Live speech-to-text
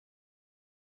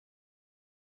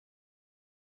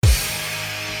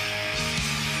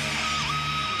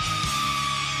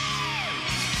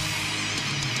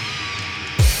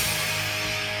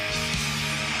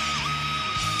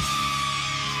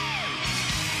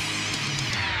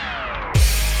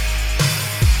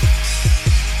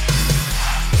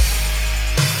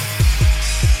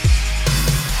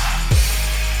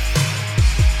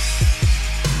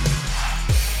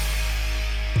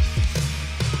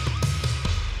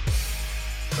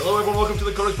Hello everyone, welcome to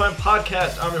the Codex Prime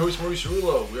Podcast. I'm your host Maurice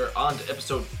Rulo. We are on to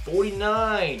episode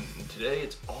 49. And today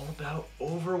it's all about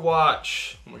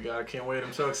Overwatch. Oh my god, I can't wait.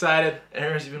 I'm so excited.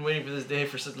 Aaron's been waiting for this day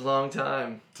for such a long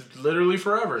time. It's literally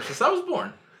forever, since I was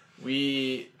born.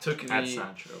 We took That's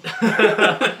not true.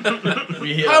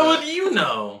 How would you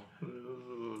know?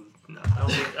 No.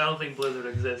 I don't think Blizzard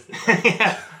existed.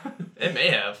 Yeah. It may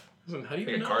have. Listen, how do Like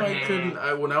you a know card I game.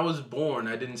 couldn't... when I was born,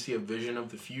 I didn't see a vision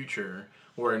of the future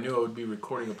where I knew I would be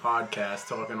recording a podcast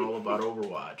talking all about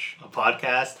Overwatch. A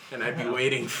podcast. And I'd be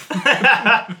waiting. Sure,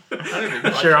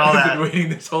 all I've that. been waiting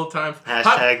this whole time.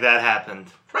 Hashtag that happened.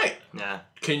 Right. Yeah.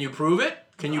 Can you prove it?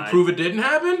 Can you I- prove it didn't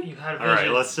happen? You had All right,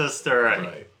 visions. let's just... All right.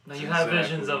 Right. No, you have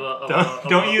Exactly. visions of a.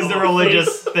 Don't use the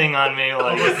religious thing on me.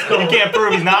 Like, you can't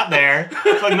prove he's not there.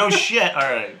 It's like, no shit. All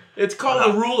right. It's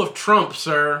called the rule of Trump,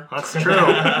 sir. That's true.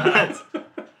 That's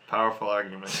powerful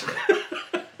argument.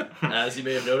 As you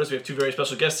may have noticed, we have two very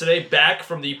special guests today, back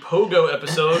from the Pogo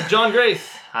episode. John Grace,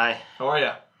 Hi. how are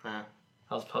ya? Uh,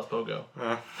 How's Pogo?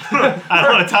 I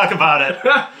don't want to talk about it.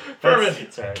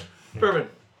 Furman, Sorry. Furman,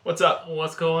 what's up?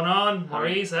 What's going on,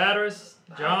 Maurice, Adris,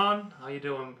 John? How you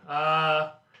doing?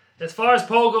 As far as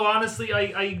Pogo, honestly,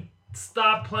 I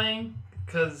stopped playing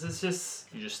because it's just.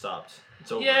 You just stopped.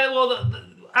 It's over. Yeah, well,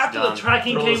 after the done.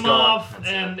 tracking Throw is came gone. off, That's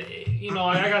and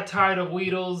I got tired of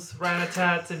Weedles,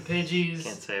 Ratatats, and Can't Pidgeys.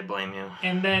 say I blame you.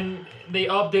 And then they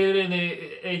updated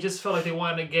it, and it just felt like they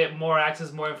wanted to get more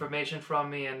access, more information from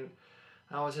me, and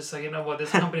I was just like, you know what, this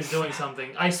company's doing something.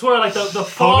 I swear, like the Pogo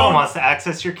phone, wants to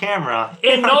access your camera.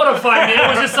 it notified me. It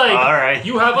was just like, All right.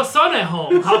 you have a son at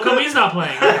home. How come he's not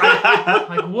playing?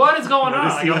 Like, what is going on?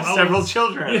 Notice you Like, have I several was-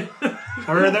 children.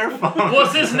 Where are their phones?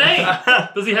 What's his name?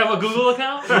 Does he have a Google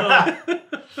account?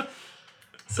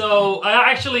 So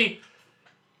I actually,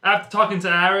 after talking to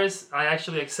Aris, I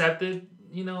actually accepted,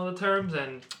 the terms,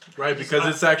 and Right, because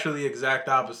it's actually the exact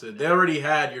opposite. They already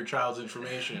had your child's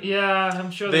information. yeah,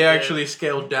 I'm sure They did. actually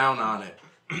scaled down on it.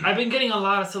 I've been getting a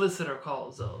lot of solicitor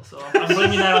calls though, so I'm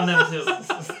blaming that on them too.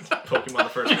 Pokemon the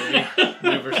first movie,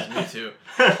 Mew versus Mewtwo.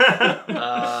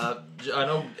 I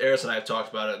know Eris and I have talked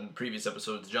about it in previous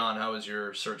episodes. John, how has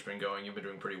your search been going? You've been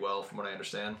doing pretty well, from what I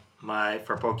understand.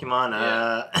 For Pokemon,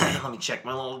 Yeah. let me check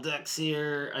my little decks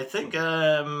here. I think,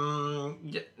 Yeah, now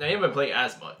you haven't been playing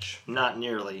as much. not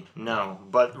nearly, no.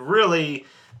 But really,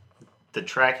 the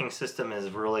tracking system is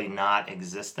really not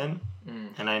existent.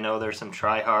 And I know there's some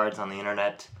tryhards on the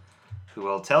internet who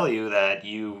will tell you that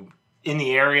you, in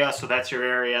the area, so that's your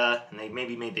area, and they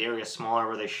maybe made the area smaller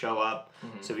where they show up.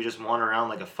 So if you just wander around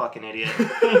like a fucking idiot,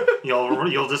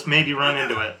 you'll just maybe run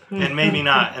into it, and maybe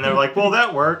not. And they're like, well,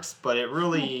 that works, but it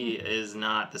really is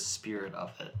not the spirit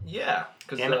of it. Yeah,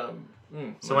 because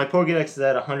And- So my Pokédex is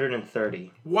at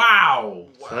 130. Wow.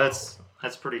 So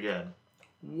that's pretty good.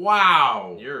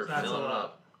 Wow. you're That's filling a it lot.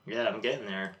 up. Yeah, I'm getting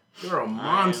there. You're a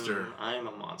monster. I am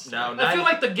a monster. Now, I feel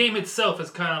like the game itself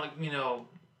is kind of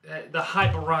like the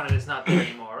hype around it is not there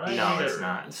anymore, right? No, Like, it's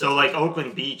not. So like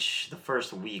Oakland Beach, the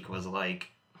first week was like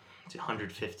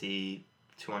 150,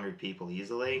 200 people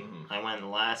easily. I went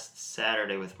last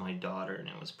Saturday with my daughter, and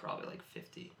it was probably like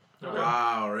 50.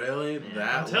 Wow, really? Yeah.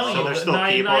 That I'm telling So you, there's still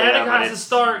Niantic people, yeah, but has to it's-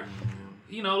 start,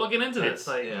 looking into this.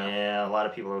 Like Yeah, a lot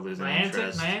of people are losing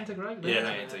interest. Niantic, right?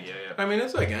 Yeah. yeah. I mean,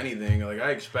 it's like anything. Like,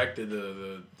 I expected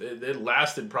it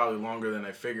lasted probably longer than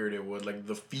I figured it would. Like,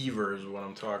 the fever is what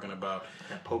I'm talking about.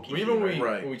 That Poke Even fever.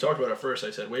 Right. when we talked about it first,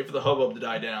 I said, wait for the hubbub to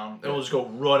die down, and we'll just go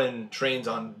running trains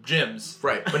on gyms.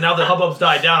 Right. But now the hubbub's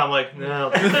died down, I'm like, no.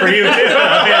 for you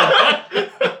too.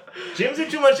 Gyms are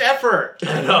too much effort.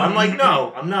 know. I'm like,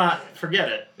 no, I'm not. Forget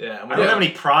it. Yeah, I don't have any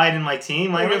pride in my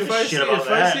team. Like, I don't if give a shit about if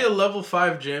that. I see a level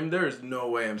 5 gym, there is no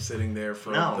way I'm sitting there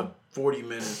for No. the 40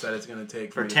 minutes that it's going to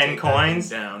take For me to 10 take that thing coins?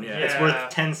 down. Yeah. It's Yeah. worth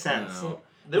 10 cents. No.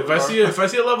 There If I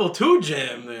see a level 2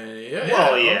 gym, then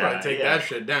Well, I'll yeah, probably take yeah. that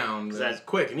shit down. That's that-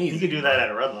 quick and easy. You could do that at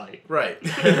a red light. Right.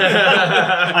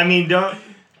 I mean, don't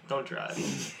drive.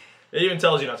 It even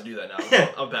tells you not to do that now.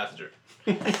 I'm a passenger.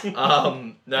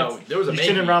 No, there was a You Mankey.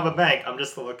 shouldn't rob a bank. I'm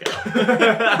just the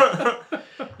lookout.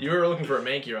 You were looking for a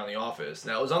Mankey around the office.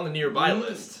 Now, it was on the nearby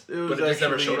list, It was but it just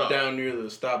never actually showed up. down near the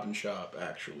Stop and Shop,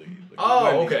 actually. Like the Oh,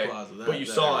 Wendy's okay. Plaza, But you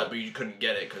that saw area. it, but you couldn't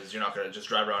get it because you're not going to just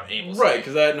drive around aimlessly. Right,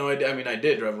 because I had no idea. I mean, I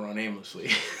did drive around aimlessly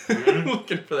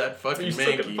looking for that fucking But you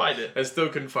still Mankey. couldn't find it. I still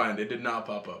couldn't find it. It did not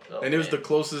pop up. Oh, And it was man. the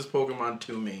closest Pokemon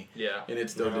to me. Yeah. And it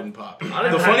still didn't pop. I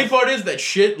don't The know. funny part is that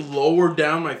shit lower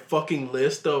down my fucking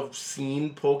list of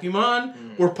seen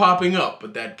Pokemon were popping up,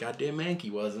 but that goddamn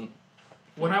Mankey wasn't.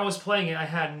 When I was playing it, I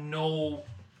had no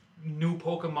new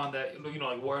Pokemon that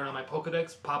like weren't on my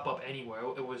Pokedex pop up anywhere.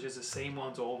 It was just the same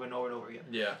ones over and over and over again.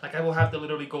 Yeah. Like I will have to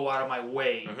literally go out of my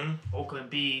way. Mhm. Oakland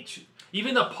Beach,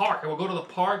 Even the park, we'll go to the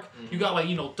park. You got like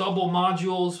double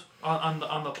modules on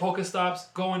the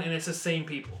Pokestops going, and it's the same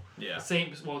people. Yeah.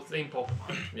 Same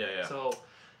Pokemon. Yeah. So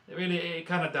it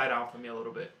kind of died out for me a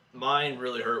little bit. Mine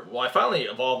really hurt. Well, I finally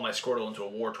evolved my Squirtle into a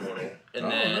Wartortle,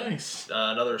 and then nice.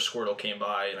 Another Squirtle came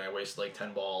by, and I wasted like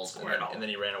 10 balls, and then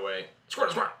he ran away.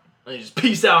 Squirtle! And he just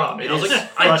peaced out on me. And I was like,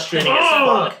 frustrating as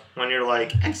fuck when you're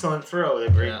like, excellent throw with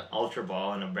a great Ultra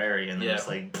Ball and a berry, and then it's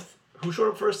like, who showed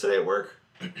up first today at work?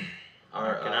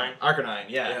 Arcanine,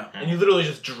 yeah. And you literally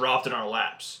just dropped in our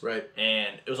laps. Right.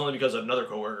 And it was only because another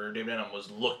coworker, Dave Denham, was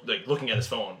looking at his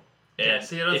phone. And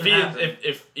see, it doesn't happen.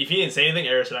 if he didn't say anything,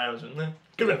 Eris and I was,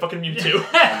 could have been fucking Mewtwo.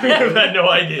 We would have had no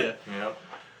idea. Yep.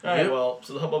 Alright, well,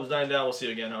 so the hubbub's dying down. We'll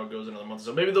see again how it goes in another month.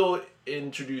 So maybe they'll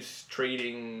introduce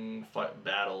trading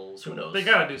battles. Who knows? They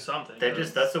gotta do something.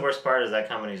 That's the worst part is that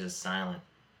company's just silent.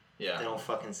 Yeah. They don't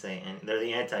fucking say anything. They're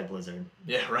the anti-Blizzard.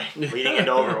 Yeah, right. Leading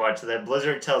into Overwatch, so that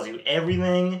Blizzard tells you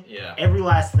everything, Yeah. every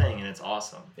last thing, and it's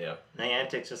awesome. Yeah.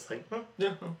 Niantic's just like,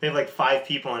 Yeah. they have like 5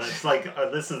 people, and it's like,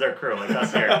 this is their crew, like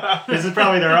us here. This is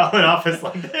probably their own office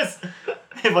like this.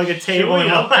 They have like a table and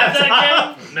a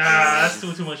laptop. Nah, that's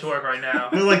too much work right now.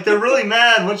 They're like, they're really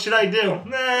mad. What should I do?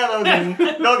 Nah,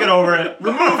 they'll get over it.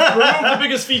 Remove the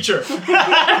biggest feature.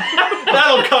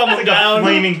 That'll calm down.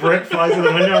 Flaming brick flies through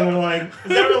the window, and they're like, is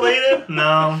that related?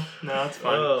 No, it's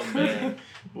fine. Oh, man.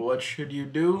 What should you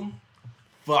do?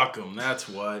 Fuck them. That's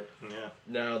what. Yeah.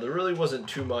 No, there really wasn't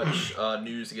too much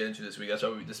news to get into this week. That's why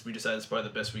we decided it's probably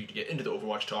the best week to get into the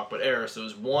Overwatch talk. But Eris, there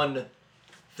was one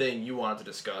thing you wanted to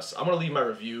discuss. I'm gonna leave my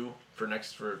review for the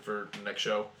next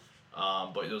show.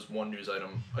 But there was one news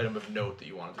item of note that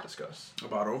you wanted to discuss.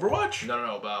 About Overwatch?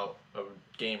 No, about a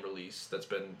game release that's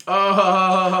been. No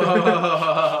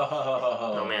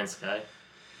Man's Sky.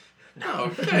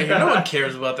 No, okay. No one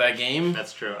cares about that game.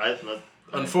 That's true.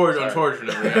 Unfortunately,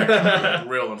 actually,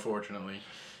 real unfortunately,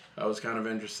 I was kind of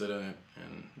interested in it,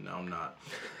 and now I'm not.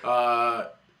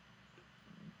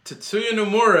 Tetsuya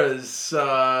Nomura's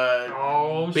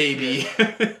baby,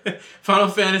 Final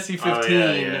Fantasy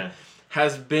 15,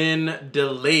 has been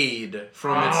delayed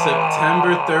from its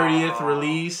September 30th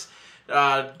release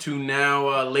to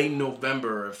now late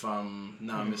November, if I'm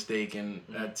not mistaken,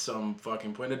 at some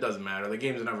fucking point. It doesn't matter. The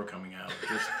game's never coming out.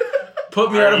 Just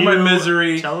put me out of my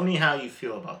misery. Tell me how you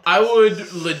feel about this. I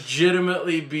would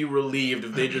legitimately be relieved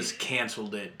if they just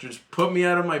canceled it. Just put me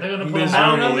out of my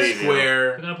misery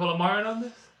square. They're gonna pull a Mario on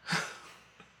this?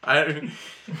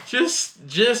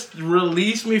 Just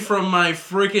release me from my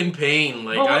freaking pain.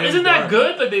 Like, isn't that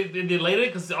good? Like they delayed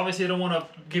it because obviously they don't want to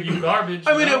give you garbage.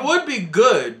 I mean, it would be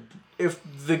good if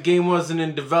the game wasn't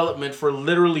in development for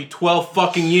literally 12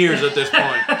 fucking years at this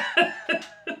point.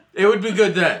 It would be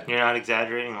good then. You're not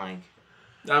exaggerating, like.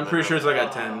 I'm pretty sure it's like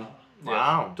at 10.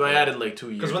 Wow. So I added like 2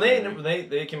 years. Because when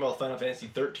they came out with Final Fantasy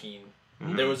 13.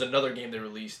 There was another game they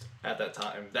released at that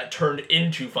time that turned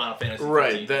into Final Fantasy 15.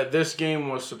 Right, this game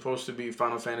was supposed to be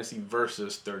Final Fantasy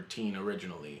Versus 13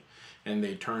 originally, and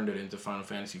they turned it into Final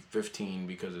Fantasy 15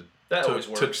 because it took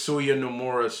Tetsuya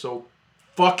Nomura so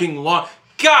fucking long.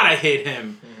 God, I hate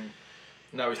him. Mm-hmm.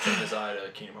 Now he's turned his eye to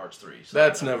Kingdom Hearts 3. So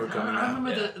that's never coming out. I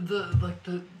remember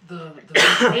the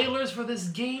trailers for this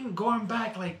game going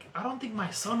back, like, I don't think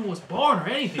my son was born or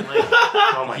anything.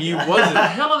 Like, he wasn't. What the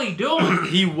hell are they doing?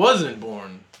 He wasn't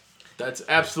born. That's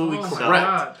absolutely correct.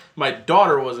 God. My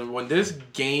daughter wasn't. When this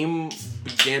game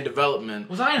began development,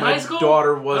 was I in high school? My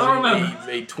daughter wasn't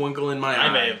a twinkle in my eye.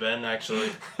 I may have been,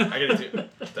 actually. I get it too.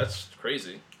 That's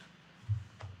crazy.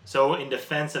 So, in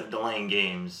defense of delaying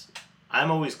games, I'm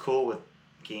always cool with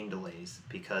game delays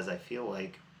because I feel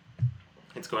like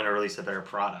it's going to release a better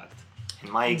product.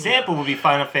 And my example would be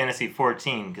Final Fantasy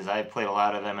 14 because I played a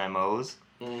lot of MMOs,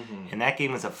 and that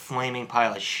game was a flaming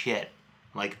pile of shit,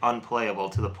 like unplayable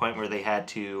to the point where they had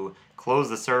to close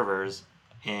the servers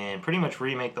and pretty much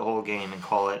remake the whole game and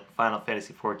call it Final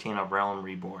Fantasy 14: A Realm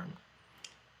Reborn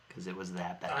because it was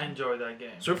that bad. I enjoyed that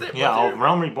game. So if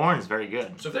Realm Reborn is very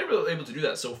good. So if they were able to do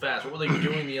that so fast, what were they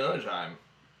doing the other time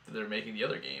that they're making the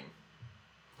other game?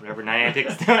 Whatever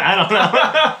Niantic's doing, I don't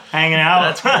know. Hanging out.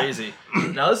 That's crazy.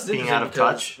 Now this is being interesting out of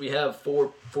because touch. we have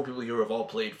four people here who have all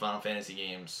played Final Fantasy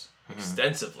games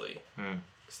extensively.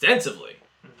 Extensively.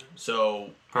 So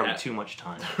probably too much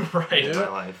time. Right. In my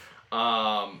life.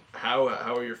 How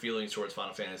are your feelings towards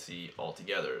Final Fantasy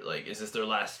altogether? Like, is this their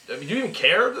last? I mean, do you even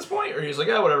care at this point, or are you just like,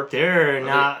 whatever?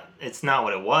 It's not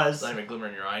what it was. It's not even a glimmer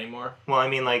in your eye anymore. Well, I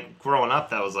mean, like growing up,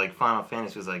 that was like Final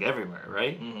Fantasy was like everywhere,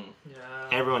 right? Mm-hmm. Yeah.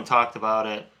 Everyone talked about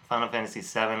it. Final Fantasy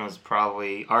VII was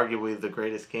probably arguably the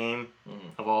greatest game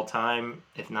of all time,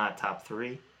 if not top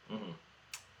 3.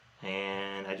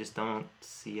 And I just don't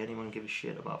see anyone give a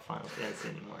shit about Final Fantasy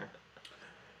anymore.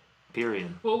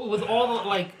 Period. Well, with all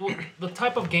the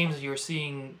type of games you're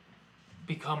seeing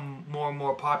become more and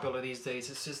more popular these days,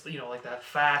 it's just like that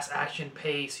fast action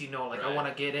pace. Like I want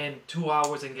to get in 2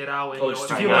 hours and get out. And, just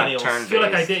feel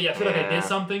like I did. Yeah, I feel like I did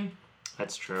something.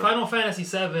 That's true. Final Fantasy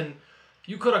VII,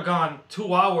 you could have gone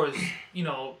 2 hours.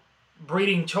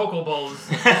 Breeding chocobos.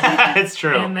 It's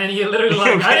true. And then you literally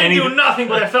I didn't do nothing,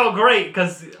 but I felt great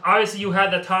because obviously you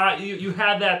had the time. You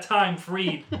had that time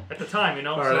freed at the time.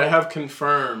 All right, I have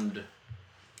confirmed.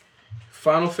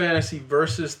 Final Fantasy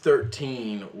Versus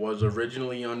 13 was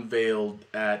originally unveiled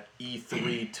at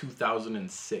E3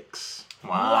 2006. Wow.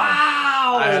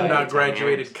 I had not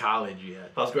graduated college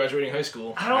yet. I was graduating high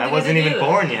school. I wasn't even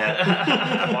born yet.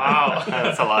 Wow.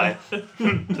 That's a lie.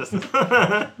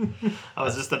 I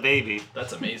was just a baby.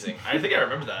 That's amazing. I think I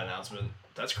remember that announcement.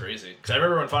 That's crazy. Because I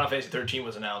remember when Final Fantasy 13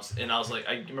 was announced, and I was like,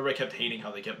 I remember I kept hating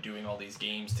how they kept doing all these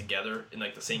games together in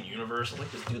like the same universe. I'm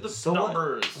like, just do the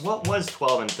numbers. What was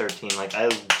 12 and 13? Like, I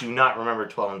do not remember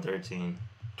 12 and 13.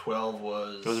 12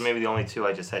 was... Those are maybe the only two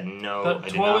I just had The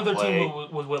 12 and 13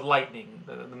 was with Lightning.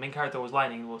 The main character was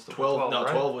Lightning. Was the 12, no,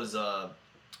 right? 12 was...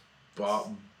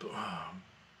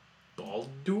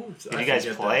 Baldur? Did you guys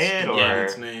play it, or...? Yeah,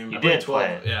 its name. You did 12.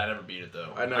 play it. Yeah, I never beat it, though.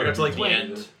 I got to like the played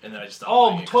end, it. and then I just stopped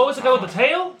playing it. 12 is the guy with the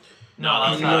tail? No,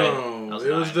 that was not it. That was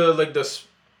It was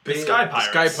the Sky Pirates.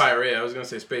 Sky Pirate. Yeah, I was gonna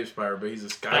say Space Pirate, but he's a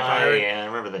Sky Oh, Pirate. yeah, I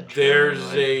remember that. There's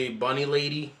a bunny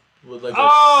lady with like a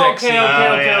Oh, sexy. okay.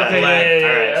 Alright,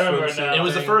 I remember swimsuit. now. It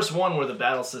was the first one where the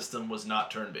battle system was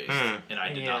not turn-based, and I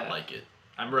did Yeah. not like it.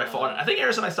 I remember I fought it. I think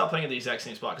Eris and I stopped playing at the exact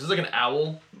same spot because there's like an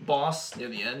owl boss near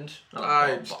the end.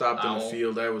 I stopped in the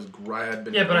field. I had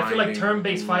been. Yeah, but I feel like grinding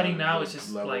turn-based and, fighting now is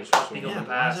just levels like for a so thing long. of the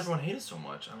Why does past. everyone hate it so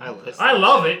much? I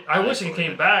love it. I wish it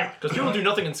came back. Because people do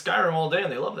nothing in Skyrim all day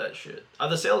and they love that shit. Did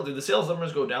the sales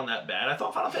numbers go down that bad? I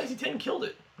thought Final Fantasy X killed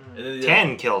it. And then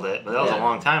 10 killed it, but that was a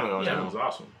long time ago Yeah. That now. was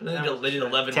awesome. And then they did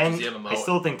 11, 10, which is the MMO. I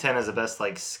still think 10 is the best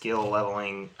like skill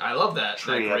leveling I love that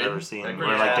tree that I've grid. ever seen. That Where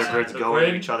grid like is their grids awesome. go grid?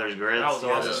 into each other's grids. That was Yeah,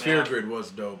 awesome. the sphere Yeah. grid was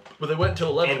dope. But they went to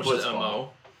 11, And which is Blitzball. MMO.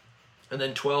 And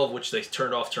then 12, which they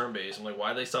turned off turn-based. I'm like, why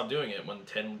did they stop doing it when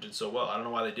 10 did so well? I don't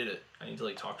know why they did it. I need to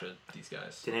like talk to these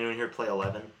guys. Did anyone here play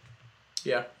 11?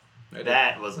 Yeah. I did.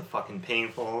 That was a fucking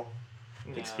painful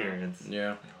experience.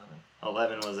 Yeah.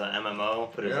 11 was an MMO,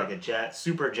 but it was Yeah. like a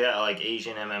super like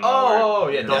Asian MMO. Oh,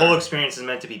 where yeah, The that- whole experience is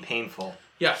meant to be painful.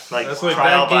 Yeah. Like That's like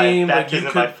trial that game. by Like you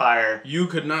baptism by could, fire. you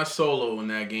could not solo in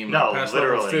that game. No, Like past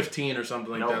literally. level 15 or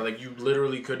something like Nope. that. Like you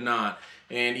literally could not.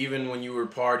 And even when you were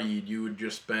partied, you would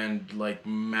just spend like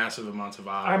massive amounts of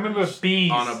hours. I remember bees.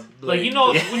 On a like blade.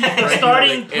 when you're Right,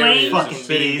 starting Like, areas planes. of Fucking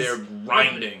sitting bees. there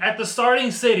grinding. At the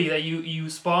starting city that you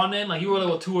spawned in, like you were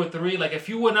level 2 or 3, like if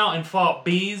you went out and fought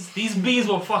bees, these bees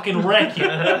will fucking wreck you.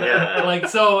 Yeah. Like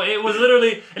so it was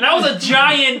literally, and that was a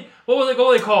giant, what were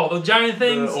they called? Those giant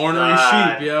things? The ornery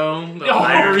sheep, yo. The Oh,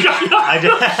 Irish God. I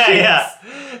just, yeah.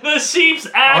 The sheep's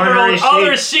Ornery aggro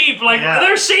other sheep. sheep. Like Yeah.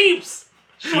 they're sheeps.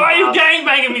 Why are you Wow.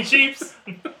 gangbanging me, sheeps?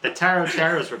 The Taro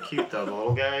Taros were cute though, the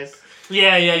little guys.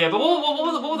 Yeah. But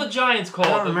what were the giants called? I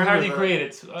don't The remember character you the-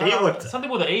 created. They looked- something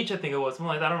with an H, I think it was. Something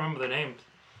like that. I don't remember their names.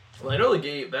 Well, I know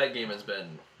that game has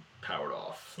been powered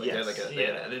off. Like, Yes.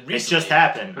 they It just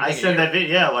happened. I said that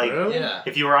video. Yeah, like Really? Yeah.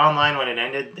 if you were online when it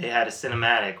ended, they had a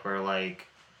cinematic where like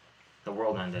the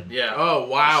world ended. Yeah. Oh,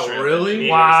 wow. Sure. Really?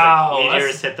 Meteors, Wow, like,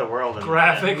 meteors that's hit the world. And,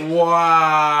 graphic.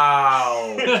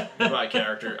 Wow. My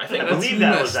character. I think I That's believe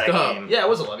that was that messed up. game. Yeah, it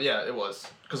was 11. Yeah, it was.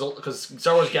 Because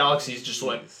Star Wars Galaxies just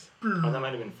went. Oh, that might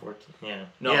have been 14. Yeah.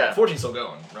 No, Yeah. 14's still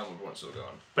going. Realm Reborn's still going.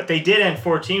 But they did end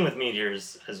 14 with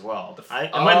meteors as well. The f-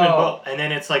 It might have been Oh. both. And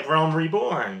then it's like Realm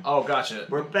Reborn. Oh, gotcha.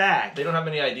 We're back. They don't have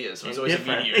many ideas, so it's always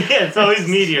Different. a meteor. Yeah, it's always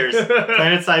meteors.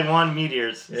 Planet Side 1,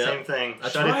 meteors. Yeah. Same thing.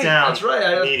 That's Shut right, it down. that's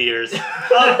right. Meteors.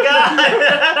 Oh,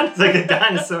 God. It's like the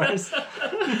dinosaurs.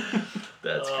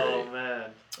 That's Oh great. man.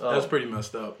 That's pretty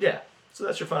messed up. Yeah. So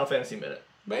that's your Final Fantasy minute.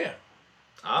 But yeah.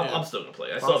 I'm still gonna play.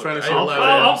 I Final still Fantasy I, 11.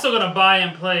 Well, I'm still gonna buy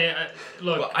and play.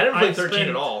 Look, well, I didn't play 13 spent-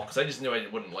 at all because I just knew I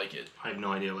wouldn't like it. I have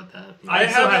no idea what that is. I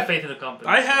still have- have faith in the company.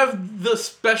 I have the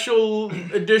special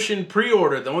edition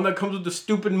pre-order, the one that comes with the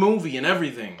stupid movie and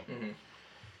everything. Mhm.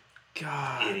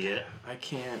 God, Idiot. I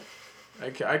can't.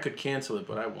 I could cancel it,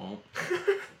 but I won't.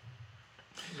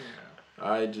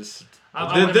 I just.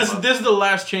 I'm This with- is the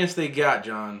last chance they got,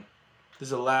 John. This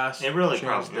is the last. It really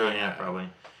chance probably. No, they yeah, got. probably.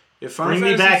 If Final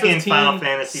Bring me Fantasy back in 15 Final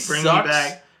Fantasy. Bring me sucks,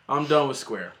 back. I'm done with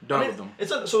Square. Done with them.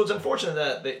 It's unfortunate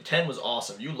that 10 was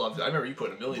awesome. You loved it. I remember you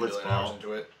put a million Blitzball. hours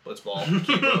into it. Blitzball.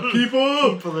 Keep up. Keep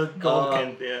up. For the gold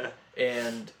Uh, yeah.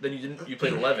 And then you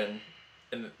played 11,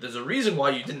 and there's a reason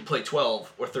why you didn't play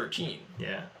 12 or 13.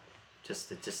 Yeah.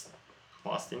 It just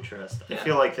lost interest. Yeah. I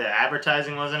feel like the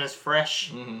advertising wasn't as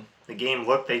fresh. Mm-hmm. The game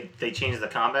looked, they changed the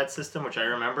combat system, which I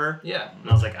remember. Yeah. And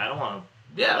I was like, I don't want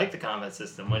to Yeah. like the combat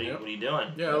system. What are you doing?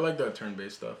 Yeah, I like that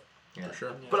turn-based stuff. Yeah. For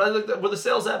sure. But I looked at, were the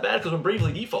sales that bad? Because when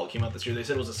Bravely Default came out this year, they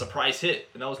said it was a surprise hit,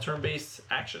 and that was turn-based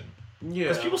action. Yeah.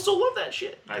 Because people still love that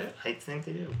shit. I think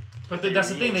they do. But that's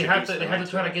the thing. They have to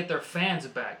try to get their fans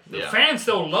back. The fans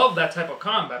still love that type of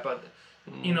combat, but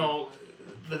you know,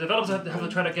 the developers have to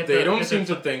try to get. They don't seem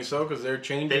to think so because they're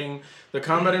changing. The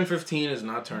combat in 15 is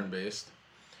not turn-based.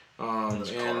 And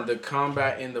the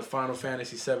combat in the Final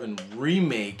Fantasy VII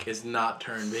Remake is not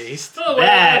turn-based. No, what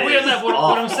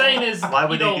I'm saying is, why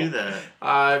would they do that?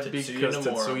 Because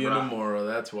Tetsuya Nomura,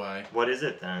 that's why. What is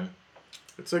it then?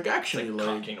 It's like action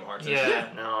like Kingdom Hearts. Yeah.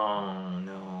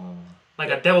 No. Like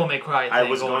a Devil May Cry thing. I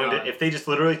was going to, if they just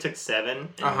literally took 7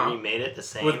 and remade it the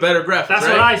same. with better graphics. That's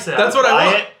right? what I said. That's what I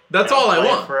want. it, That's all I play it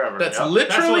want. forever. That's Yep.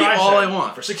 literally That's what all I I said.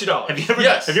 want. For $60. Have you ever,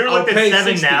 Yes, have you ever I'll looked at pay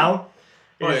 7 $60. now?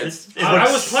 Oh, It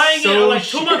I was playing it like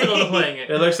 2 months ago. Playing it.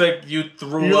 It looks like you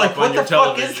threw You're like, up what on your the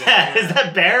fuck television. is that? Is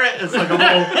that Barrett? It's like a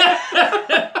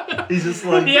little. He's just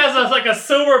like. He has like a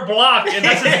silver block, and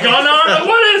that's his gun arm. Like,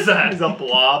 what is that? He's a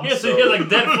blob. He has like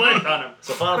dead flint on him.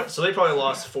 So they probably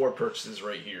lost 4 purchases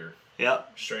right here,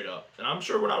 Yep. straight up. And I'm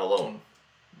sure we're not alone.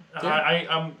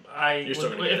 You're still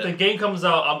gonna get if the it. game comes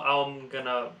out, I'm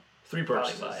gonna 3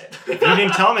 probably purchases. buy it. If you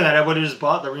didn't tell me that, I would have just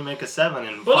bought the remake of 7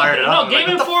 and But fired it up. no, I'm like,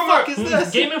 what the fuck is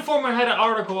this? Game Informer had an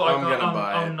article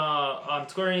on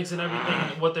Square Enix and everything,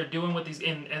 and what they're doing with these,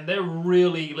 and they're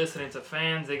really listening to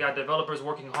fans. They got developers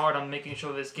working hard on making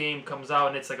sure this game comes out,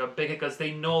 and it's like a big hit because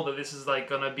they know that this is like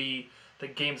gonna be the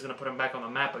game's gonna put them back on the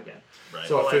map again. Right.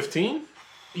 So 15?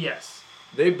 Yes.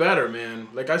 They better, man.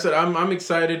 Like I said, I'm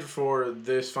excited for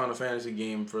this Final Fantasy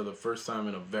game for the first time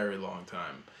in a very long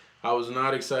time. I was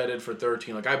not excited for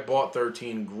 13. Like, I bought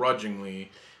 13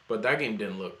 grudgingly, but that game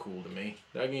didn't look cool to me.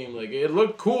 That game, like, it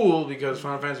looked cool because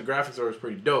Final Fantasy graphics are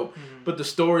pretty dope, but the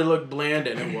story looked bland,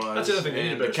 and it was. That's the other thing. They need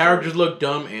a And the better characters story. looked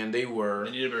dumb, and they were.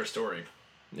 They need a better story.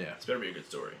 Yeah. It's better be a good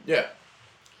story. Yeah.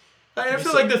 I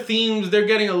feel like the themes, they're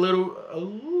getting a little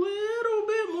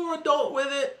bit more adult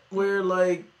with it, where,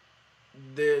 like,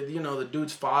 the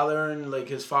dude's father and like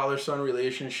his father-son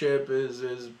relationship is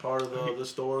part of the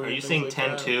story. Are you and saying things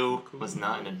like 10-2 that. was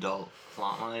not an adult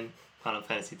plotline? Final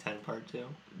Fantasy X Part 2?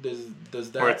 Does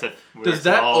Where it's that where does it's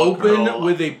that all open girl.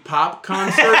 with a pop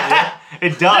concert?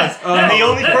 It does. And the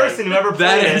only person who ever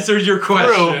That played it answers your through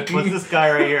question. was this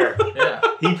guy right here. Yeah.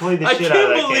 He played the I shit out of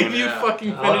can't that believe game. you Yeah.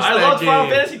 fucking finished I that loved game. Final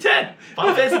Fantasy X.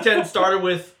 Final Fantasy X started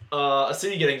with a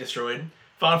city getting destroyed.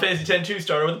 Final Fantasy X-2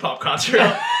 started with a pop concert.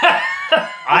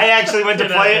 I actually went to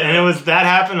play it, and it was that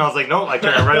happened. I was like, nope. I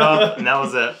turned it right off, and that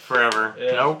was it forever.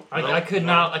 Yeah. Nope. I could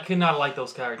not like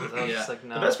those characters. I was just like,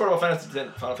 no. The best part about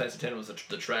Final Fantasy X was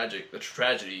the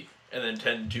tragedy, and then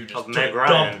 10-2 just Of took Meg a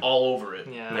Ryan. dump all over it.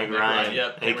 Yeah. Meg Meg Ryan, Ryan,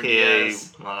 yep. a.k.a.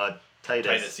 Titus.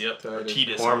 Titus. Yep. Or Titus.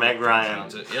 Titus. Or Meg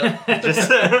Ryan. Yep. Just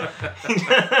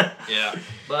Yeah.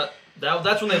 But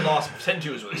that's when they lost.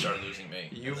 10-2 is when they started losing me.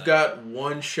 You've got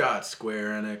one shot,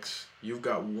 Square Enix. You've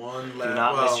got one last. do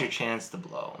not miss your chance to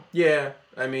blow. Yeah,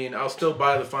 I mean, I'll still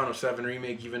buy the Final 7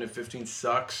 remake even if 15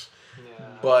 sucks. Yeah.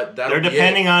 But that'll They're be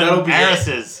depending it. on That'll be it.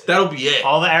 Arises. That'll be it.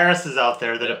 All the Arises out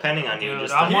there, they're depending on you. Dude,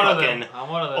 Just I'm to one of fucking them. I'm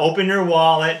one of them. open your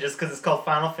wallet just because it's called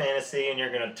Final Fantasy, and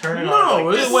you're gonna turn it No, on.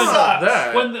 Like, it's this not sucks.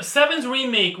 that. When the 7's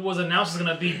remake was announced, it's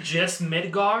gonna be just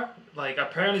Midgar. Like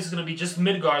apparently, it's gonna be just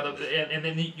Midgar, and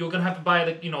then you're gonna have to buy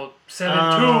the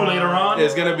 7-2 later on.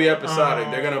 It's gonna be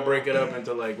episodic. They're gonna break it up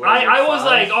into like. What is it, I was 5?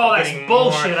 like, oh, that's Getting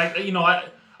bullshit. more-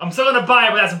 I'm still gonna buy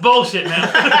it, but that's bullshit, man.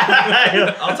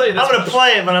 I'll tell you this. I'm gonna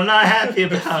play it, but I'm not happy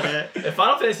about it. If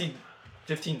Final Fantasy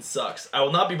 15 sucks, I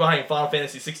will not be buying Final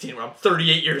Fantasy 16 when I'm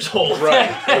 38 years old. Right.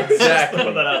 Just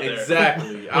throw that out Exactly.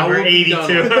 there. Exactly. When we're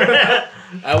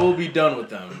 82. I will be done with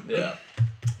them. Yeah.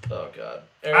 Oh God.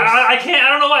 I can't. I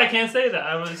don't know why I can't say that.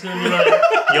 I was gonna be like,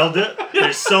 You'll do.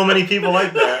 There's so many people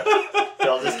like that.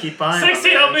 They'll just keep buying.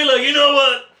 16. them, I'll be like, you know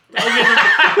what?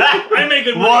 I'm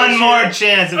making money One this more year.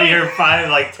 chance to be here 10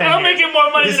 I'm years. making more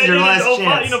money This than is your I last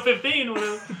did chance. 15. or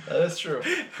whatever. That is true.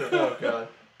 Oh God.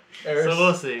 Eris, So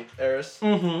we'll see. Eris,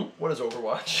 Mm-hmm. what is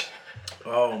Overwatch?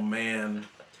 Oh man,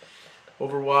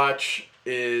 Overwatch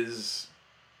is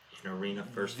An arena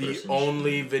first the person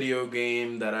only shooter. video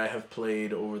game that I have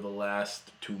played over the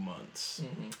last 2 months.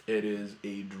 Mm-hmm. It is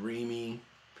a dreamy,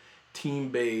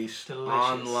 team-based, Delicious.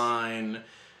 online,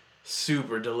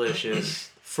 super delicious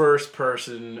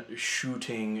first-person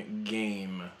shooting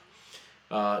game.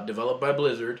 Developed by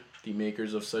Blizzard, the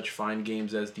makers of such fine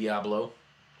games as Diablo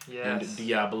Yes. and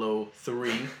Diablo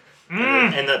 3.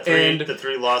 And the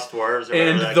three Lost Dwarves. Or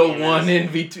and that the game one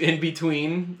is. in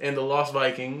between, and the Lost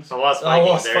Vikings. The Lost Vikings.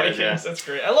 Lost there it is, Vikings. That's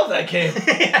great. I love that game.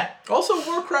 yeah. Also,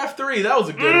 Warcraft 3. That was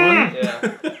a good one.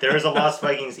 Yeah. There is a Lost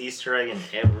Vikings Easter egg in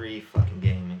every fucking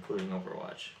game, including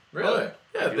Overwatch. Really?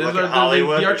 Yeah, If you these look are at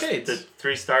Hollywood, the there's arcades. The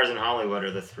 3 stars in Hollywood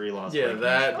are the 3 Lost Yeah, Vikings.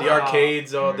 that the Wow.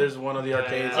 arcades. Oh, there's one of the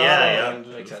arcades. Yeah. also,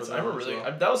 Makes for sense. that I remember as really.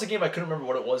 well. That was a game I couldn't remember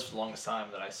what it was for the longest time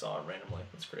that I saw it randomly.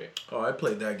 That's great. Oh, I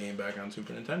played that game back on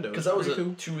Super Nintendo. Because that was a pretty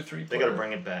cool. 2 or 3. They gotta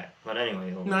bring it back. But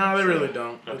anyway. Nah, they so- really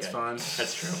don't. It's Okay. fine.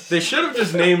 That's true. They should have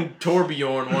just named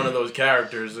Torbjorn one of those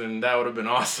characters, and that would have been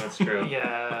awesome. That's true.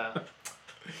 Yeah.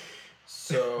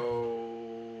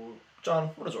 So, John,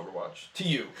 what is Overwatch to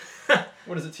you?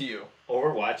 What is it to you?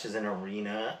 Overwatch is an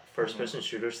arena first-person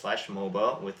shooter /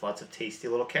 MOBA with lots of tasty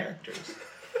little characters.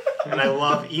 And I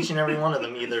love each and every one of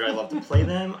them. Either I love to play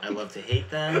them, I love to hate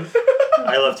them,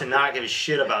 I love to not give a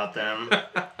shit about them.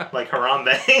 Like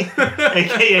Harambe,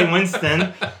 aka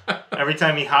Winston. Every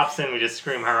time he hops in, we just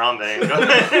scream Harambe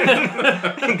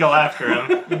and go after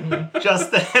him.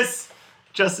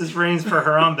 Justice reigns for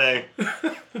Harambe.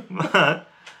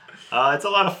 It's a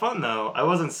lot of fun though. I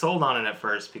wasn't sold on it at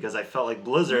first because I felt like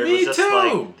Blizzard Me was just too.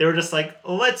 like they were just like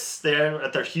they're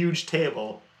at their huge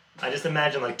table. I just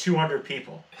imagine like 200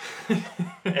 people,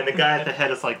 and the guy at the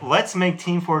head is like, let's make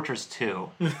Team Fortress 2,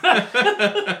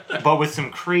 but with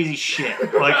some crazy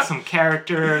shit, like some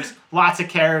characters, lots of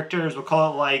characters. We'll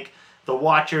call it like the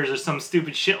Watchers or some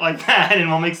stupid shit like that, and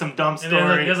we'll make some dumb And then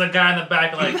story. there's a guy in the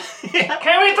back like, Yeah.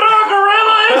 can we throw a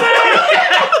gorilla in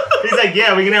there? He's like,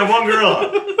 yeah, we can have one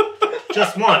gorilla.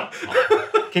 Just one.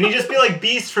 Can you just be like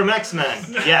Beast from X-Men?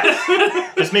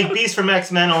 Yes. Just make Beast from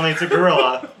X-Men, only it's a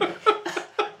gorilla.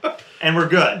 And we're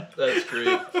good. That's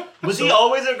great. Was he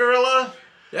always a gorilla?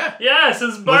 Yeah. Yeah,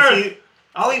 since Was birth. he?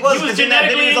 Oh, he was. He was 'cause in that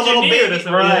video, he's a little genetically baby. engineered or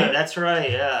something, Right, yeah. that's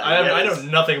right, yeah. I know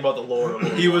nothing about the lore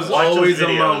of He was Watch those always a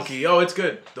videos. monkey. Oh, it's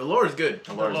good. The lore is good.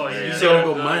 The lore's Oh, very yeah. good. You gotta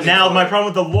go mine. Now, my problem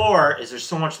with the lore is there's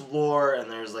so much lore, and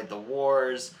there's like the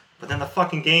wars, but then the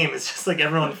fucking game is just like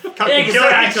everyone fucking killing each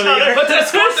Exactly. other. But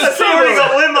that's what That's already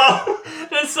a limo.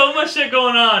 There's so much shit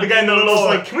going on. The guy in the middle is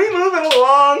like, can we move it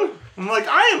along? I'm like,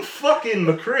 I am fucking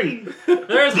McCree.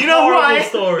 There's Do you know who I horrible am?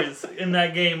 stories in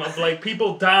that game of like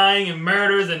people dying and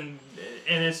murders and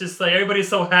it's just like everybody's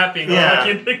so happy. And Yeah.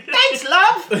 like, Thanks,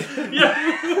 love.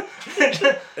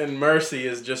 yeah. And Mercy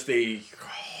is just a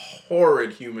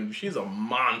horrid human. She's a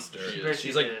monster.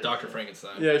 She's like Dr.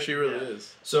 Frankenstein. Yeah, she really Yeah.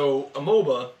 is. So a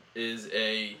MOBA is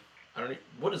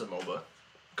what is a MOBA?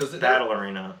 Because Battle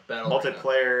Arena. Battle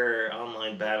Multiplayer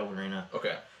online battle arena.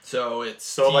 Okay. So it's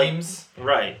So, like- teams.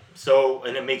 Right. So,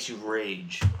 and it makes you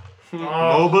rage.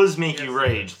 Oh, MOBAs make yes, you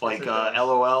rage. yes, Like it does.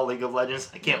 LOL, League of Legends.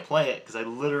 I can't play it because I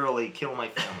literally kill my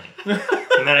family.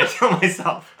 And then I kill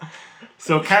myself.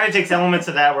 So it kind of takes elements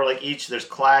of that where like there's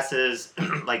classes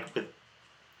like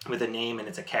with a name and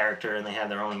it's a character and they have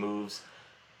their own moves.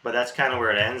 But that's kind of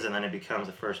where it ends and then it becomes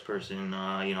a first person,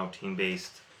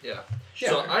 team-based. Yeah. Yeah.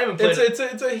 So I haven't played.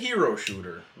 It's a hero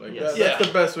shooter. Like Yes. that's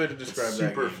the best way to describe It's that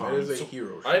super game. fun. It is a So,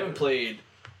 hero shooter. I haven't played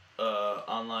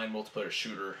online multiplayer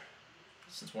shooter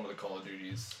since one of the Call of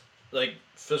Duties. Like,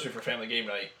 especially for family game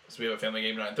night. So we have a family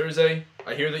game night on Thursday.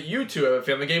 I hear that you two have a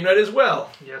family game night as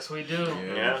well. Yes, we do.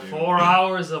 Yeah. dude. 4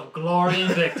 hours of glory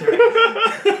and victory.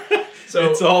 So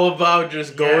It's all about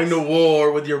just going Yes. to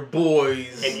war with your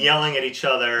boys. And yelling at each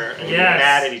other and Yes. getting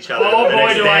mad at each other. Oh, The boy,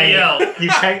 next do I day,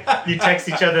 yell. You text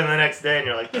each other the next day and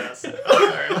you're like, yes.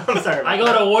 I'm sorry. I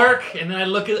go to work and then I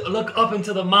look up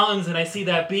into the mountains and I see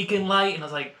that beacon light and I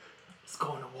was like, it's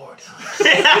going to war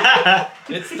time.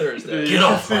 it's Thursday. Get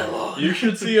off my lawn. You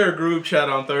should see our group chat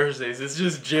on Thursdays. It's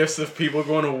just gifs of people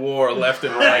going to war left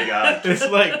and right. God. It's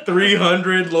like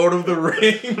 300 Lord of the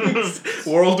Rings,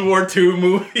 World War II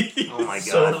movies. Oh my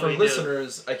So god. for we do.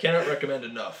 listeners, I cannot recommend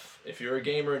enough. If you're a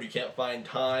gamer and you can't find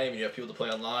time, and you have people to play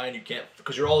online, you can't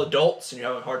because you're all adults and you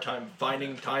have a hard time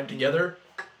finding time together.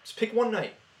 Just pick one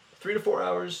night, 3 to 4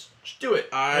 hours. Just do it.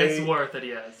 It's worth it,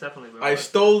 yeah. It's definitely worth I it.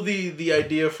 stole the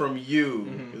idea from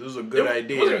you. It was a good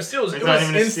idea. It wasn't even steal. It It's was not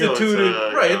even a steal, instituted,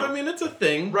 it's a, right? you know. I mean, it's a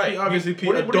thing, Right. Obviously,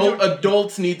 What did you do?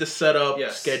 adults need to set up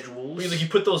Yes. schedules. you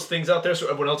put those things out there so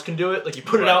everyone else can do it. Like you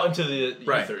put it Right. out into the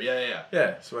Right. ether. Yeah.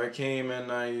 Yeah, so I came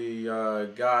and I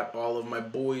got all of my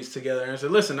boys together and I said,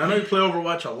 "Listen, I know you play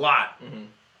Overwatch a lot.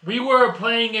 We were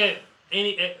playing it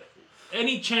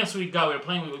any chance we got. We were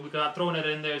playing. We got throwing it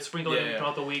in there, sprinkling it Yeah.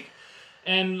 throughout the week.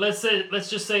 And let's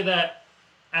just say that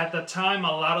at the time,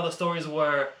 a lot of the stories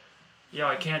were,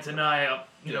 I can't deny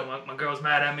you know, my girl's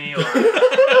mad at me, or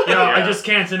I just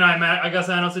can't tonight, man. I got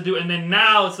something else to do. And then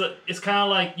now it's kind of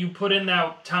like you put in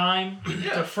that time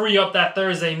to free up that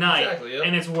Thursday night,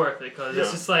 and it's worth it because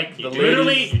it's just like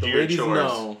literally the ladies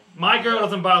know. My girl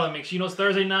doesn't bother me. She knows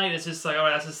Thursday night. It's just like, all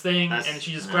right, that's his thing, and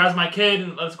she just grabs my kid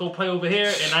and let's go play over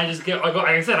here. And I just like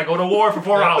I said, I go to war for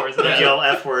 4 hours. You yell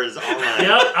F words all night.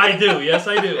 Yep, I do. Yes,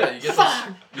 I do.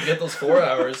 Yeah, you get those 4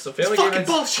 hours. So family game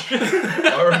nights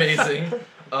are amazing.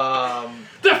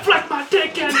 Deflect my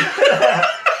dick in.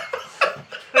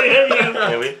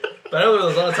 But I know there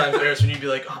was a lot of times, Eris, when you'd be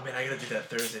like, "Oh man, I gotta do that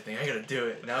Thursday thing. I gotta do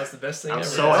it." Now it's the best thing ever. I'm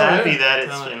so happy that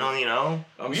it's you know.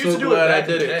 I'm so glad I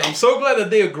did it. I'm so glad that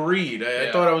they agreed.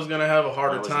 I thought I was gonna have a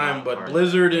harder time, but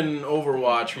Blizzard and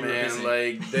Overwatch, man,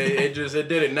 like it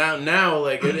did it. Now,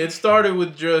 like it started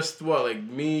with just like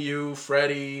me, you,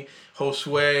 Freddie,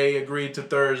 Josue agreed to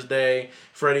Thursday.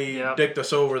 Freddie dicked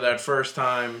us over that first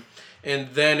time. And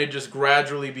then it just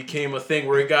gradually became a thing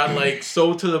where it got like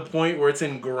so to the point where it's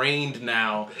ingrained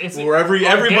now. Where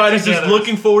everybody's just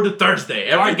looking forward to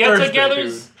Thursday. Our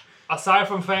get-togethers, aside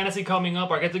from fantasy coming up,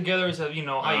 our get-togethers of, you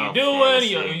know, how you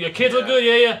doing? Your kids look good?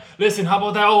 Yeah. Listen, how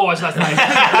about that Overwatch last night?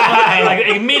 Like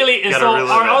immediately, and so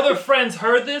our other friends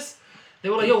heard this. They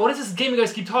were like, "Yo, what is this game you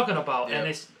guys keep talking about?" Yep.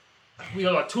 And we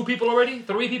got 2 people already,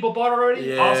 3 people bought already.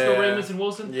 Yeah. Oscar, Ramus, and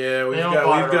Wilson. Yeah,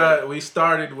 we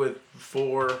started with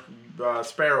 4.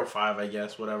 Sparrow 5, I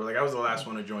guess, whatever. Like I was the last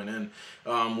one to join in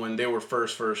when they were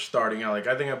first starting out. Like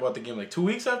I think I bought the game like 2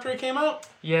 weeks after it came out.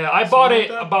 Yeah, I bought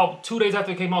it about 2 days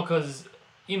after it came out because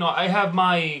you know I have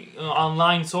my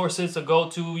online sources to go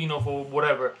to, you know, for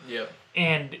whatever. Yeah.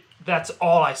 And that's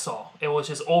all I saw. It was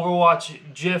just Overwatch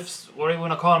GIFs, whatever you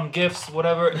want to call them, GIFs,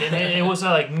 whatever. And it was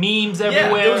like memes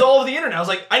everywhere. Yeah, it was all over the internet. I was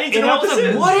like, I need to know what this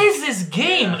is. What is this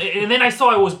game? Yeah. And then I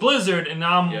saw it was Blizzard, and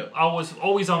I was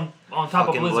always on top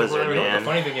of Blizzard. The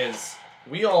funny thing is,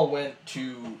 we all went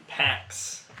to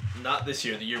PAX, not this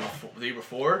year, the year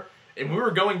before, and we were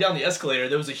going down the escalator.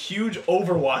 There was a huge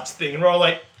Overwatch thing, and we're all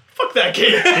like, "Fuck that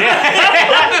game!"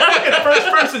 Yeah. First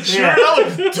person shooter. That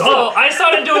looks dumb. So I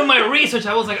started doing my research.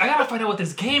 I was like, I gotta find out what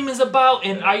this game is about,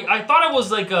 and I thought it was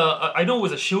like I knew it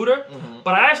was a shooter,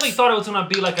 but I actually thought it was gonna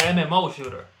be like an MMO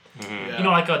shooter. Mm-hmm. Yeah. You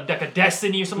know, like a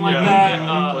Destiny or something like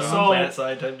that. So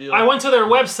I went to their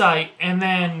website, and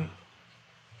then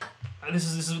this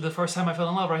is the first time I fell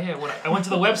in love right here. When I went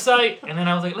to the website, and then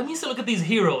I was like, let me look at these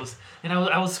heroes. And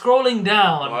I was scrolling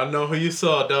down. Oh, I know who you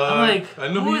saw, dog. I'm like,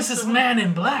 who is this man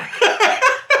in black?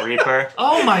 Reaper.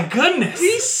 Oh my goodness.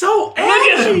 He's so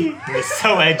edgy. Look at him. He's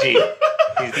so edgy.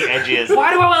 He's the edgiest.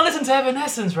 Why do I want to listen to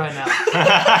Evanescence right now?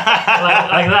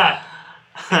 like that.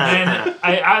 And then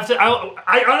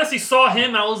I honestly saw him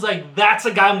and I was like, that's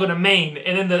a guy I'm gonna main.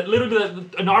 And then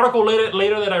an article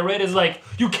later that I read is like,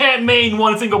 you can't main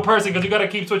one single person because you gotta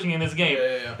keep switching in this game.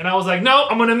 Yeah. And I was like, no,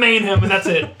 I'm gonna main him and that's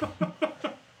it.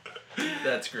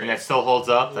 That's great. And that still holds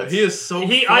up. He is so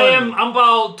fun. I'm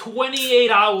about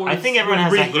 28 hours. I think everyone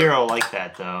has a hero like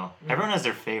that though. Everyone has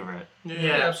their favorite.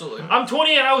 Yeah, absolutely. I'm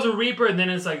 28 hours a Reaper, and then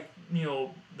it's like, you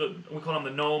know, we call him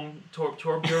the Gnome,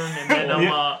 Torbjorn, and then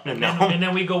and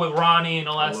then we go with Ronnie and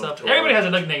all that stuff. Everybody has a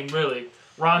nickname, really.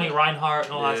 Ronnie, Reinhardt,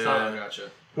 and all that stuff.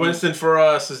 Gotcha. Winston for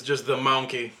us is just the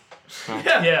monkey.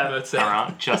 Yeah, that's it.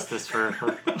 Justice for and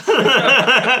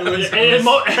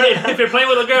if you're playing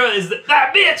with a girl, is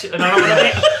that bitch? And I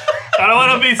don't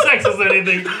want to be sexist or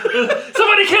anything.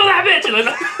 Somebody kill that bitch!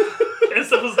 And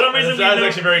so for some reason, that's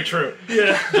actually very true.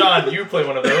 Yeah, John, you play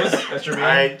one of those. That's your main.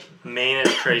 I main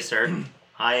as Tracer.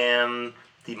 I am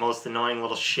the most annoying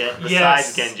little shit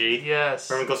besides Genji.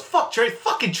 Yes. Everyone goes, fuck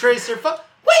fucking Tracer, fuck.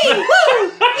 Wait, woo!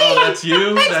 Oh, that's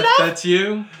you? That's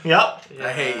you? Yep. Yeah.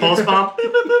 I hate you. Pulse pump.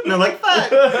 And they're like,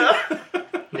 fuck.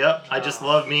 Yep. I just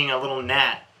love being a little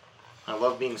gnat. I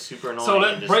love being super annoying. So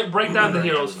let's break down the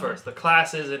heroes first, the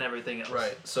classes and everything else.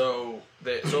 Right. So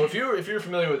if you're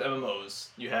familiar with MMOs,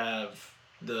 you have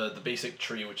the basic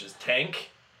tree, which is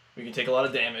tank. You can take a lot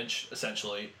of damage,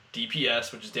 essentially.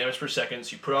 DPS, which is damage per second,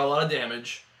 so you put out a lot of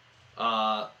damage.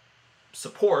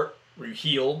 Support, where you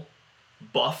heal.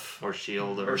 Buff or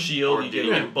shield you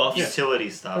get buffs.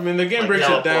 Utility stuff. I mean, the game breaks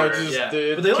it down.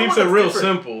 It keeps it real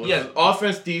simple. Yeah,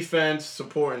 offense, defense,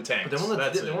 support, and tanks.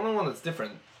 But the only one that's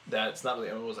different that's not really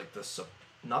MMO was like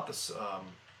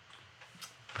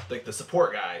like the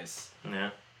support guys. Yeah.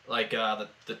 Like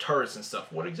the turrets and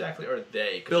stuff. What exactly are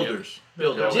they? Builders.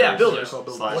 Yeah, builders.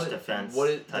 Slash defense. What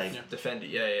is type? Defend it?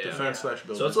 Yeah. Defense slash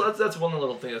builders. So that's one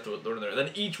little thing that's learned there. Then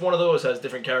each one of those has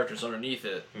different characters underneath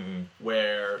it,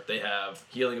 where they have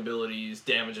healing abilities,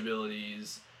 damage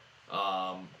abilities.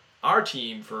 Our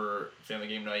team for Family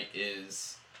Game Night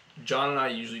is John and I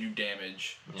usually do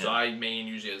damage, Yeah. so I main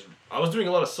usually as... I was doing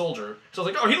a lot of Soldier, so I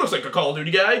was like, oh, he looks like a Call of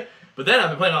Duty guy. But then I've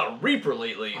been playing a lot of Reaper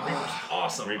lately. Reaper's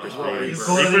awesome. Reaper's I love pretty. Reaper.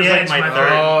 Go to the Reaper's edge, like my my third,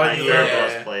 man. my Oh, third yeah.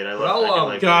 most played. I But I'll,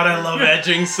 love. God, I love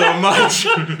edging so much.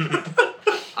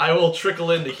 I will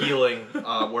trickle into healing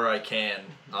where I can.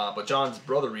 But John's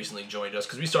brother recently joined us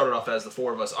because we started off as the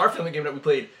four of us. Our family game that we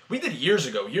played, we did years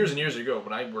and years ago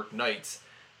when I worked nights.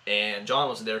 And John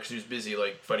wasn't there because he was busy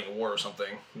like fighting a war or something,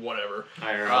 whatever.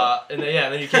 And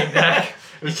then you came back.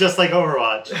 It was just like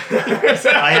Overwatch.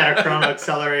 I had a chrono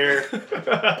accelerator,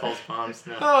 pulse bombs.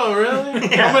 No. Oh, really?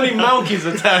 Yeah. How many monkeys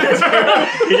attacked?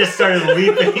 He just started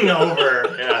leaping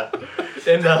over. Yeah.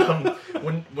 And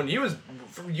when you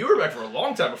were back for a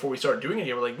long time before we started doing it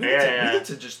here, we're like, we need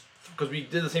to just, because we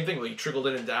did the same thing, like trickled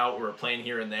in and out, we were playing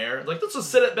here and there. Like, let's just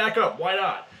set it back up. Why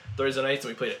not? Thursday nights,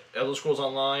 and we played Elder Scrolls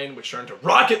Online, which turned to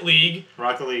Rocket League.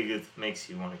 Rocket League makes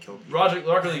you want to kill people.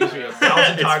 Rocket League gives me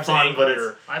 1,000 It's times fun, but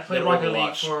angrier. I played than Rocket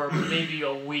Overwatch. League for maybe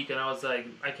a week, and I was like,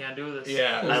 I can't do this.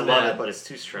 Yeah, I was love bad. it, but it's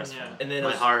too stressful. Yeah. And then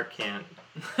my as- heart can't.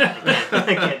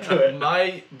 I can't do it.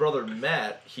 My brother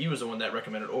Matt, he was the one that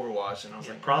recommended Overwatch, and I was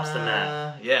Yeah, like, props to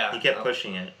Matt. Yeah, He kept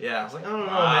pushing it. Yeah, I was like, I don't know,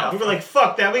 Wow. man. We were like,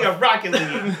 fuck that, we got Rocket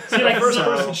League. See, like First the-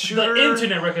 person shooter. The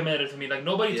internet recommended it to me. Like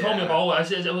nobody told me Yeah.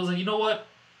 about it. I was like, you know what?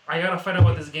 I gotta find out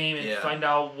about this game and Yeah. find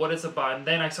out what it's about. And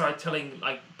then I started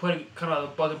putting kind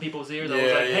of bugging people's ears. I was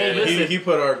Yeah, like, hey, listen, He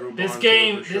put our group this on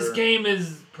game, to it for this sure. game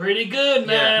is pretty good,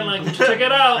 man. Yeah. Like, you should check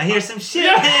it out. I hear some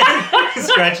shit.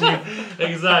 Scratching you.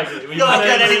 Exactly. You don't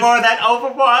get any more of that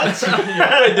Overwatch.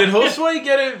 Wait, did Josue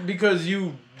get it because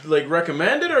you like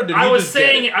recommended, or did he I was just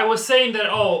get it? saying that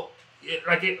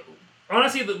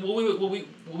honestly, what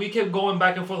we kept going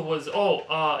back and forth was,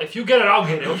 if you get it, I'll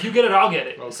get it. If you get it, I'll get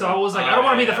it. Okay. So I was like, I don't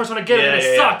want to be the first one to get it, and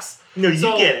it sucks. No, you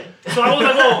So- get it. So I was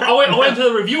like, I'll wait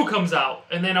until the review comes out,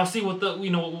 and then I'll see what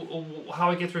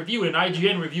how it gets reviewed. And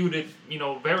IGN reviewed it,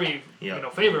 very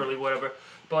favorably, whatever.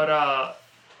 But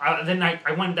then I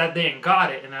went that day and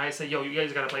got it, and I said, yo, you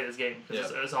guys gotta play this game.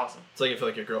 It's awesome. It's like if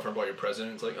like your girlfriend bought your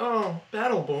present, it's like, oh,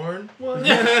 Battleborn. What?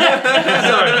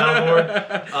 Sorry,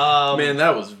 Battleborn. Man,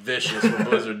 that was vicious what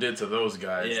Blizzard did to those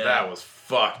guys. Yeah. That was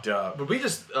fucked up. But we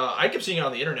just, I kept seeing it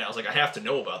on the internet. I was like, I have to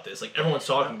know about this. Like, everyone's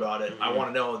talking about it. I want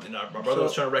to know. And my brother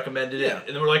was trying to recommend it. Yeah.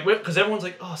 And then we're like, because everyone's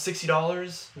like, oh,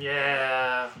 $60.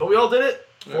 Yeah. But we all did it.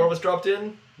 Four of us dropped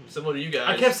in. Similar to you guys.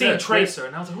 I kept seeing Yeah, Tracer,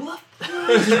 and I was like,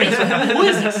 who is Tracer? Who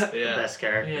is this? Yeah. Best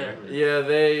character. Yeah.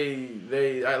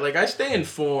 Yeah, I stay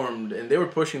informed, and they were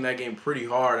pushing that game pretty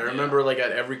hard. I remember like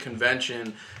at every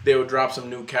convention, they would drop some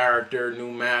new character, new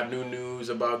map, new news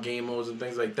about game modes and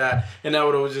things like that, and I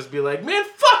would always just be like, man,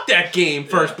 fuck that game,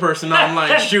 first person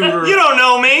online shooter. You don't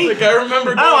know me. Like I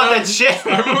remember. I don't want that shit.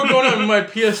 I remember going on my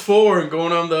PS4 and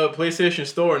going on the PlayStation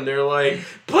Store, and they're like,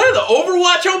 play the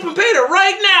Overwatch open beta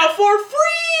right now for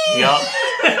free. Yup.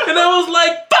 And I was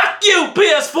like, fuck you,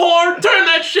 PS4! Turn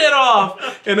that shit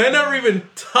off! And I never even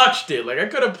touched it. Like, I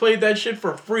could have played that shit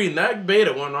for free, and that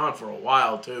beta went on for a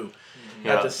while, too.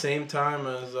 Yeah. At the same time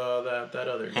as that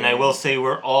other game. And I will say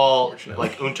we're all Unfortunately.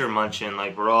 like Untermunchen,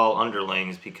 like we're all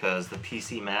underlings because the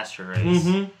PC Master Race.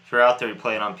 Mhm. If you're out there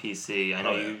playing on PC, I know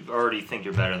Oh, yeah. you already think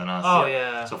you're better than us. Oh,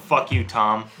 yeah. So fuck you,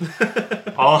 Tom.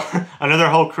 Another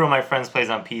whole crew of my friends plays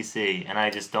on PC, and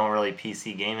I just don't really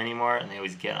PC game anymore, and they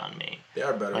always get on me. They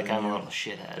are better Like than I'm a you. little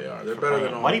shithead. They are. They're for better playing.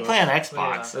 than all Why do you of play on us.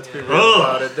 Xbox? Let's be Yeah. real Ugh.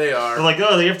 about it. They are. They're like,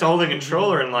 oh, you have to hold a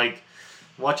controller and like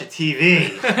watch a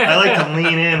TV. I like to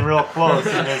lean in real close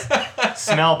and just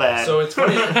smell bad. So it's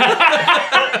funny.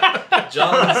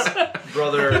 John's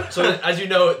brother. So as you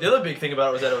know, the other big thing about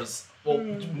it was that it was. Well,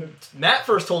 Matt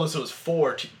first told us it was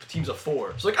teams of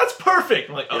four. So like that's perfect.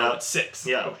 I'm like, oh, Yeah. it's 6.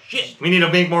 yeah, Oh, shit. we need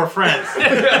to make more friends.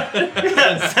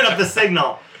 Set up the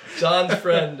signal, John's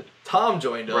friend Tom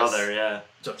joined us. brother. Yeah.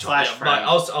 So, Slash yeah, friend.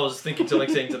 I was thinking to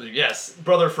like saying something. Yes,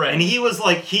 brother friend. And he was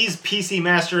like, he's PC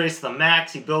Master Race to the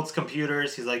max. He builds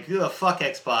computers. He's like, ugh, fuck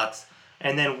Xbox.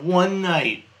 And then one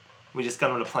night, we just got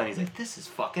him to play, and he's like, this is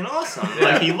fucking awesome.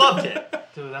 Like, he loved it.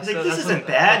 Dude, He's like, this isn't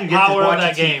bad. You get to power of watch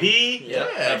that a game. TV, Yeah,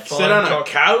 have fun, sit on a talk-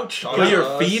 couch, talk put your to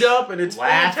us. feet up, and it's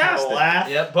laugh, have a fantastic. laugh.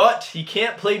 Yeah, but he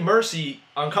can't play Mercy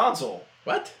on console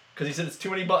What? because he said it's too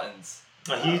many buttons.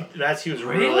 He was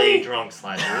Really? really drunk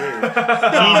slash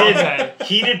Okay.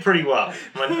 He did pretty well.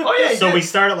 Oh, yeah, he so did. we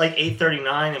start at like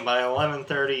 8:39, and by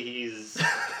 11:30,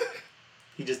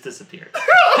 he just disappeared.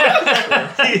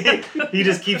 he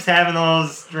just keeps having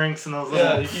those drinks and those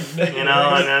little, he keeps making and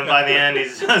then by the end,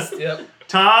 he's just Yep.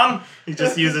 Tom. He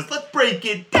just uses let's break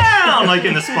it down like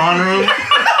in the spawn room.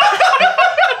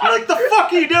 You're like, the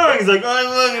fuck are you doing? He's like, I'm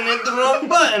looking at the wrong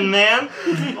button, man.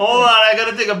 Hold on, I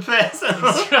gotta take a piss.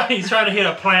 He's trying to hit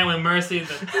a plant with Mercy.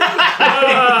 Her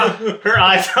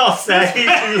eyes all saggy.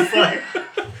 She's like,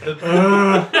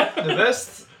 The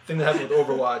best thing that happened with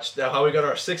Overwatch, how we got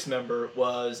our 6th member,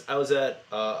 was I was at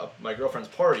my girlfriend's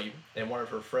party, and one of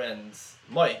her friends,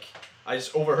 Mike, I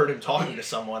just overheard him talking to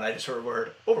someone. I just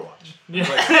overheard Overwatch. Yeah.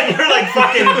 Like, you're like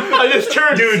fucking. I just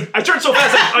turned, dude. I turned so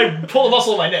fast, I pulled a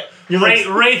muscle in my neck. You're like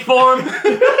Wraith form to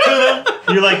them.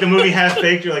 You're like the movie Half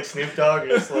Baked. You're like Snoop Dogg.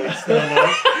 You're just like standing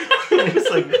up. You're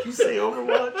just like, did you say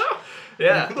Overwatch?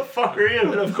 Yeah. Who the fuck are you?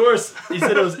 And of course, he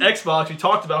said it was Xbox. We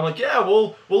talked about it. I'm like, yeah,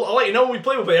 well, I'll let you know when we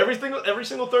play. We'll play every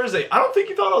single Thursday. I don't think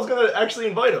he thought I was going to actually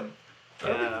invite him. I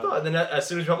don't think he thought. And then as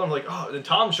soon as we talked, I'm like, oh, and then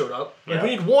Tom showed up. Like, Yeah. we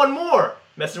need one more.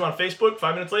 Messaged him on Facebook.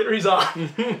 5 minutes later, he's on.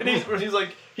 And he's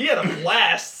like, he had a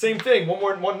blast. Same thing.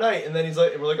 One night. And then he's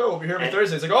like, and we're like, oh, we'll be here every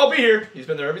Thursday. He's like, oh, I'll be here. He's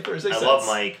been there every Thursday since. I love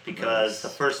Mike because the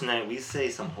first night we say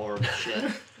some horrible shit.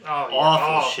 Oh, yeah.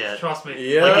 Awful shit. Trust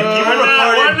me. Yeah. Like if people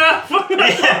recorded, Yeah.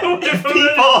 if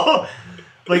people,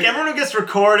 like everyone who gets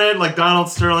recorded, like Donald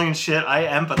Sterling and shit, I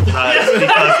empathize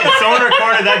because if someone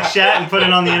recorded that chat and put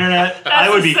it on the internet, I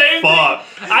would be fucked.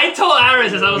 I told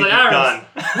Aris this. I was We'd like, be Aris, done.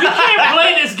 we can't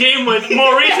play this game with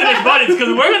Maurice and his buddies because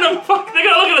we're gonna they're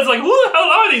gonna look at us like, who the hell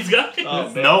are these guys? Oh,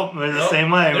 man. Nope, we're the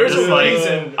same way. There's We're just a like,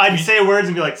 reason. I'd say words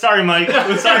and be like, sorry, Mike.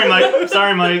 Sorry, Mike.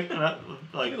 Sorry, Mike.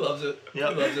 Like, He loves it. Yep.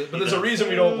 He loves it. But He there's a does. reason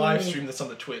we don't live stream this on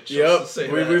the Twitch. Yep. Let's just say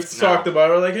that. We've talked about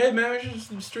it. We're like, hey, man, we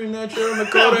should stream that shit on the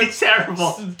that would be Codex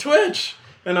terrible. Twitch.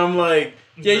 And I'm like,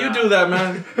 yeah, you do that,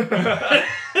 man.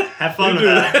 Have fun with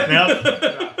that.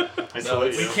 Yep. I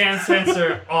salute We you. can't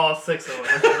censor all 6 of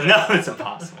us. No, it's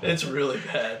impossible. It's really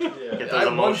bad. Get those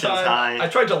emotions high. I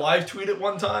tried to live tweet it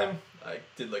one time. I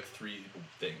did like 3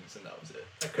 things and that was it.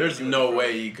 I couldn't There's do it no forever.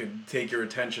 way you could take your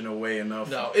attention away enough.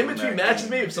 No, from in between that matches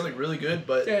game. maybe it's something really good,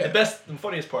 but Yeah. the best and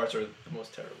funniest parts are the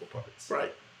most terrible parts.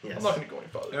 Right. Yes. I'm not going to go any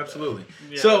farther. Absolutely.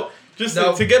 Yeah. So, just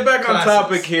No, to get back on classes.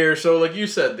 topic here, so like you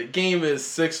said, the game is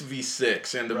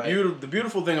 6v6, and the Right. the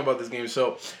beautiful thing about this game,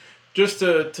 so just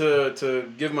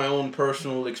to give my own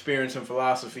personal experience and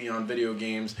philosophy on video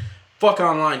games, fuck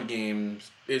online games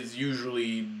is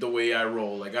usually the way I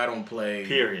roll. Like I don't play,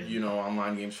 Period.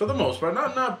 online games for the most part.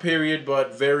 Not period,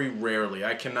 but very rarely.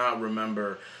 I cannot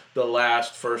remember the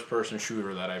last first person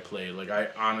shooter that I played. Like I,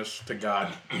 honest to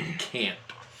God, can't.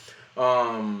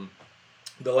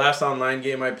 The last online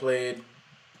game I played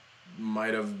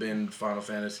might have been Final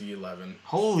Fantasy XI.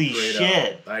 Holy Straight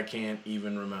shit. up. I can't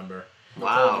even remember. No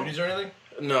Call of Wow. Duties or anything?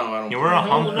 No, I don't. You play were a it.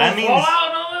 humble. That means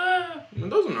Fallout, no,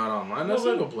 Those are not online. That's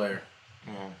single player.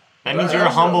 that means That- you're a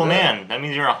that's humble not bad. man. That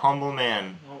means you're a humble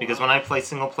man. Oh, Because wow. when I play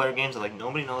single player games, I'm like,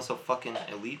 nobody knows how fucking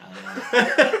elite I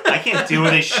am. I can't do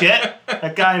this shit.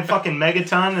 That guy in fucking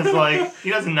Megaton is like, he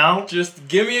doesn't know. Just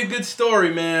give me a good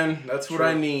story, man. That's what True.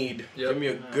 I need. Yep. Give me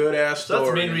a good ass So story. that's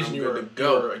the main and reason I'm you good were, to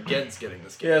go. against getting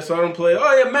this game. Yeah, so I don't play.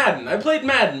 Oh yeah, Madden. I played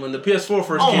Madden when the PS4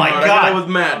 first Oh came my out. I God. got it with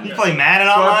Madden. You play Madden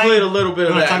So online? I played a little bit You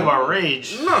of want that. to talk about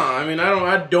rage? No, I mean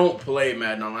I don't play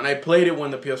Madden online. I played it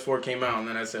when the PS4 came out, and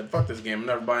then I said, "Fuck this game! I'm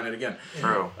never buying it again."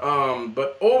 True.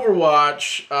 But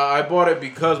Overwatch, I bought it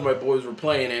because my boys were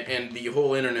playing it, and the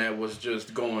whole internet was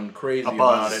just going crazy A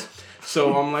about buzz. it.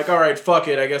 So I'm like, all right, fuck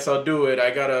it. I guess I'll do it.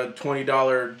 I got a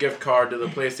 $20 gift card to the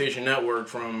PlayStation Network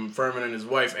from Furman and his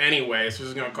wife anyway, so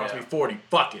it's gonna cost me $40.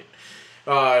 Fuck it.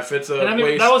 If it's a And I mean,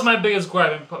 waste, that was my biggest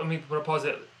gripe. Let me put a pause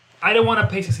it. I didn't want to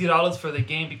pay $60 for the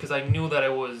game because I knew that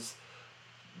it was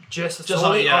just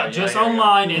on- yeah,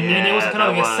 online, and it was Yeah, kind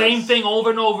of like that the same was- thing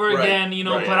over and over Right, again, you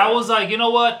know. right, But yeah. I was like, you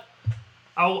know what?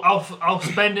 I'll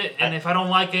spend it, and if I don't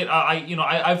like it,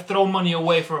 I've thrown money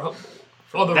away for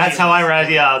other. That's reasons. how I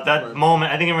read. Yeah, that Right.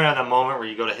 moment. I think I remember that moment where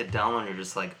you go to hit download and you're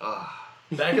just like, ugh.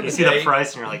 Back in You the see day, the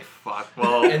price and you're like, fuck.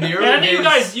 Well, in the early Yeah, I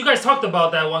days, think you guys talked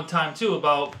about that one time too,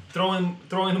 about throwing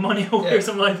the money away Yeah. or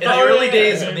something like in that. the early Yeah.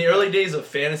 days, in the early days of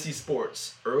fantasy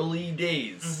sports, early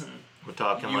days. we're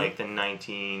talking you- like the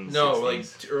 1960s. No, like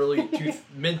early to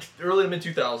mid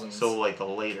 2000s. So like the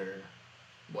later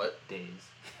what? days.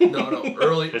 No,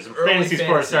 early. Because early fantasy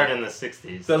sports started in the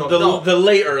 60s. the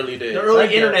late early days. The early I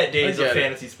get internet it. days I of get it.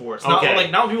 fantasy sports. Not Okay.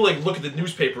 like now people like look at the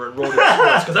newspaper and roll their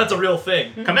sports because that's a real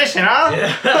thing. Commissioner,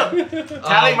 Yeah.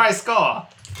 tally my score.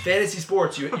 Fantasy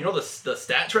sports. You know the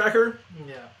stat tracker.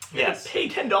 Yeah. Yes. Pay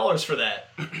 $10 for that.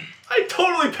 I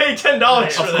totally paid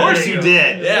 $10 for Of that. course you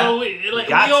did. Yeah. So we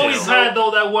Got always to. had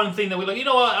though that one thing that we like. You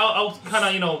know what? I'll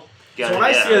kind of Got So it, when I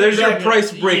yeah. see- Yeah, there's your Back-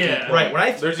 price breaking yeah. point. Right, when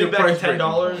I There's think your back to price breaking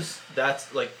 $10,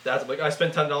 that's like I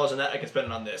spent $10 on that. I can spend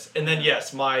it on this, and then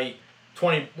yes, my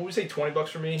 20. What would we say? $20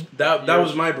 for me. That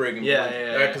was my breaking point.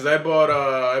 Yeah. Because I bought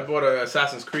an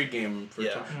Assassin's Creed game for.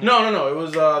 Yeah. No. It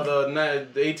was the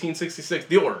 1866.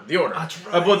 The Order. That's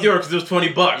right. I bought the Order because it was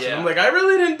 $20. Yeah. And I'm like, I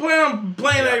really didn't plan on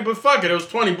playing that, but fuck it, it was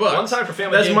 $20. One time for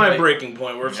family. That's game my night. breaking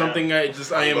point. Where if something I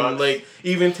am like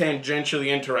even tangentially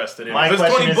interested in. My If it's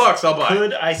question $20, I'll buy.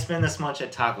 Could I spend this much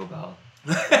at Taco Bell?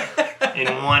 In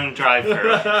one drive-thru,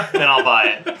 then I'll buy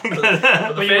it.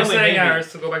 But you were saying,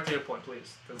 Aris, to go back to your point,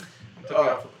 please. Took me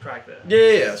off track there.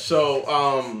 Yeah. So,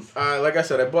 like I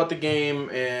said, I bought the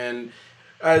game, and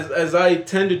as I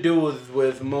tend to do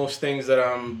with most things that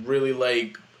I'm really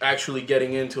like actually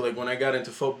getting into, like when I got into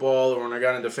football or when I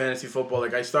got into fantasy football,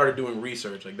 like I started doing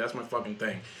research. Like that's my fucking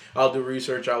thing. I'll do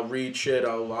research. I'll read shit.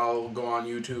 I'll go on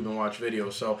YouTube and watch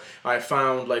videos. So I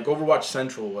found like Overwatch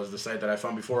Central was the site that I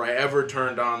found before I ever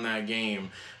turned on that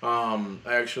game. I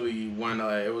actually when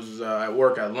it was at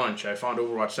work at lunch, I found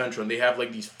Overwatch Central, and they have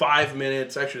like these 5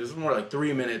 minutes. Actually, this is more like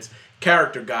 3 minutes.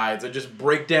 Character guides that just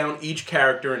break down each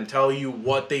character and tell you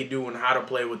what they do and how to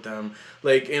play with them,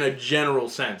 like in a general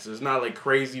sense. It's not like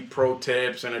crazy pro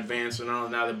tips and advanced and all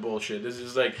that bullshit. This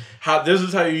is like how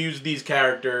you use these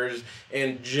characters,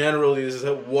 and generally this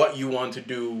is what you want to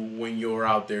do when you're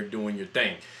out there doing your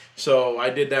thing. So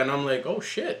I did that, and I'm like, oh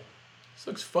shit. This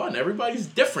looks fun. Everybody's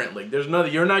different. Like, there's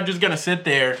nothing. You're not just gonna sit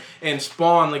there and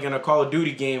spawn like in a Call of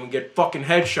Duty game and get fucking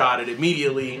headshotted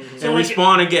immediately, and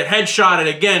respawn and get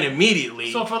headshotted again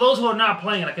immediately. So for those who are not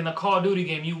playing, like in the Call of Duty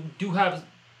game, you do have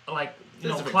like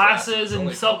classes and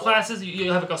subclasses.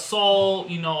 You have like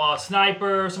assault, a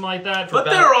sniper, something like that. But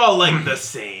they're all like the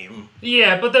same.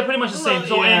 Yeah, but they're pretty much the same.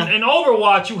 So in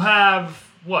Overwatch, you have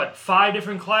 5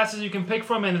 different classes you can pick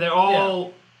from, and they're all.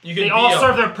 Yeah. They all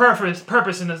serve their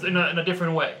purpose in a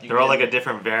different way. They're all like a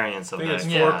different variance of that. There's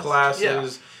 4 classes. Yeah.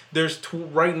 There's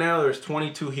right now there's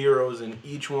 22 heroes, and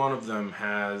each one of them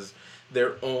has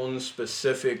their own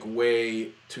specific way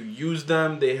to use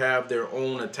them. They have their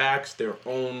own attacks, their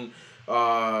own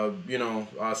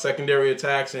secondary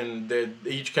attacks, and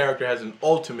each character has an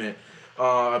ultimate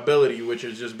ability, which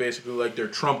is just basically like their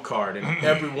trump card, and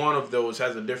every one of those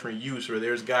has a different use. Where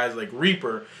there's guys like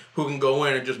Reaper who can go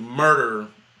in and just murder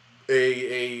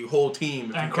a whole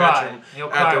team if you catch him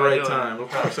at the right time. Of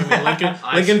course, I mean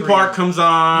Linkin Park comes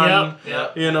on,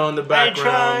 in the background.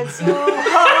 I tried so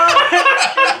hard.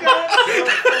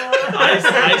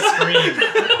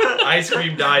 I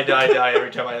scream, die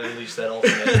every time I unleash that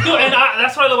ultimate. Dude, and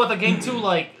that's what I love about the game too.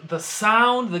 Like the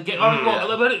sound, the game.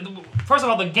 First of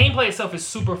all, the gameplay itself is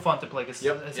super fun to play.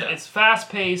 It's fast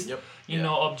paced.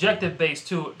 Objective based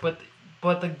too.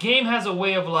 But the game has a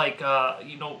way of like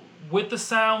with the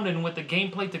sound and with the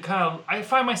gameplay to kind of, I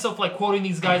find myself like quoting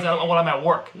these guys while I'm at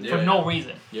work for no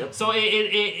reason. Yep. So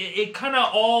it kind of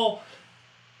all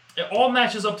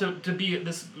matches up to be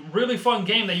this really fun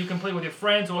game that you can play with your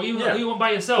friends or even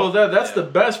by yourself. Well, that's the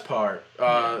best part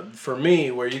for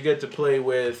me, where you get to play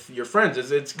with your friends.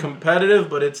 It's competitive,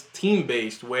 but it's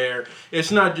team-based, where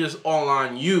it's not just all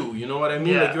on you. You know what I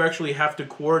mean? Like, you actually have to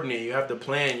coordinate. You have to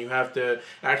plan. You have to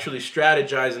actually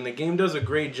strategize. And the game does a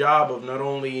great job of not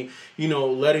only,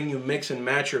 letting you mix and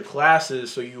match your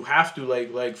classes. So you have to,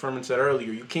 like Furman said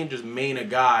earlier, you can't just main a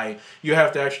guy. You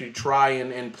have to actually try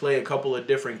and play a couple of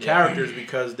different characters,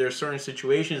 because there's certain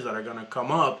situations that are going to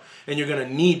come up, and you're going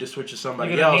to need to switch to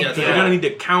somebody else, because you're going to need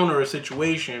to counter a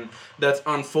situation that's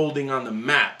unfolding on the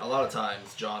map. A lot of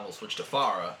times, John will switch to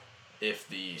Pharah if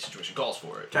the situation calls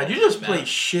for it. God, you just play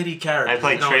shitty characters. I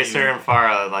play Tracer and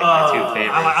Pharah, like my 2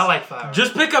 favorites. I like Pharah.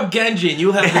 Just pick up Genji and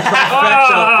you'll have the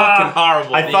trifecta of fucking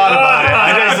horrible. I thought about it.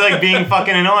 I just like being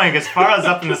fucking annoying, because Pharah's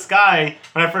up in the sky.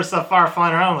 When I first saw Pharah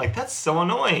flying around, I'm like, that's so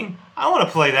annoying. I want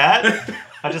to play that.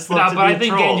 I just love to be a troll. But I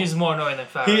think Genji's more annoying than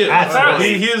Pharah. He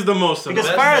is. He is the most because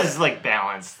Pharah is like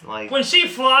balanced. Like when she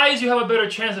flies, you have a better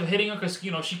chance of hitting her because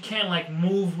she can't like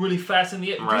move really fast in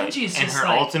the air. Right. Genji's and just her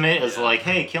ultimate is like,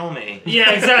 hey, kill me. Yeah,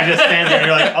 exactly. You just stand there and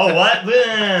you're like, oh what?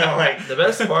 Like the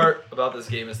best part about this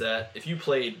game is that if you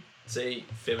played, say,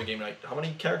 Family Game Night, how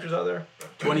many characters are there?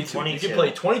 22. You can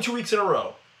play 22 weeks in a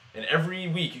row. And every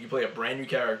week you can play a brand new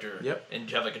character, and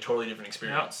you have like a totally different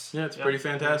experience. Yeah, it's pretty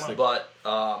fantastic. But you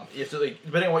have to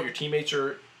depending on what your teammates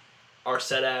are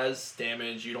set as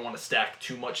damage, you don't want to stack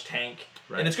too much tank,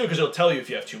 and it's good because it'll tell you if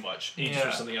you have too much. You need to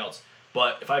do something else.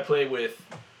 But if I play with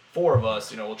 4 of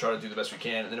us, we'll try to do the best we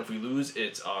can, and then if we lose,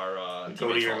 it's our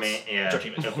go to your main. Yeah.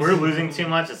 Teammates. If we're losing too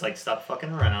much, it's like stop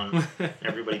fucking around.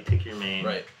 Everybody pick your main.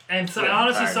 Right. And so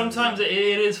honestly, sometimes it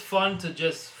is fun to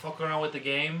just fuck around with the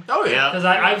game. Oh yeah. Because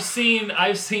I've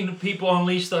seen people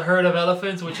unleash the herd of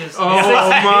elephants, which is 6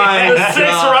 my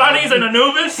Ronnies and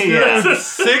Anubis. Yeah.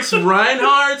 6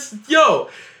 Reinhardts. Yo.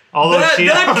 All those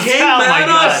shields. That came Oh my at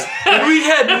God. us, and we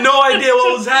had no idea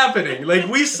what was happening. Like,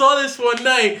 we saw this one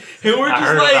night, and we're I just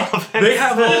heard like, about they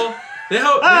have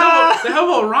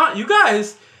a Ron. You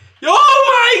guys, oh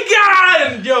my God!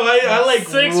 And, yo, I like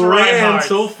 6 ran Reinhardts.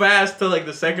 so fast to like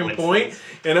the second point,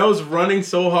 and I was running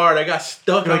so hard, I got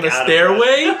stuck on the out of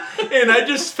stairway, and I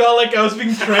just felt like I was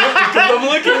being trampled because I'm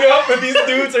looking up, and these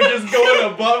dudes are just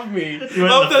going above me You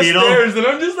went up in the fetal? stairs, and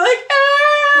I'm just like,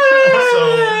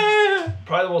 So,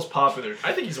 probably the most popular,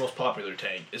 I think he's the most popular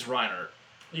tank, is Reinhardt.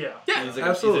 Yeah. yeah, He's, like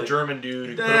absolutely. he's a German dude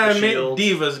who can put up a shield.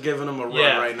 Diva's giving him a run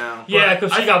Yeah. right now. Yeah,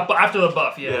 because she got after the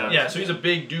buff. Yeah. Yeah, so he's a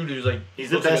big dude who's like...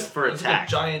 He's the looks like best for looks like attack.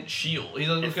 a giant shield. He's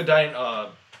like a giant...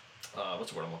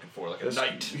 what's the word I'm looking for? Like a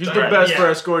knight. He's the Giant- best Yeah. for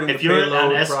escorting If the you're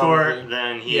payload. an escort, probably.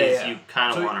 then he's Yeah. you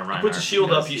kind of So want to run. he puts a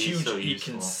shield up. He's He's huge. so he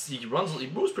can. useful. He runs. He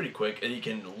moves pretty quick, and he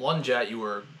can lunge at you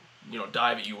or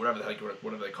dive at you, whatever the heck,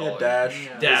 whatever they call Yeah, it. dash.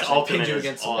 Yeah. Dash. His He ultimate pins you is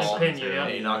against the awesome wall. Pin you, too. yeah.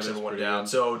 And he knocks that's everyone pretty down. good.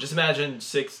 So just imagine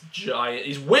 6 giant.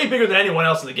 He's way bigger than anyone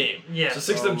else in the game. Yeah. So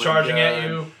 6 of Oh them my charging at God.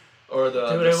 you, or the.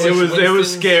 Dude, the it six It was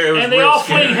Winstons. scary. It was And they real all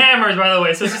scary. fling hammers, by the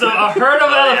way. So it's just a herd of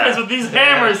elephants with these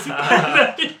hammers.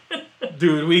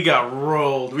 Dude, we got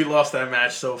rolled. We lost that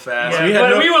match so fast. Yeah, we had but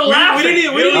no, we were laughing. We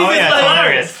didn't, we It didn't was even it's like,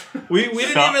 hilarious. we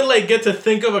didn't Stop. even like get to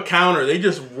think of a counter. They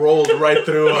just rolled right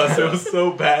through us. It was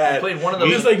so bad. Played one of We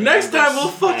those. just like next time we'll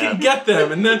fucking Yeah. get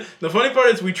them. And then the funny part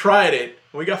is we tried it.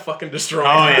 And we got fucking destroyed.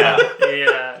 Oh yeah.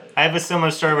 Yeah. I have a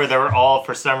similar story where they were all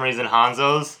for some reason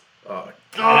Hanzos, Oh,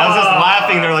 and I was just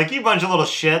laughing. They're like, "You bunch of little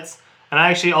shits." And I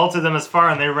actually ulted them as far,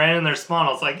 and they ran in their spawn.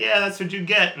 I was like, "Yeah, that's what you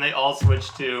get." And they all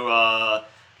switched to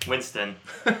Winston.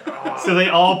 So they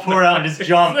all poured out and just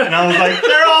jumped, and I was like,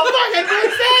 "They're all fucking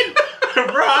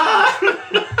Winston,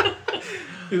 run!"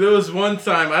 There was one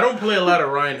time, I don't play a lot of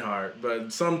Reinhardt,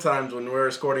 but sometimes when we're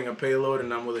escorting a payload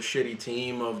and I'm with a shitty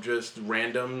team of just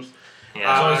randoms,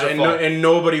 Yeah. always their fault. and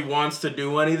nobody wants to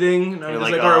do anything, and I'm You're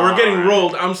just like, like, alright, we're "Oh, getting alright."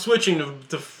 rolled. I'm switching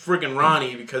to friggin'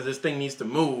 Ronnie because this thing needs to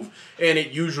move, and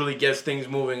it usually gets things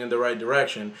moving in the right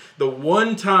direction. The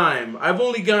one time, I've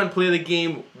only gotten to play the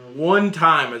game one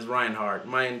time as Reinhardt,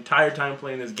 my entire time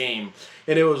playing this game,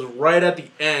 and it was right at the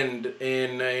end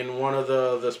in one of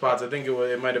the spots. I think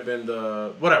it might have been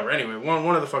the whatever. Anyway,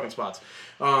 one of the fucking spots.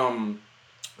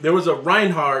 There was a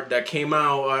Reinhardt that came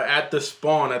out at the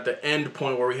spawn at the end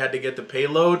point where we had to get the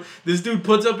payload. This dude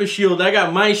puts up his shield. I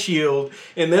got my shield,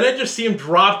 and then I just see him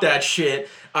drop that shit.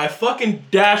 I fucking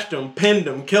dashed him, pinned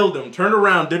him, killed him, turned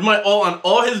around, did my ult on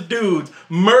all his dudes,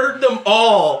 murdered them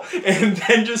all, and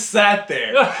then just sat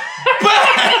there.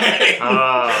 Bang!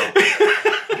 Oh,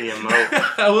 the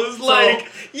emote. I was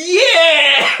like,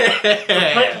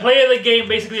 yeah! Play of the game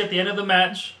basically at the end of the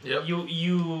match. Yep.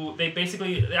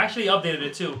 They actually updated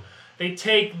it too. They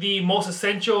take the most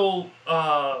essential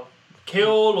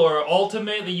kill or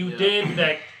ultimate that you did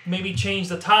that maybe changed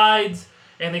the tides,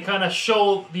 and they kind of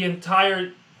show the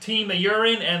entire team that you're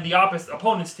in and the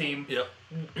opponent's team. Yep.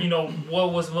 You know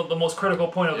what was the most critical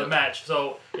point of the match.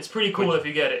 So it's pretty cool if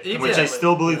you get it. Which I Exactly.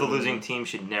 still believe the losing team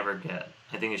should never get.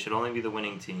 I think it should only be the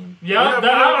winning team. Yeah, Yeah,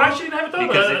 I actually haven't thought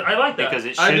Because about that. I like that. Because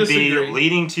it I should be disagree.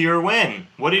 leading to your win.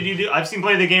 What did you do? I've seen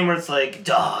play the game where it's like,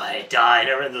 die, and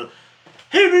everyone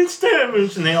hit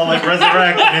damage, and they all like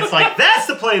resurrect, and it's like, that's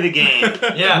the play of the game.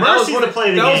 Yeah, Mercy's the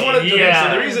play of the that was game. one of the Yeah.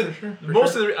 so the reason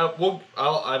most of the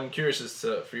I'm curious as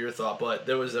to for your thought, but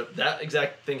there was that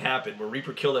exact thing happened where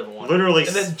Reaper killed everyone. Literally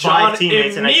and then 5 John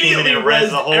teammates, and I came in and immediately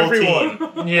rezzed the rezzed whole everyone.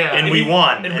 team. yeah. And we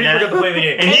won. And Reaper got to play the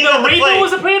game. And he the got to Reaper play.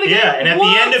 was the play of the game? Yeah, and at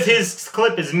What? the end of his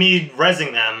clip is me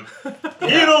rezzing them.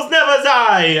 Heroes never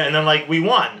die! And then, like, we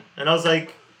won. And I was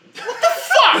like, what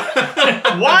the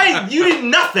fuck? Why? You did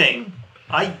nothing.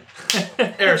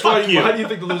 Eric, Fuck you. how do you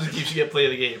think the losing team should get play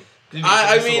of the game? Do you think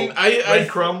I it's just a mean, little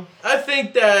breadcrumb? I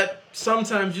think that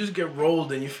sometimes you just get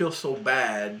rolled and you feel so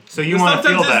bad. So you And wanna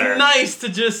feel sometimes better. it's nice to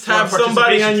just You want have a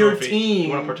somebody on participation your trophy. team. You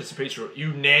want a participation trophy.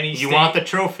 You nanny You state. want the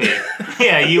trophy.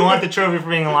 Yeah, you want the trophy for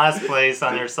being in last place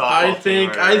on your softball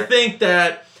team. or I whatever. think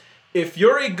that if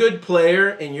you're a good player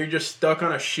and you're just stuck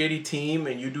on a shitty team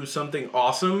and you do something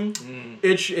awesome,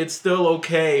 it's still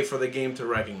okay for the game to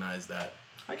recognize that.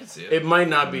 I can see it. It might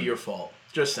not be your fault.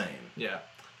 Just saying. Yeah.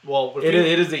 Well, It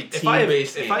is a if I have,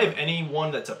 team-based if game. I have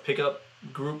anyone that's a pickup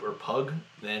group or pug,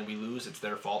 then we lose. It's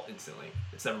their fault instantly.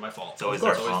 It's never my fault. It's always Of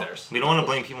course, their fault. theirs. We don't want to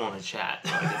blame people in the chat.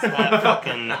 Like, it's that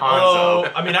fucking Hanzo.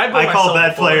 Oh, I mean, I call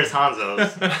bad players Hanzos.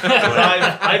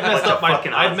 I've messed Bunch up of my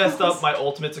fucking I've messed Hanzos. up my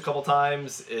ultimates a couple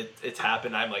times. It's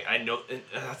happened. I'm like I know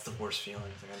that's the worst feeling.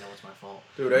 It's like I know it's my fault.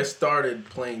 Dude, I started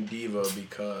playing Diva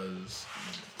because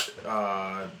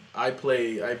I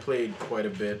played quite a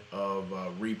bit of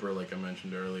Reaper, like I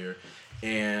mentioned earlier,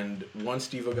 And once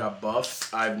Diva got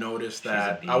buffed, I've noticed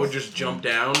that beast. I would just jump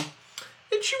down,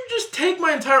 and she would just take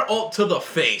my entire ult to the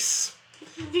face.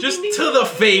 Just to the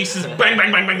face, is bang,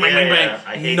 bang, bang, bang, bang, bang, bang.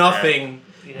 I hate Nothing.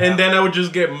 And then I would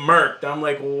just get murked. I'm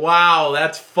like, wow,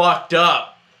 that's fucked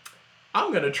up.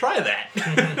 I'm gonna try that.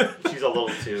 She's a little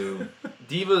too.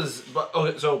 Diva's. But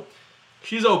okay, so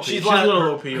She's OP. She's a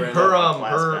little OP right her now.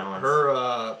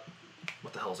 her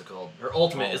what the hell is it called? Her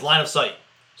ultimate is line of sight.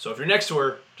 So if you're next to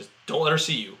her, just don't let her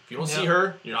see you. If you don't see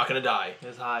her, you're not gonna die.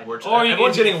 It's high.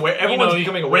 Everyone's getting aware. Everyone's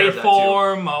becoming aware of that too.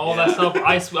 Waveform, all that stuff.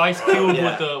 Ice Cube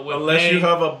Yeah. with the Unless you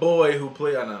have a boy who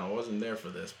play. I know I wasn't there for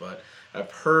this, but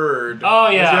I've heard. Oh,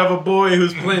 yeah. Unless you have a boy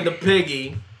who's playing the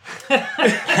piggy.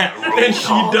 And she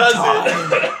does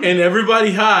it, and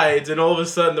everybody hides, and all of a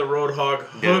sudden the Roadhog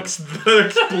hooks the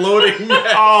exploding mech.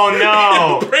 Oh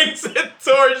no! And brings it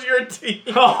towards your team.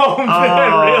 Oh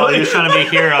man, really? He was trying to be a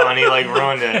hero and he like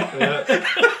ruined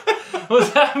it.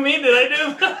 Was that me? Did I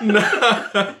do that?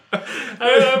 Nah.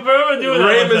 I remember doing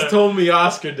that. Ramus told me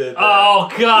Oscar did that. Oh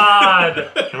God!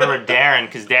 I remember Darren,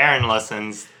 because Darren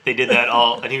listens. They did that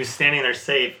all, and he was standing there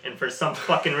safe, and for some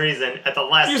fucking reason, at the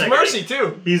last He used second, Mercy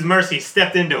too. He used Mercy,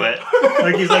 stepped into it.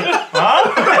 Like he's like,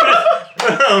 huh?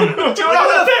 What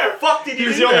the fuck did you do?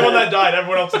 He's the only one that died.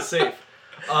 Everyone else is safe.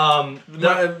 The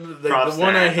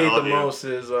one I hate the you. most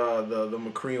is the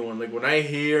McCree one. Like when I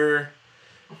hear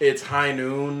it's high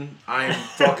noon, I'm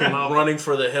fucking running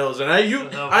for the hills, and I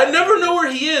never know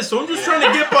where he is, so I'm just trying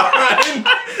to get behind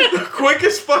the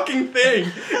quickest fucking thing.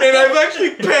 And I've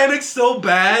actually panicked so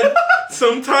bad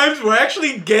sometimes where I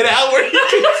actually get out where he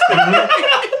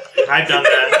is. I've done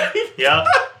that. Yep.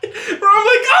 Where I'm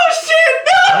like, oh shit,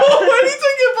 no! I need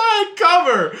to get behind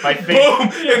cover. My face.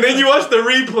 Boom! And then you watch the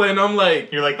replay, and I'm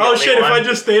like, You're like, oh yeah, shit! If I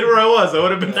just stayed where I was, I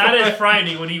would have been. That fine. is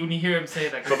frightening when you hear him say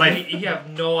that. But You have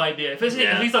no idea. If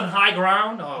Yeah. he's on high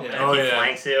ground, oh man. Oh, He yeah.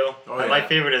 flanks you. Oh, But yeah. my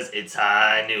favorite is it's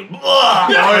high noon.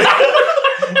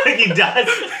 Like he does.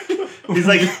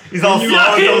 He's all slow.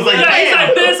 Yeah, And goes like, he's bam.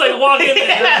 like this, like walking.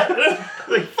 Yeah.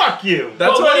 Like fuck you.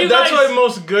 That's But what do you that's guys- why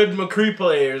most good McCree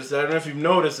players. I don't know if you've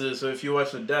noticed this. So if you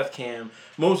watch the Death Cam,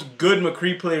 most good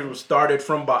McCree players started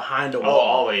from behind a Oh, wall.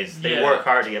 always. They Yeah. work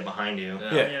hard to get behind you.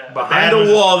 Yeah, Yeah. behind Bad the was-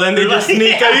 wall. Then they just Like,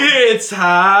 sneak yeah. out. It's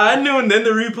high noon. Then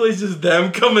the replay's just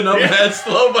them coming up Yeah. that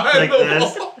slow behind Like the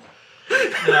this. wall.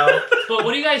 No. But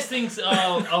what do you guys think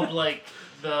of like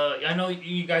the? I know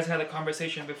you guys had a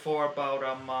conversation before about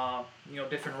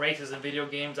different races in video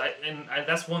games.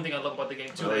 That's one thing I love about the game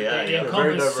too. Oh, They- yeah, they yeah.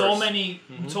 Very encompass so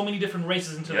diverse. many different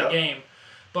races into Yep. the game.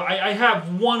 But I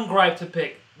have one gripe to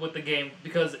pick with the game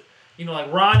because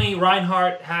like Ronnie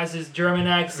Reinhardt has his German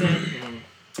accent.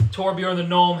 Torbjorn the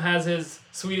Gnome has his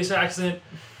Swedish accent.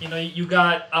 You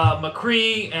got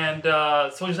McCree and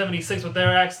Soldier 76 with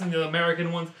their accent, the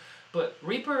American ones. But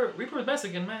Reaper is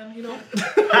Mexican, man. You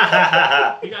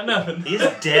got nothing. He's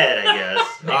dead, I guess.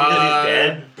 Maybe 'cause he's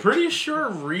dead. Pretty sure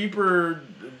Reaper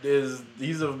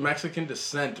he's of Mexican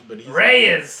descent, but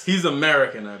Reyes. he's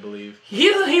American, I believe. He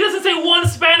doesn't say one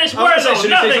Spanish I was word gonna say, though. should he say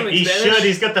Nothing. something? He Spanish? should.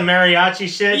 He's got the mariachi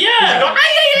shit. Yeah. He's like,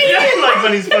 "Ay, like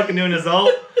when he's fucking doing his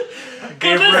ult.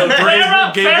 Gabriel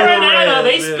Farah and Anna, they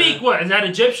Reyes, yeah. speak what? Is that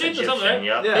Egyptian, or something?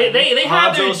 Egyptian, Right? yep. Yeah. They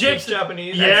have their Hanzo speaks Egyptian.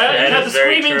 Japanese. Yeah, That you have the is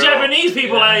very screaming true. Japanese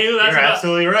people Yeah. at you. That's You're about,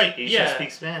 absolutely right. He should yeah.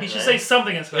 speak Spanish. He should man. say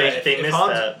something in Spanish. They missed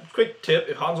that. Quick tip: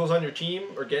 if Hanzo's on your team,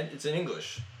 or it's in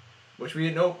English, which we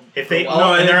didn't know. If they for a while.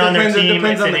 No, and it they're on their depends, it team,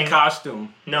 depends it's on in the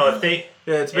costume. No, if they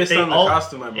Yeah, it's based they on the ult-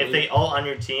 costume, I believe. if they ult on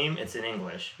your team, it's in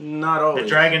English. Not always. The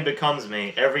dragon becomes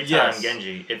me every time, Yes.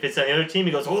 Genji. If it's on the other team,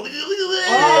 he goes.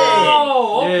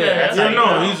 Oh, okay. Yeah, That's yeah, how you no,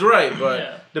 know. he's right, but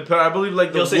Yeah. I believe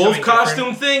like the He'll say wolf something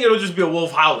costume thing, it'll just be a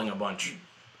wolf howling a bunch.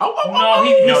 No,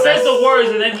 he No, says that's- the words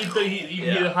and then you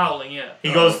Yeah. hear the howling. Yeah.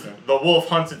 He goes, the wolf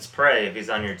hunts its prey if he's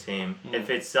on your team.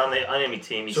 If it's on the enemy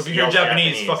team, he So if you're yells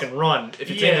Japanese, fucking run. If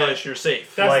it's Yeah. English, you're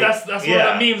safe. That's Like, that's one of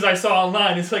yeah. the memes I saw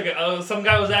online. It's like some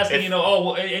guy was asking,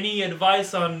 If- any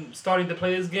advice on starting to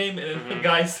play this game? And the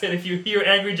guy said, if you hear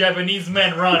angry Japanese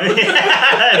men, run.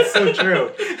 That's so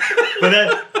true.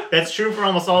 But that's true for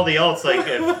almost all the ults. Like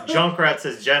if Junkrat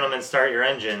says, "Gentlemen, start your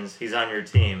engines," he's on your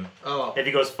team. Oh. If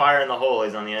he goes fire in the hole,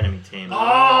 he's on the enemy team.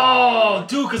 Oh,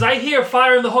 dude, because I hear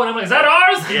fire in the hole and I'm like, is that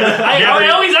ours? Yeah. I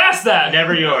Never- always ask that.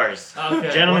 Never yours.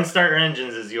 Okay. Gentlemen, start your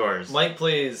engines is yours. Mike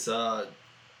plays Junkrat,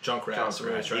 so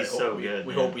Junkrat, we he's hope so we, good,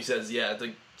 We man. hope he says, yeah,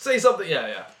 to say something,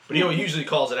 yeah. But he usually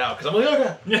calls it out, because I'm like,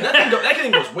 okay. That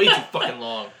thing goes way too fucking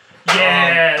long.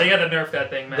 Yeah, they gotta nerf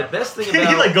that thing, The man. best thing he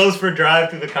about... like goes for a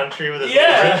drive through the country with his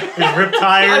Yeah. his rip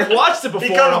tire. I've watched it before.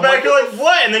 He and comes I'm back, like, you're like,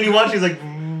 what? And then you watch, he's like,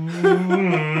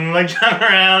 like jumping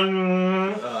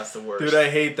around. Oh, that's the worst. Dude, I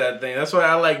hate that thing. That's why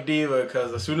I like D.Va,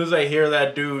 because as soon as I hear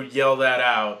that dude yell that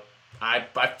out, I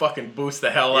fucking boost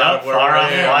the hell out of where far I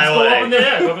off, am. fly Go away. up in the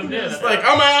air. Go up in the air. It's like,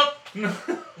 I'm out!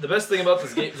 The best thing about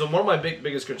this game, so one of my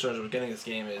biggest concerns with getting this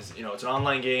game is, it's an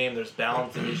online game. There's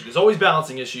balancing issues. There's always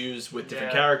balancing issues with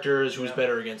different characters, who's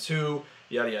better against who,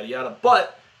 yada yada yada.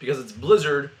 But because it's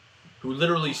Blizzard, who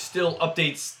literally still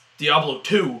updates Diablo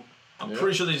 2, I'm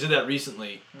pretty sure they did that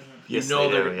recently. Yes,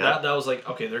 that was like,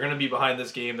 okay, they're gonna be behind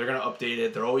this game. They're gonna update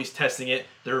it. They're always testing it.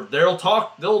 They'll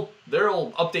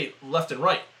update left and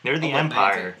right. They're the Unlike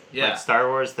Empire. anything. Yeah. Like Star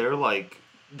Wars, they're like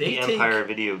They the take- Empire of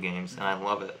video games, and I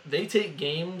love it. They take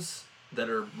games that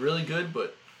are really good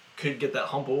but could get that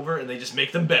hump over, and they just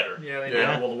make them better. Yeah, they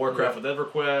Yeah. do. World of Warcraft with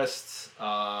EverQuest.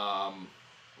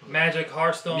 Magic,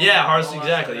 Hearthstone. Yeah, all Hearthstone,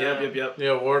 that exactly. stuff, Yep.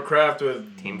 Yeah, Warcraft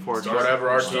with Team Fortress. whatever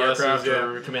RTSs, StarCraft yeah.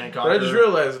 or Command and Conquer. But I just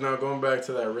realized now, going back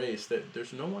to that race, that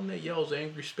there's no one that yells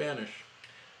angry Spanish.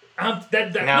 Now-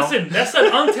 Listen, that's an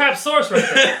untapped source right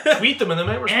there. Tweet them and they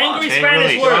might respond. Angry They Spanish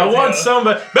really words. I want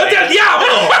somebody. Vete al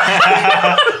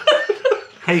diablo!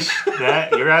 Hey,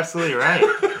 you're absolutely right.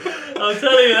 I'm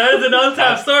telling you, that is an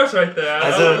untapped source right there. I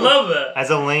would love that. As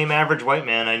a lame average white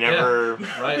man, I never,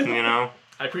 right. you know.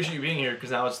 I appreciate you being here because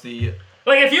now it's the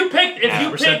Like if you picked,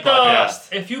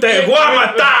 podcast. Te voy a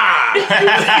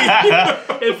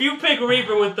matar! if you pick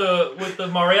Reaper with the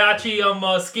mariachi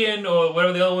skin or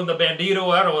whatever the other one, the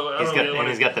bandito, I don't know.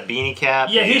 He's got the beanie cap.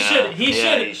 Yeah, he should. He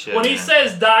should. When he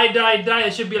says "die, die, die,"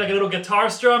 it should be like a little guitar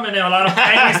strum and then a lot of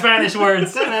angry Spanish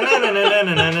words.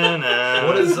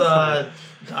 what is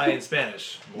die in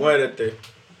Spanish? Muérete.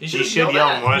 He should yell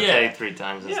that. muerte Yeah. 3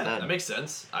 times Yeah, instead. that makes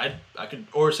sense. I could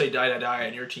or say die die die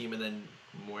on your team and then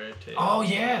muerte. Oh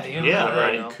yeah, Yeah,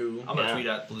 right. Cool. I'm gonna Yeah. tweet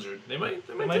at Blizzard. They might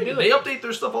might take do it. it. They update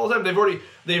their stuff all the time.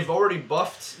 They've already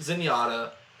buffed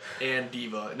Zenyatta and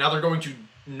D.Va. Now they're going to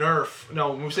nerf. No,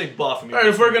 when we say buff, I mean All right,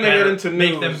 if we're gonna better, get into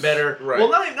make news, them better. right. Well,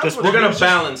 not Just- so we're much gonna news,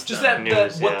 balance just them.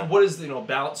 that News, what yeah. what is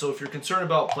balance. So if you're concerned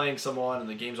about playing someone and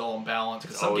the game's all imbalanced,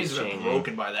 because some Always games have been changing.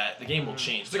 broken by that, the game will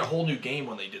change. It's like a whole new game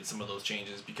when they did some of those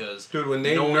changes because Dude, when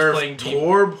they no one's playing nerfed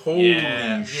Torb, holy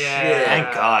Yeah. shit.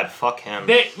 Thank God, fuck him.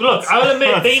 Look, I would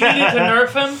admit they needed to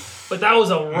nerf him, but that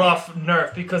was a rough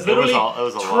nerf because literally it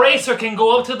was a lot. Tracer can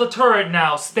go up to the turret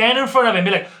now, stand in front of him,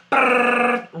 be like,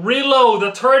 "Brrr," reload.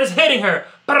 The turret is hitting her,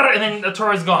 brrr, and then the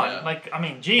turret's gone. Yeah. Like, I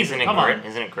mean, Jesus, Isn't it come great? on.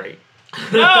 Isn't it great?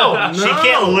 No, She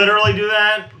can't literally do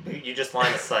that. You just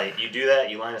line of sight. You do that,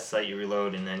 you line of sight, you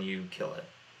reload, and then you kill it.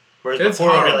 Whereas It's before,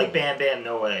 it'd be horrible. like, bam, bam,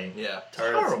 no way. yeah,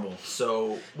 Turrets. Horrible.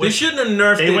 So They shouldn't have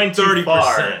nerfed They it went 30%. too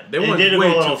far. They went did it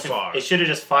way a little too far. It should have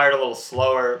just fired a little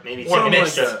slower, maybe or Something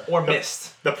missed like that. or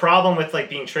missed. The problem with like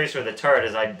being Tracer with the turret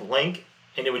is I'd blink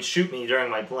and it would shoot me during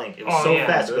my blink. It was Oh, so yeah.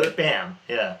 fast, but bam,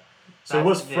 yeah. So it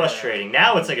was That's- yeah. frustrating.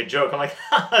 Now it's like a joke. I'm like,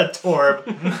 Torb,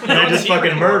 and I don't just see it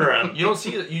fucking anymore. murder him. You don't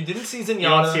see it. You didn't see Zenyatta. You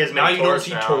don't see as many now you don't Torbs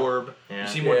see now. Torb. Yeah. You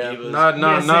see more Yeah, Divas. not Yeah,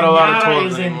 a lot of Zenyatta Torb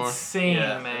is anymore. insane,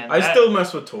 Yeah. man. I That- still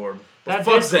mess with Torb. that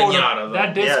Fuck Discord, Zenyatta, though.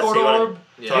 that Discord so you wanna orb.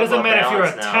 Yeah. It talk doesn't about matter if you're a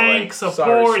balance now, tank, like, support,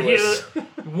 sorry, here, Swiss.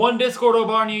 one Discord orb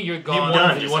on you, you're You gone.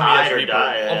 done. you Just won me hide as or Reaper.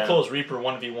 die, yeah. Up close Reaper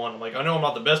 1v1. I'm like, I know I'm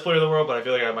not the best player in the world, but I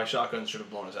feel like my shotgun should have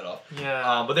blown his head off.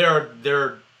 Yeah. But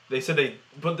they said they.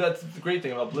 But that's the great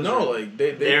thing about Blizzard. No, like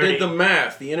they already- did the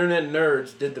math. The internet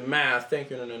nerds did the math. Thank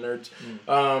you, internet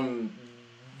nerds.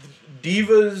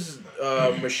 Diva's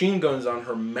machine guns on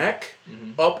her mech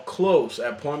up close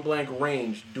at point blank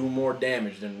range do more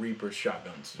damage than Reaper's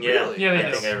shotguns. Yeah, Really? Yeah, I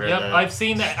they think do. I read Yep, that. I've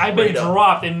seen that. I've been Straight up.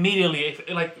 dropped immediately.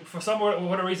 Like for some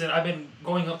whatever reason, I've been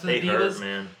going up to They the hurt, divas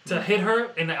man. to hit her,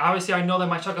 and obviously I know that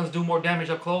my shotguns do more damage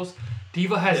up close.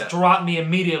 Diva has Yeah. dropped me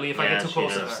immediately if I Yeah, get too she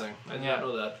close to does. her. Interesting. I did Yeah. not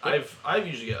know that. I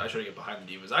usually I try to get behind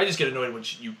the Divas. I just get annoyed when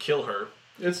you kill her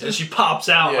It's and just she pops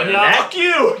out. Yeah. Like, Yeah. fuck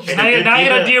you! And Now, a you good now you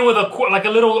gotta diva- deal with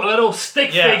a little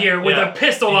stick Yeah, figure with yeah. a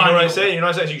pistol You know on what you. I say? You know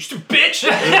what I say? You stupid bitch!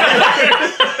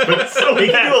 But they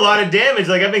can do a lot of damage.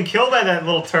 Like I've been killed by that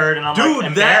little turd, and I'm Dude, like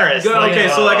embarrassed. that Like, okay.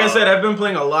 So like I said, I've been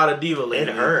playing a lot of Diva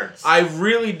lately. It hurts. I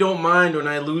really don't mind when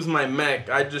I lose my mech.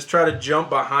 I just try to jump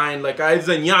behind, like I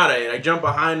Zenyatta it. I jump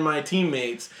behind my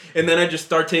teammates, and then I just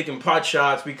start taking pot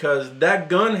shots because that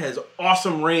gun has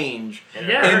awesome range. it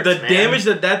Yeah. And the hurts, man. damage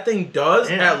that thing does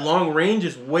Yeah. at long range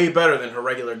is way better than her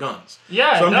regular guns.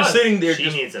 Yeah, So it I'm just does. sitting there She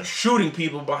needs just a- shooting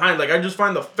people behind. Like I just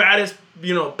find the fattest,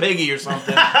 Peggy or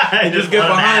something, I and just get let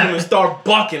 'em behind have him it. and start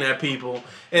bucking at people.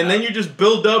 And then you just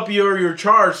build up your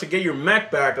charge to get your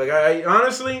mech back. Like I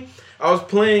honestly, I was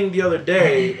playing the other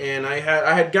day, and I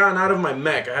had gotten out of my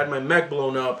mech. I had my mech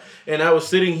blown up, and I was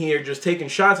sitting here just taking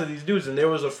shots at these dudes, and there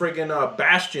was a freaking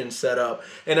bastion set up,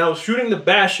 and I was shooting the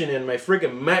bastion, and my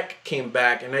freaking mech came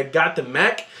back, and I got the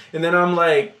mech, and then I'm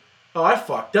like, oh, I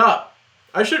fucked up.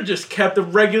 I should have just kept a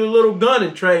regular little gun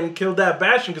and tried and killed that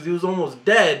bastion because he was almost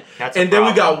dead. And then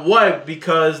we got wiped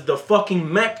because the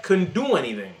fucking mech couldn't do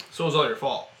anything. So it was all your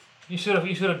fault. You should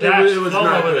have dashed. It was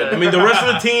not good. I mean, the rest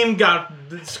of the team got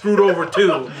screwed over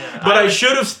too. But I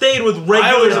should have stayed with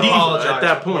regular diesel at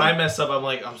that point. When I mess up, I'm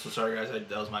like, I'm so sorry, guys.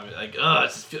 That was my mistake.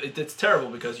 It's terrible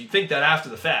because you think that after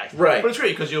the fact. Right. But it's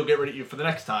great because you'll get ready for the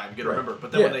next time. You get to remember.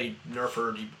 But then when they nerf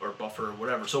her or buff her or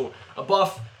whatever. So a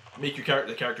buff, make the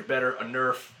character better. A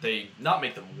nerf, they not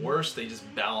make them worse. They just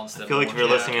balance them. I feel like if you're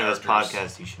listening to this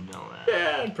podcast, you should know that.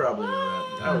 Yeah, I'd probably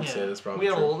know that. I would say that's probably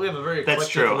true. We have a very That's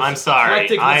true. I'm sorry.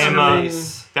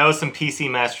 That was some PC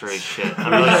Master Race shit.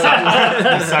 I'm really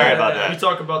sorry about that. We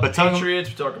talk about the Patriots.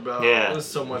 We talk about there's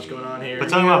so much going on here. But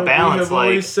talking about balance, we have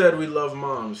always said we love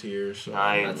moms here. So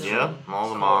all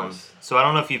the moms. So I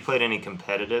don't know if you played any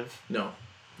competitive. No.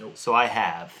 Nope. So I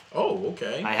have. Oh,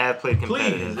 okay. I have played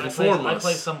competitive. Please inform us. I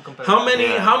played some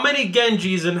competitive. How many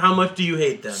Genjis and how much do you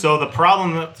hate them? So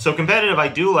competitive, I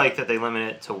do like that they limit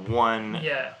it to one.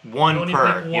 Yeah. One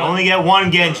per. You only get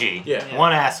one Genji. Yeah.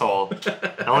 One asshole.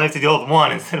 I only have to deal with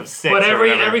one instead of 6. But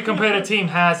every competitive team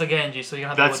has a Genji, so you don't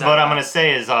have to. That's what I'm gonna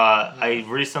say. Is I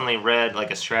recently read like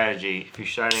a strategy. If you're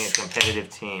starting a competitive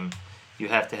team, you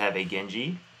have to have a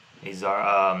Genji, a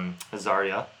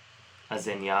Zarya, a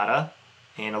Zenyatta,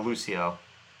 and a Lucio.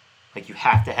 Like, you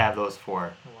have to have those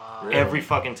 4. Wow. Every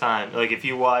fucking time. Like, if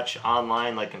you watch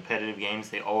online, like, competitive games,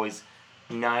 they always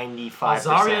 95%.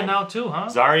 Zarya now too, huh?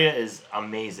 Zarya is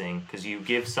amazing, because you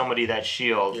give somebody that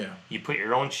shield, you put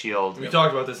your own shield. We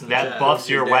talked about this in the chat. That buffs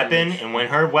your weapon, and when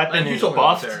her weapon is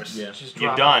buffed,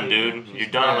 you're done, dude. You're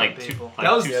done in like 2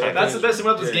 seconds. That's the best thing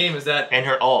about this game is that... And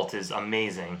her ult is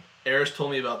amazing. Eris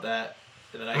told me about that.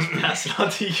 And then I just passed it on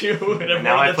to you. And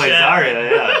now I play Zarya,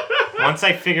 yeah. Once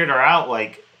I figured her out,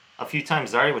 like, a few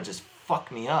times Zarya would just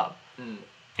fuck me up.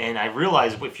 And I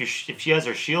realized if she has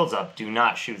her shields up, do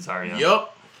not shoot Zarya.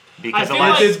 Yup. Because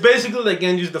it's basically like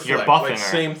Genji's deflect. You're buffing her.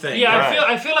 Same thing. Yeah,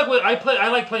 I feel like when I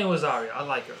like playing with Zarya. I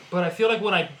like her. But I feel like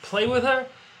when I play with her,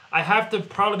 I have to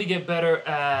probably get better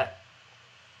at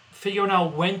figuring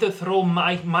out when to throw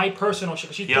my personal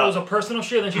shield. She throws a personal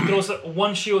shield, and she throws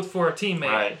one shield for a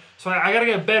teammate. Right. So I gotta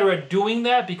get better at doing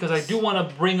that because I do want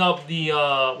to bring up the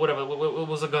whatever. What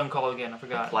was the gun called again? I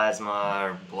forgot.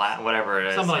 Plasma or whatever it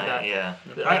is. Something like that. Yeah.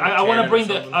 I want to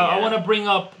bring I want to bring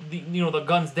up the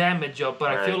gun's damage up, but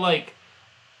I feel like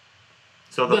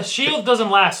the shield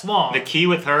doesn't last long. The key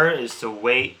with her is to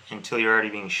wait until you're already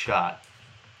being shot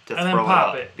to and throw then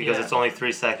pop it up because it's only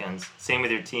 3 seconds. Same with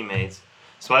your teammates.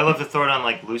 So I love to throw it on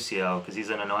like Lucio because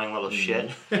he's an annoying little shit,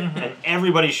 and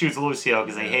everybody shoots Lucio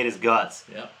because they hate his guts.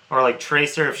 Yeah. Or like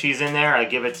Tracer, if she's in there, I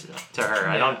give it to her.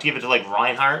 I don't give it to like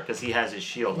Reinhardt because he has his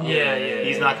shield on.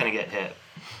 He's not gonna get hit.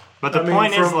 But the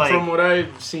point is, like, from what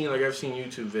I've seen, like I've seen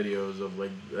YouTube videos of like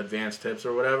advanced tips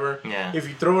or whatever. Yeah. If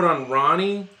you throw it on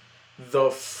Ronnie, the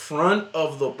front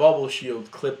of the bubble shield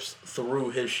clips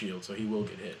through his shield, so he will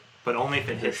get hit. But only if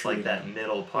it hits like that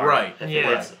middle part. Right. If it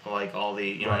hits like all the,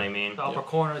 you know what I mean? The upper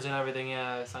corners and everything,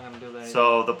 it's not going to do that.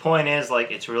 So the point is,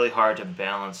 like, it's really hard to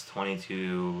balance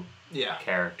 22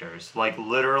 characters. Like,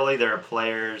 literally, there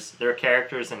are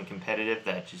characters in competitive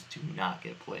that just do not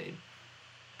get played.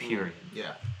 Period.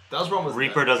 Yeah. That was wrong with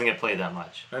Reaper doesn't get played that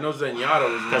much. I know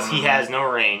Zenyatta was... Because he has no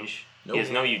range. Nope. He has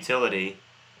no utility.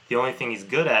 The only thing he's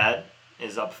good at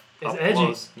is up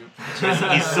close.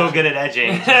 He's so good at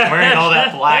edging. He's wearing all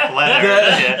that black leather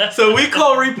and shit. So we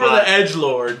call Reaper the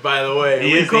Edgelord, by the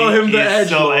way. We call him the Edgelord.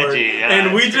 So edgy,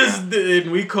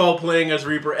 and we call playing as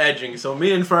Reaper edging. So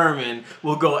me and Furman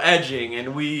will go edging,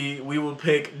 and we will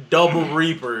pick double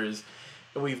Reapers.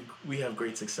 And we have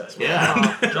great success.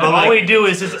 All we do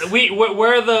is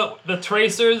we're the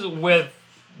tracers with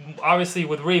obviously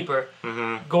with Reaper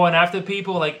going after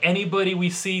people, like anybody we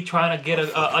see trying to get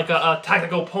a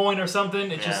tactical point or something.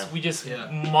 We just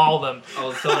maul them. I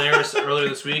was telling Eris earlier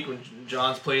this week when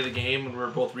John's played the game and we were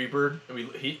both Reaper, and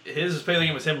his play of the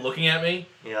game was him looking at me.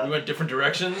 Yeah. We went different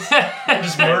directions and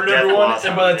just murdered everyone.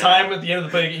 And by the time at the end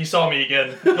of the play, he saw me again.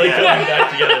 Like coming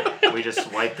back together. We just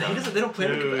swiped them. They don't play.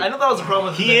 I know that was a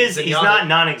problem with He's not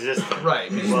non-existent. Right.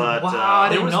 But, wow, I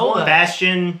didn't know that.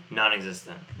 Bastion,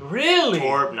 non-existent. Really?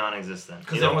 Torb, non-existent.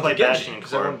 Because everyone play Bastion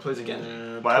because everyone plays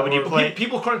again. Why would you play?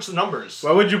 People crunch the numbers.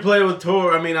 Why would you play with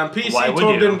Torb? I mean, on PC,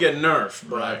 Torb didn't get nerfed.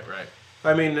 Right.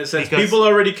 I mean, since people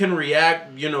already can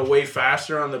react, way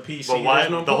faster on the PC.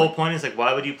 But the whole point is, like,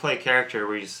 why would you play a character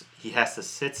where he has to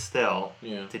sit still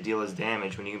to deal his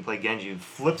damage when you can play Genji, who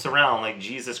flips around like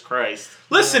Jesus Christ.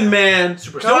 Listen, man,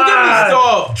 don't get me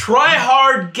started.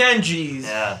 Try-hard Genjis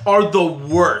are the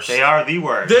worst. They are the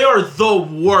worst. They are the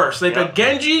worst. Like a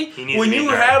Genji, when you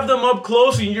have them up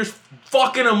close and you're just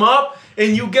fucking them up,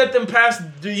 and you get them past,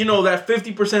 that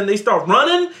 50%, they start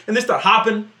running, and they start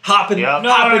hopping,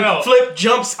 No. flip,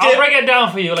 jump, skip. I'll break it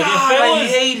down for you. Like, God, I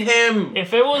hate him.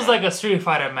 If it was like a Street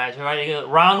Fighter match, right? You get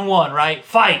round 1, right?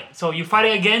 Fight. So you're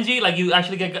fighting a Genji, like you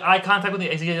actually get eye contact with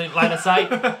the line of sight.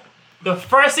 The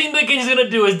first thing the Genji's gonna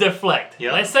do is deflect.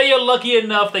 Yep. Let's say you're lucky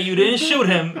enough that you didn't shoot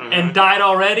him and died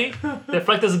already.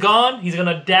 Deflect is gone. He's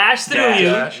gonna dash through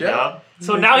you. Yep.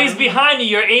 So now he's behind you.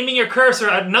 You're aiming your cursor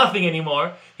at nothing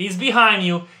anymore. He's behind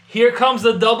you. Here comes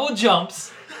the double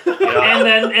jumps, and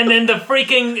then the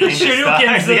freaking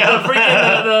shurikens,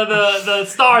 the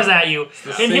stars at you,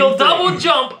 and he'll double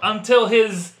jump until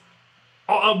his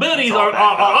abilities are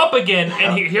up again,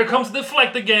 and here comes the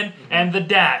deflect again and the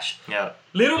dash. Yeah.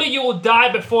 Literally, you will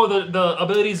die before the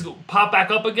abilities pop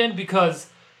back up again because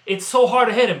it's so hard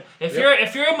to hit him. If you're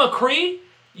a McCree.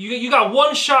 You got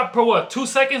one shot per 2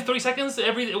 seconds, 3 seconds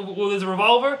with his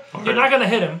revolver. Okay. You're not gonna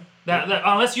hit him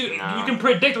unless you can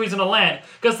predict where he's gonna land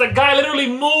because the guy literally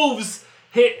moves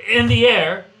in the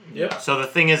air. Yeah. So the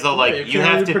thing is though, like you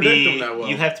have to be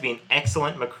an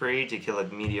excellent McCree to kill a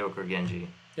mediocre Genji.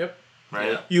 Yep.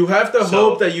 Right. Yeah. You have to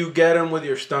hope that you get him with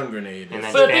your stun grenade, and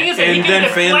then, but the thing is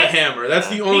that fan the hammer. That's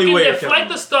the only way. You can deflect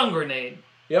the stun grenade.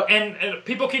 Yep. And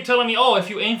people keep telling me, if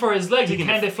you aim for his legs, you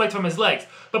can't deflect from his legs.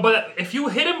 But if you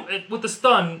hit him with the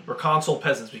stun... We're console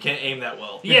peasants. We can't aim that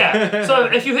well. Yeah. So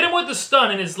if you hit him with the stun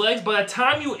in his legs, by the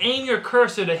time you aim your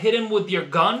cursor to hit him with your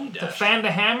gun, to fan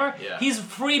the hammer, he's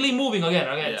freely moving again.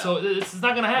 Yeah. So it's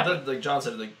not going to happen. Like John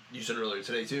said, like you said earlier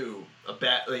today too,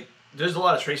 there's a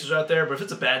lot of tracers out there, but if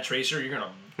it's a bad tracer, you're going to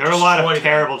There are a lot of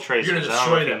terrible tracers. You're going to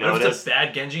destroy them. If it's a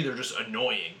bad Genji, they're just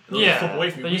annoying. They'll just flip away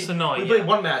from you. They're just annoying. We played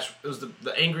one match. It was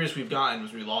the angriest we've gotten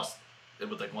was we lost it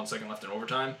with like 1 second left in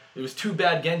overtime. It was 2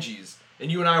 bad Genjis.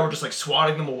 And you and I were just like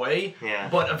swatting them away. Yeah.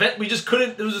 But we just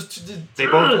couldn't. It was just. They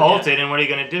both ulted, and what are you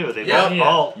gonna do? They both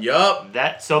ult.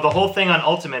 Yup. So the whole thing on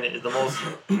Ultimate is the most,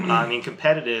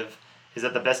 competitive. Is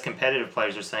that the best competitive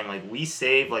players are saying like we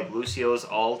save like Lucio's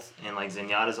ult and like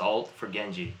Zenyatta's ult for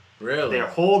Genji. Really? Their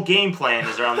whole game plan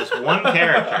is around this one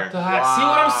character. See what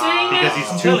I'm saying? Because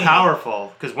he's too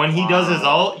powerful. Because when he does his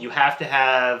ult, you have to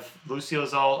have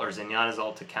Lucio's ult or Zenyatta's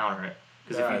ult to counter it.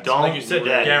 Because if you don't, like you said,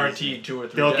 you're guaranteed 2 or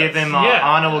 3. They'll give him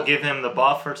Ana will give him the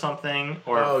buff or something,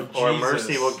 or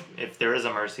Mercy will, if there is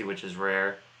a Mercy, which is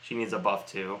rare. She needs a buff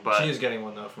too, but she is getting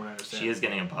one though, from what I understand. She is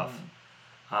getting a buff.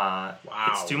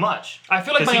 It's too much. I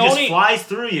feel like he just flies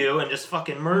through you and just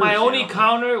fucking murders you. My only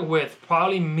counter with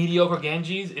probably mediocre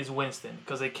Genjis is Winston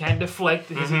because they can't deflect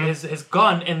his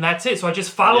gun and that's it. So I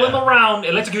just follow them around,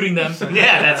 electrocuting them.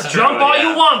 That's true. Jump all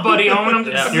you want, buddy.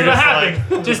 It's gonna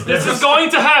happen. This is going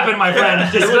to happen, my friend.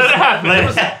 Just let it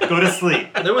happen. Go to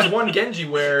sleep. There was one Genji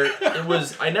where it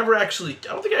was. I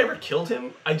don't think I ever killed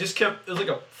him. I just kept. It was like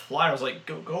a fly. I was like,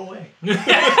 go away. And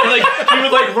like he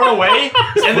would like run away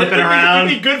and flipping around.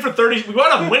 We'd be good for 30. We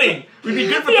wound up winning. We'd be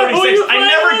good for 36. I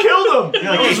never killed him.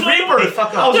 You're like, I was Reaper.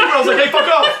 I was like, hey, fuck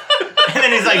off. And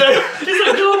then he's like,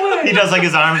 go away. He does like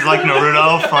his arms like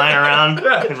Naruto flying around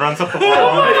and runs up the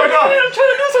wall. Hey, fuck off. I'm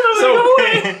trying to do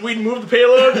something. So we'd move the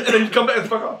payload and then come back and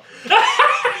fuck off.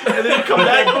 And then he'd come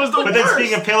back. It was the worst. But then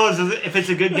speaking of payloads, if it's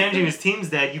a good Genji and his team's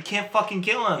dead, you can't fucking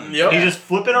kill him. Yep. He's just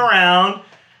flipping around.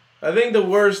 I think the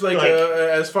worst,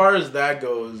 as far as that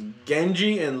goes,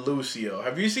 Genji and Lucio.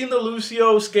 Have you seen the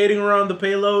Lucio skating around the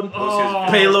payload?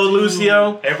 Payload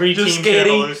Lucio. Every just team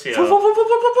skating. Lucio.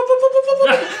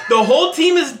 The whole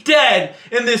team is dead,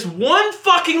 and this one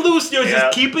fucking Lucio is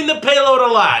just keeping the payload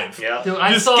alive. Yeah. Dude,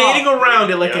 just skating around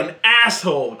it like an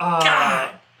asshole. God.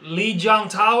 Lijiang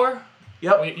Tower.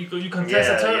 Yep. You contest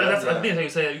the turret. That's I think how you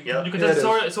say it. You contest the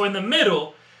turret. So in the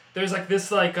middle. There's like this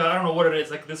I don't know what it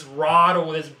is, like this rod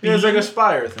or this beam. Yeah, it's like a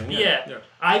spire thing. Yeah.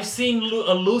 I've seen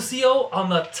a Lucio on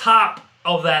the top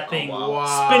of that thing, wow.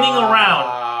 spinning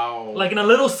around, like in a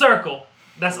little circle.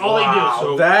 That's all they do.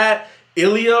 So that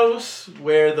Ilios,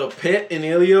 where the pit in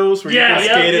Ilios, where you can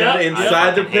skate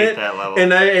inside the pit,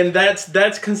 and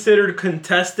that's considered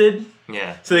contested.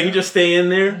 Yeah. So they can just stay in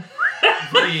there.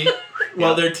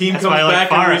 While their team comes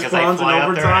back and respawns in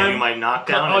overtime. You might knock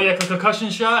down. Oh yeah, concussion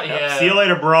shot. Yeah. See you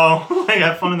later, bro.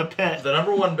 Have fun in the pit. The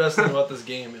number one best thing about this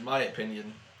game, in my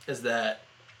opinion, is that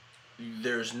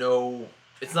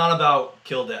it's not about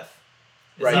kill death.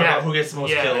 It's Right. not Yeah. about who gets the most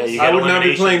Yeah. kills. Yeah, you I get would not be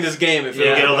eliminations. playing this game if You it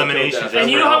was get about eliminations. kill death. That's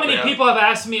And you know how many Yeah. people have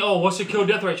asked me, "Oh, what's your kill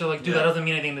death ratio?" Like, dude, Yeah. that doesn't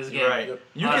mean anything in this game. Right.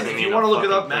 You can, Doesn't if mean you a want to look it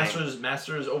fucking up, thing.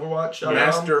 Masters Overwatch.com.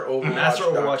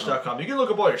 MasterOverwatch.com. You can look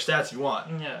up all your stats you want.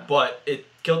 Yeah. But it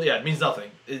means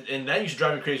nothing. And that used to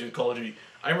drive me crazy with Call of Duty.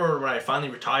 I remember when I finally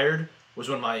retired was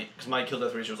when because my kill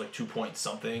death ratio was like 2 point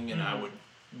something, and I would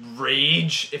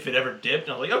rage if it ever dipped.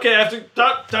 And I was like, okay, I have to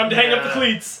time to hang up the Yeah.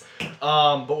 cleats.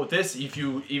 But with this, if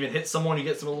you even hit someone, you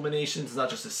get some eliminations. It's not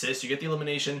just assists; you get the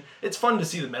elimination. It's fun to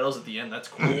see the medals at the end. That's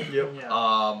cool.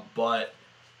 Yeah. But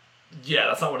yeah,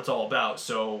 that's not what it's all about.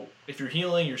 So if you're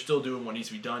healing, you're still doing what needs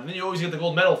to be done. And then you always get the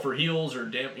gold medal for heals or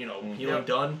healing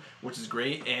done, which is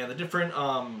great. And the different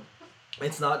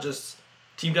it's not just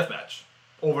team deathmatch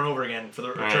over and over again for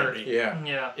the eternity. Yeah.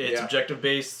 Yeah. It's Yeah. objective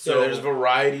based. So there's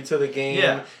variety to the game.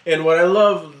 Yeah. And what I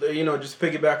love, just to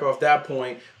piggyback off that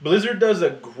point, Blizzard does a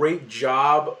great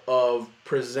job of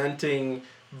presenting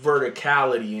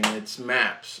verticality in its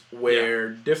maps where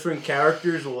different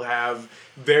characters will have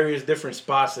various different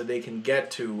spots that they can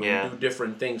get to and do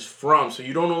different things from. So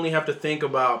you don't only have to think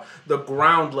about the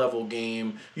ground level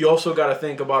game, you also got to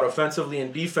think about offensively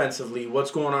and defensively,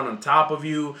 what's going on top of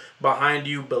you, behind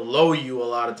you, below you a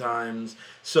lot of times.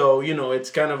 So, it's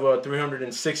kind of a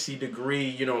 360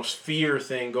 degree, sphere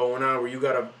thing going on where you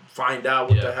got to find out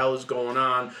what the hell is going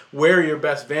on, where your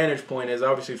best vantage point is.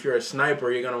 Obviously, if you're a sniper,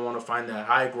 you're going to want to find that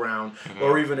high ground.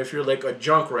 Or even if you're like a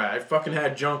Junkrat. I fucking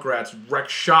had Junkrats wreck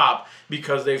shop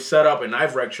because they've set up, and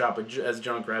I've wrecked shop as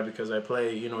Junkrat because I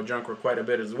play, Junkrat quite a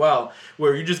bit as well,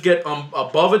 where you just get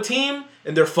above a team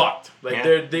and they're fucked. Like,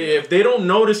 if they don't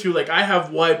notice you, like I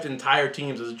have wiped entire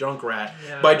teams as a Junkrat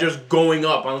by just going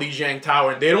up on Lijiang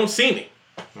Tower and they don't see me.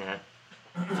 Yeah.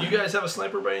 Do you guys have a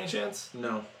sniper by any chance?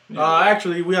 No.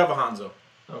 Actually, we have a Hanzo.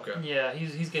 Okay. Yeah,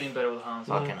 he's getting better with Hanzo.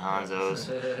 Fucking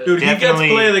Hanzos. Dude, he gets Definitely-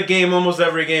 play of the game almost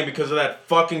every game because of that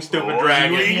fucking stupid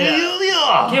dragon. Can we, Boom!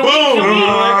 can we, Can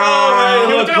can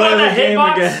we we talk play about the that game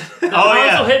hitbox? again? The Oh,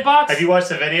 yeah. Hanzo hitbox? Have you watched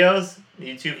the videos?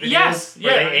 YouTube videos? Yes,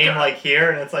 Where yeah. they aim like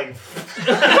here and it's like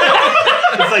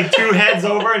it's like two heads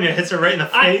over and it hits her right in the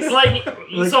face.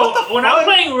 So when I'm fuck?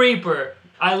 playing Reaper,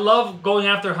 I love going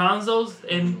after Hanzos,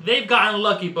 and they've gotten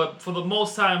lucky, but for the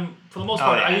most part,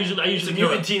 yeah. I usually It's a kill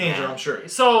mutant them. teenager, Yeah. I'm sure.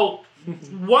 So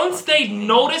once they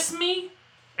notice me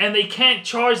and they can't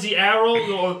charge the arrow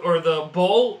or the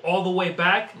bow all the way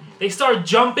back, they start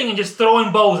jumping and just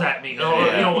throwing bows at me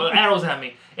or arrows at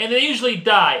me, and they usually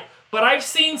die. But I've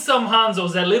seen some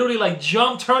Hanzos that literally like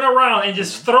jump, turn around, and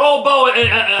just throw a bow,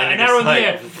 an arrow in the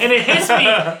air, and it hits me.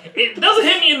 It doesn't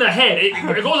hit me in the head. It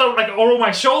goes like over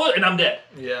my shoulder, and I'm dead.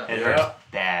 Yeah. It hurts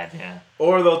bad, yeah.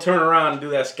 Or they'll turn around and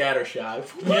do that scatter shot.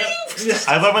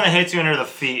 I love when it hits you under the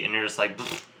feet and you're just like,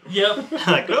 Yep.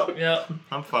 like, oh, Yep.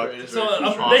 I'm fucked. So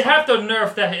Awesome. they have to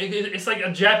nerf that. It's like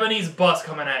a Japanese bus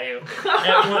coming at you.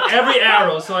 Every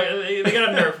arrow. So they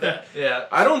gotta nerf that. Yeah.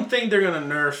 I don't think they're gonna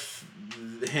nerf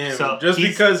him So just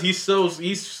he's- because he's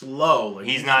slow. Like,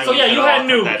 He's not So, yeah, even you at had all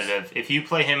news. competitive. If you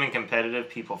play him in competitive,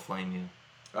 people flame you.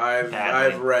 I've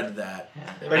Badly. read that.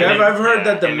 Yeah. Like And I've then- heard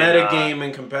that the and meta then, game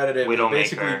in competitive is Widowmaker.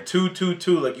 basically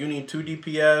 2-2-2. Like you need 2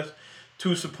 DPS,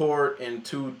 2 support, and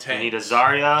 2 You tanks. need a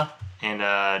Zarya and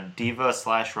a Diva /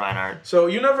 Reinhardt. So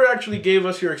you never actually gave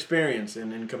us your experience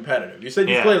in competitive. You said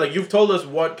you Yeah. played, like you've told us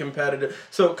what competitive.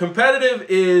 So competitive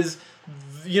is,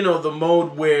 the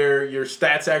mode where your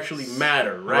stats actually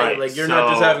matter, right? Right, Like you're not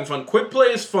just so- having fun. Quick play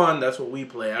is fun. That's what we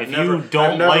play. If you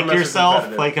don't like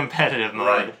yourself, play competitive mode.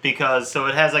 Right. Because, so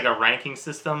it has like a ranking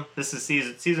system. This is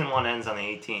season 1 ends on the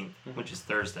 18th, which is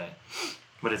Thursday.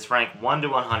 But it's ranked 1 to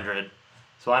 100.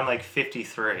 So I'm like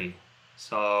 53.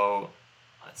 So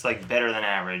it's like better than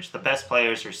average. The best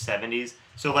players are 70s.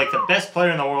 So like the best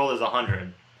player in the world is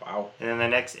 100. Wow. And then the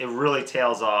next, it really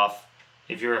tails off.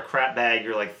 If you're a crap bag,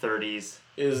 you're like 30s.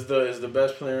 Is the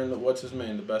best player in the what's his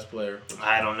name? The best player.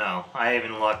 I don't know. I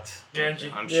haven't looked.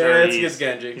 Genji. I'm sure it's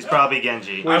Genji. he's probably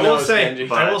Genji. We I know will it's say,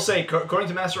 Genji. according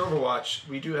to Master Overwatch,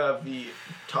 we do have the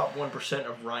top 1%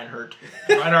 of Reinhardt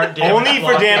damage Only for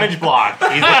blocking. damage block.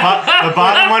 He's the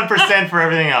bottom 1% for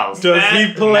everything else. Does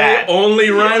he play Matt. only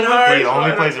Reinhardt? He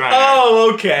only plays Reinhardt.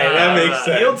 Oh, okay, that makes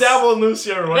sense. He'll dabble in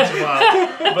Lucio every once in a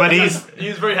while. But he's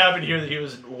He's very happy to hear that he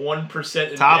was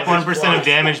 1% in top damage 1% of blocked.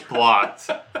 damage blocked.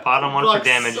 Bottom 1 for Blocked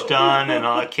damage so done and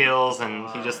all kills, and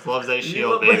he just loves that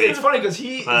shield, But baby. it's funny because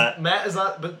But- Matt is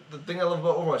not. But the thing I love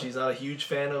about Overwatch, he's not a huge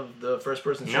fan of the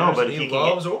first-person shooters. No, but he he can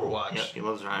loves Overwatch. Yep, he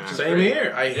loves Reinhardt. Same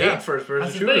here. I Yeah. hate first person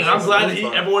That's the shooters. thing. And I'm It's glad so that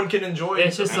fun. everyone can enjoy it.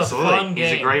 It's just Absolutely. a fun game.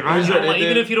 He's a great Even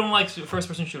Reinhardt. if you don't like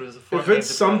first-person shooters, it's a fun If game it's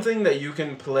to play. something that you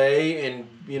can play and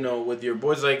with your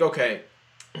boys, like okay,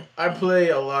 I play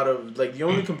a lot of, like, the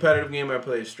only competitive game I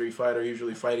play is Street Fighter,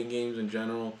 usually fighting games in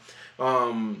general.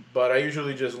 But I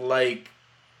usually just like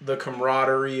the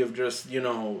camaraderie of just, you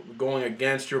know, going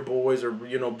against your boys or,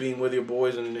 you know, being with your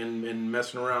boys and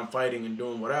messing around, fighting and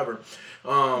doing whatever.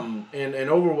 And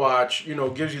Overwatch, you know,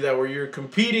 gives you that where you're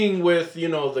competing with, you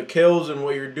know, the kills and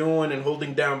what you're doing and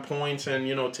holding down points and,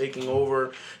 you know, taking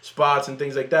over spots and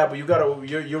things like that. But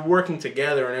you're working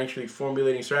together and actually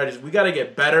formulating strategies. We got to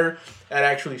get better at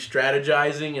actually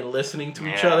strategizing and listening to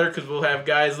each other, because we'll have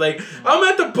guys like, I'm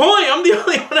at the point, I'm the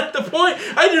only one at the point,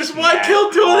 I just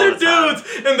killed 2 other dudes,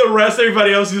 and the rest,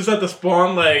 everybody else is just at the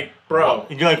spawn, like, bro,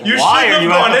 you're like, you why shouldn't are you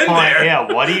have gone at the in point? there.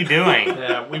 Yeah, what are you doing?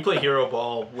 Yeah, we play Hero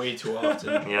Ball way too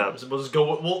often. Yeah. We'll just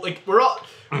go. Well, like we're all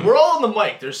on the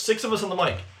mic. There's 6 of us on the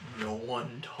mic. No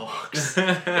one talks.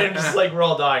 And just like we're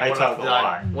all dying. I one talk at a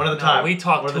lot. One at a time. We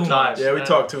talk one too at a time. much. Yeah, we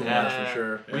talk too Yeah. much for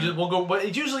sure. We'll go, but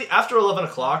it's usually after 11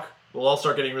 o'clock. We'll all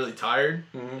start getting really tired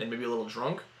and maybe a little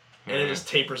drunk, and it just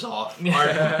tapers off.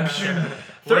 We're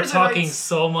Thursday talking nights-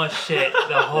 so much shit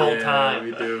the whole time.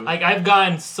 we do. Like I've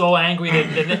gotten so angry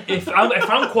that if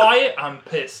I'm quiet, I'm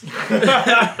pissed.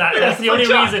 That's the only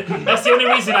reason. That's the only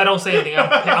reason I don't say anything.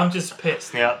 I'm just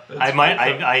pissed. Yeah,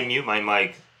 I mute my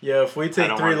mic. Yeah, if we I take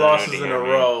don't 3 want losses anyone in to a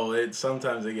hear me. row,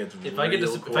 sometimes it gets If I get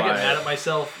real if I quiet. get mad at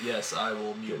myself, yes, I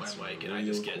will mute my Gets mic, and I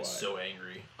just get real so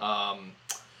angry.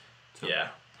 Yeah.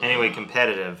 Anyway,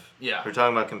 competitive. Yeah. We're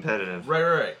talking about competitive.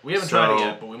 Right. We haven't tried it So-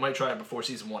 yet, but we might try it before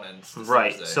season 1 ends. this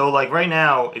Right. Thursday. So, like, right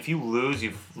now, if you lose,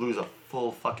 you lose a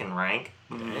full fucking rank.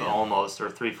 Almost, or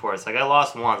 3/4. Like, I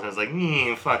lost once. I was like,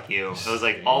 fuck you. It was,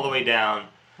 like, all the way down.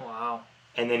 Wow.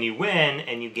 And then you win,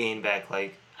 and you gain back,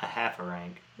 like, a half a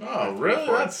rank. Oh, Or really?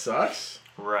 3/4. That sucks.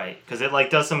 Right. Because it, like,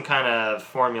 does some kind of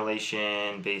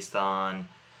formulation based on,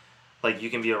 like, you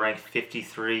can be a rank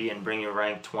 53 and bring your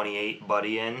rank 28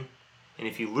 buddy in. And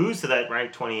if you lose to that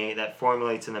rank 28, that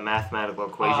formulates in the mathematical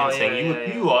equation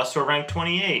saying you lost to a rank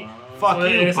 28. Fuck So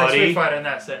you, it's like buddy. Street Fighter in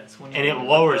that sense. When And you- it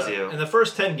lowers you. in the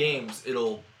first 10 games,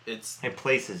 it's It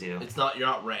places you. not you're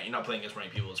not ranked. You're not playing against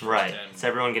ranked people. It's first Right. 10. It's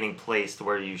everyone getting placed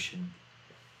where you should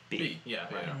be. Yeah.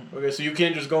 Okay, so you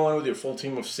can't just go in with your full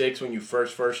team of 6 when you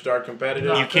first start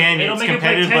competitive? You can, It'll it's make you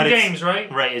play competitive, 10 but it's... games, right?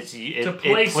 Right, it To place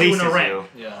you in places a rank.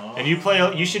 you. Yeah. And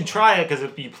you should try it because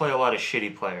you play a lot of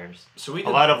shitty players. So we A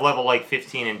did, lot of level like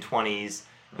 15 and 20s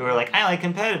who are like, I like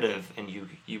competitive, and you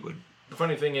would. the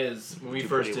funny thing is, when we Do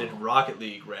first pretty did well. Rocket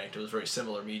League ranked, it was very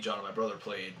similar. Me, John, and my brother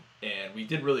played, and we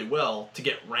did really well to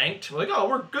get ranked. We're like, oh,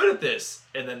 we're good at this.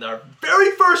 And then our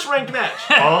very first ranked match,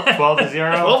 12 to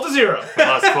 0. 12 to 0. We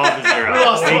lost 12 to 0. We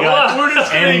lost. We got We're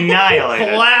just getting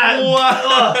annihilated. flat.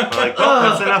 We're like, well,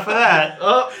 that's enough of that.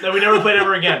 Then we never played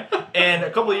ever again. And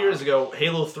a couple of years ago,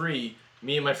 Halo 3,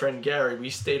 me and my friend Gary, we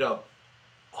stayed up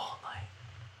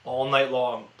all night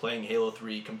long playing Halo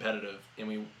 3 competitive. And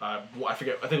we, I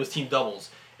forget, I think it was team doubles.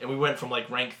 And we went from like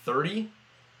rank 30,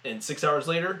 and 6 hours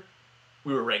later,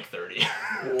 we were rank 30.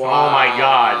 Wow. Oh my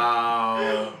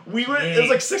God. We went, it was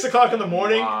like 6 o'clock in the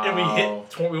morning, and we Wow.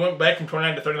 we went back from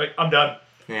 29 to 30, like, I'm done.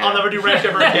 Yeah. I'll never do ranked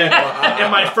ever again.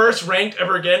 And my first ranked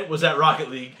ever again was that Rocket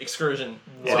League excursion.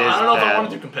 So It I is don't know if I bad. want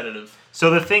to do competitive. So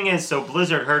the thing is,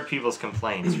 Blizzard heard people's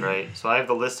complaints, right? So I have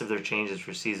the list of their changes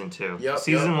for Season 2. Yep,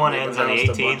 Season yep. 1 They've ends on the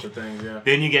announced a bunch 18th. of things, yeah.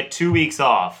 Then you get 2 weeks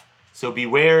off. So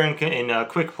beware in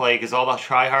quick play because all the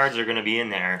tryhards are going to be in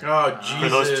there Oh, Jesus. for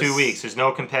those 2 weeks. There's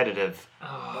no competitive.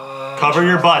 Oh, Cover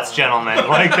your butts, gentlemen.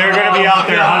 Like, they're going to be out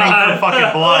there hunting for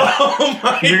fucking blood. Oh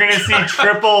my You're going to see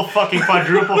triple, fucking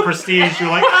quadruple prestige. You're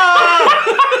like,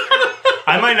 ah!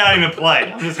 I might not even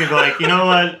play. I'm just going to be like, you know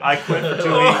what? I quit for 2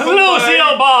 weeks.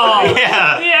 Lucio Ball!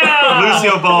 Yeah. Yeah!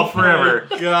 Lucio Ball forever.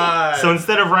 God. So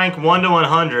instead of rank 1 to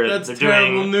 100, That's they're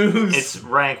terrible doing news. it's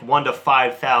rank 1 to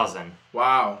 5,000.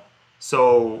 Wow.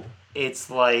 So it's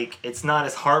like it's not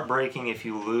as heartbreaking if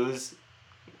you lose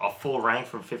a full rank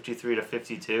from 53 to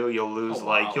 52. You'll lose Oh,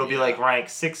 wow, you'll be yeah. like rank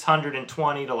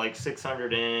 620 to like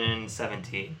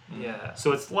 617. Yeah.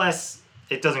 So it's less.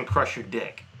 It doesn't crush your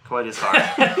dick quite as hard.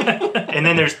 And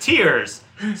then there's tiers.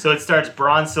 So it starts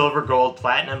bronze, silver, gold,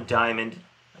 platinum, diamond,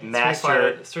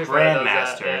 master, Street Fighter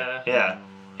does grandmaster. that, Yeah.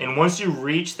 And once you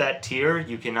reach that tier,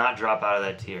 you cannot drop out of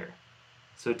that tier.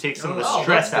 So it takes some of the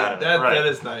stress out of it. Right. That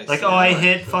is nice. Like, Yeah, oh, I that's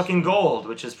hit nice. fucking gold,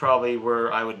 which is probably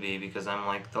where I would be because I'm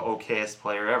like the okayest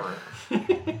player ever.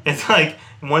 It's like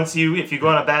if you go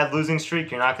on a bad losing streak,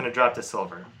 you're not going to drop to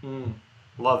silver.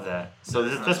 Love that. So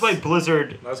That's that's why nice.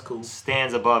 Blizzard That's cool.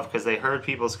 stands above because they heard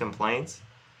people's complaints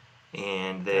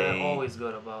and They're they. always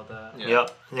good about that. Yeah.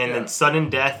 Yep. And Yeah. then sudden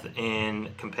death in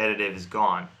competitive is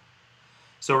gone.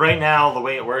 So right now, the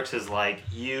way it works is like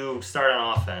you start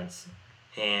on offense,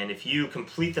 and if you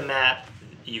complete the map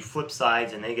you flip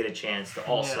sides and they get a chance to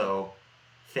also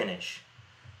finish.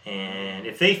 And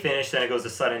if they finish, then it goes to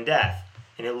sudden death.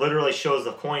 And it literally shows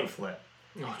the coin flip.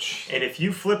 Oh, jeez. And if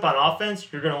you flip on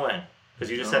offense, you're going to win. Because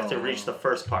you just have to reach the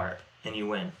first part and you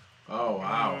win. Oh,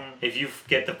 wow. If you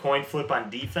get the coin flip on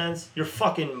defense, you're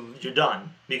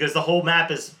done. Because the whole map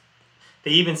is,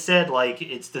 they even said, like,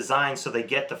 it's designed so they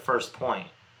get the first point.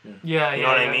 Yeah, You know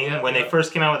what I mean? When they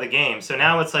first came out with the game. So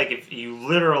now it's like, if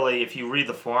you read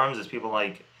the forums, it's people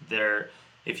like,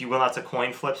 if you win lots of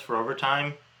coin flips for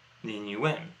overtime, then you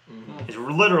win. Mm-hmm. It's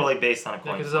literally based on a coin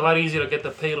flip. Because it's a lot easier to get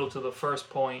the payload to the first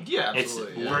point. Yeah,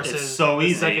 absolutely. It's so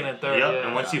easy. Second and third. Yep. Yeah,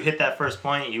 and once you hit that first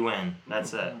point, you win.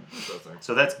 That's it. Interesting.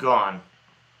 So that's gone.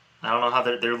 I don't know how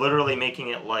they're literally making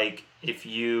it like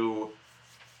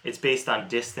it's based on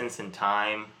distance and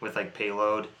time with like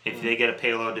payload. If they get a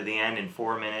payload to the end in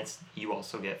 4 minutes, you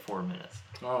also get 4 minutes.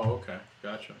 Oh, okay.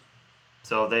 Gotcha.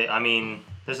 So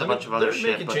there's a bunch of other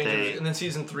shit, but changes, and then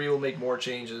season 3 will make more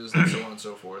changes and so on and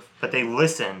so forth. But they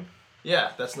listen.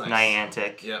 Yeah, that's nice.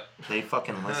 Niantic. Yep. They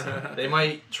fucking listen. They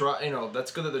might try.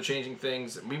 That's good that they're changing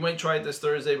things. We might try it this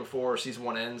Thursday before season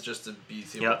 1 ends, just to be.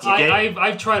 Yep.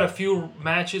 I've tried a few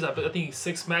matches. I think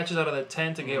 6 matches out of the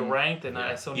 10 to get ranked, and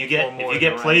I still need 4 more. If you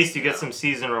get placed, you get some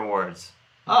season rewards.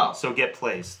 Oh. So get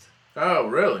placed. Oh,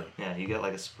 really? Yeah, you get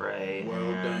like a spray. Well,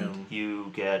 and damn.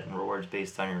 You get rewards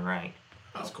based on your rank.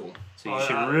 That's cool. So you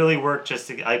should really work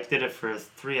I did it for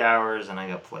 3 hours and I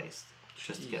got placed.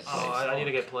 Just to get placed. Oh, I need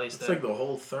to get placed. It's like the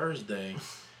whole Thursday.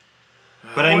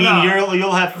 But I mean,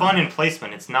 you'll have fun in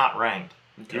placement. It's not ranked.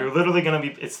 Okay. You're literally going to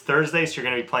be... It's Thursday, so you're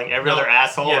going to be playing every other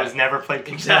asshole who's never played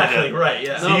competitive. Exactly, right,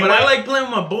 yeah. No, but I like playing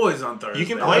with my boys on Thursday. You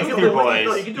can play with your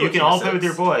boys. You can all play with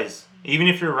your boys. Even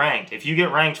if you're ranked. If you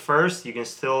get ranked first, you can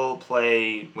still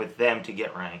play with them to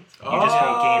get ranked. You just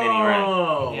don't gain any rank.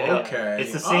 Oh, yeah. okay.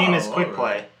 It's the same as quick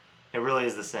play. It really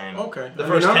is the same. Okay. The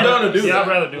first I'm down to do that. Yeah, I'd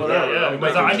rather do that.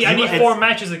 Yeah. I need 4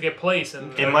 matches to get placed.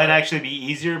 And it might actually be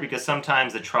easier because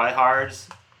sometimes the tryhards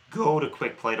go to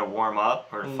quick play to warm up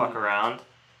or to fuck around,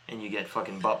 and you get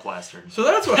fucking butt plastered. So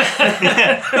that's what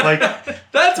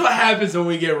that's what happens when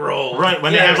we get rolled. Right,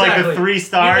 when they have like the 3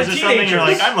 stars or something, you're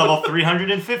like, I'm level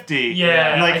 350.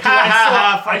 Yeah. And like,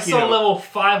 I saw level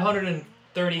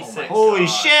 536. Holy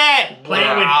shit!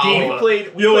 Playing with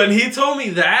Diva. Yo, when he told me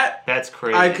that, that's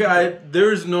crazy.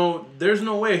 There's no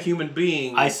way a human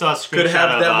being I saw a screenshot could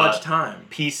have that of, much time.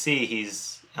 PC,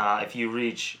 he's if you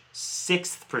reach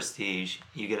 6th prestige,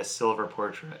 you get a silver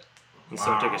portrait. And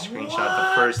someone took a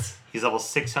screenshot. He's level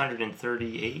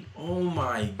 638. Oh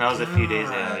my god. That was a few days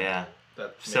ago, yeah.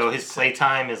 So his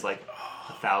playtime is like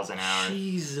 1,000 hours.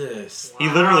 Jesus. He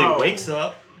literally wakes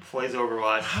up, plays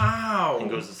Overwatch, How? and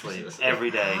goes to sleep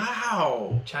every day.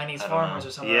 How? Chinese farmers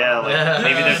or something. Yeah, like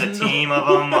maybe there's a team of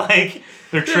them, like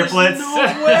they're triplets. No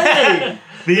way.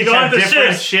 They each have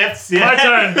different shifts. Yeah. My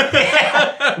turn.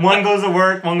 One goes to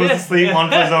work, one goes to sleep, one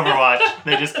plays Overwatch.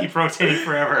 They just keep rotating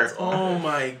forever. Oh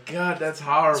my god, that's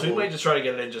horrible. So we might just try to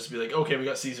get it in, just to be like, okay, we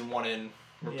got season 1 in.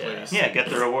 We're placed. Yeah, get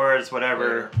the rewards,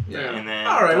 whatever. Yeah. And then,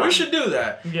 all right, we should do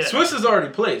that. Yeah. Swiss is already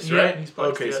placed, right? He's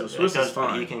placed, okay, so Swiss is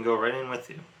fine. He can go right in with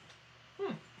you.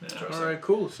 All right,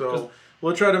 cool. So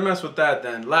we'll try to mess with that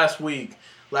then. Last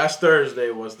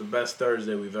Thursday was the best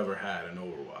Thursday we've ever had in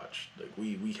Overwatch. Like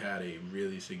we had a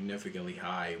really significantly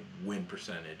high win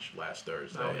percentage last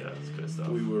Thursday. Oh yeah, that's good stuff.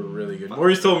 We were really good.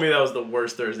 Maurice told me that was the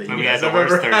worst Thursday. We had the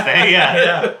worst Thursday.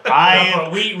 Yeah. I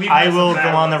will go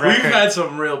on the record. We've had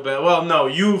some real bad. Well, no,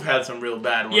 you've had some real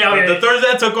bad ones. Yeah, but the Thursday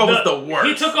I took off was the worst.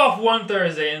 He took off one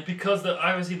Thursday, and because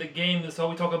obviously the game is all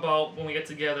we talk about when we get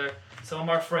together. Some of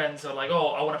our friends are like, "Oh,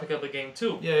 I want to pick up the game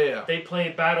too." Yeah. They play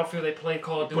Battlefield, they play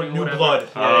Call of Duty, Put new whatever. blood.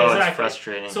 Oh, exactly. It's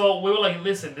frustrating. So we were like,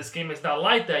 "Listen, this game is not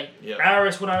like that." Yeah.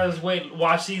 Aris went out of his way,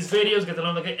 watch these videos, get to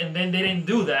know the game, and then they didn't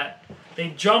do that. They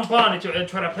jump on it and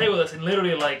try to play with us, and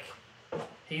literally like,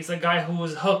 he's a guy who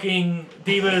was hooking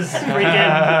Diva's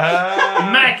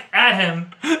freaking Mac at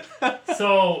him.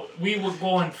 So we were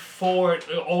going 0-4,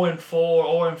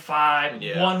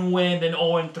 0-5, 1 win, then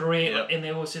 0-3, and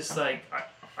it was just like.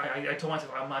 I told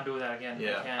myself I'm not doing that again.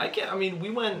 Yeah, I can't. I mean,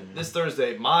 we went this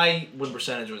Thursday. My win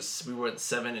percentage was we went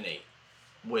 7-8,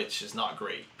 which is not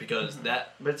great because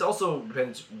that. But it also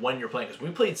depends when you're playing. Because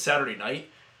when we played Saturday night,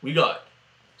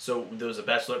 so there was a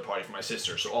bachelorette party for my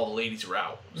sister. So all the ladies were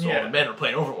out. So all the men were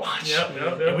playing Overwatch. Yep.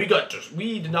 And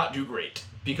we did not do great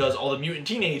because all the mutant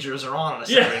teenagers are on a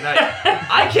Saturday night.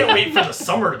 I can't wait for the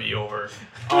summer to be over.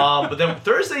 But then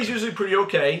Thursday's usually pretty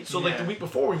okay. So like the week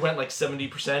before we went like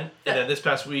 70%, and then this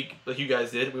past week, like you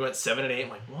guys did, we went 7-8. I'm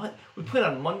like, what? We played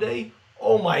on Monday?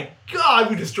 Oh my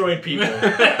God, we destroyed people.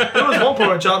 There was one point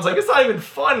where John's like, it's not even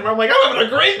fun. Where I'm like, I'm having a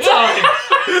great time.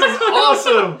 This is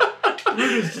awesome.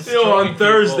 On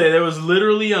Thursday, there was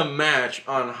literally a match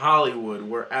on Hollywood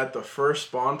where at the first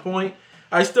spawn point,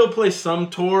 I still play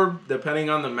some Torb, depending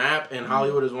on the map, and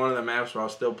Hollywood is one of the maps where I'll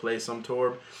still play some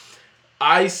Torb.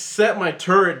 I set my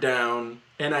turret down,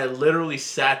 and I literally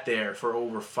sat there for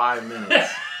over 5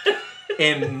 minutes.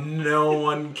 And no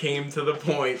one came to the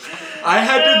point. I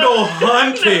had to go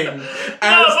hunting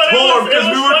as Torb because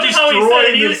we were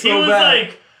destroying this so bad.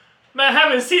 Like, man, I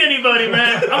haven't seen anybody,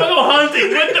 man. I'm gonna go hunting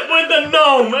with the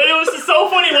gnome. And it was just so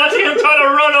funny watching him try to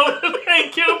run over there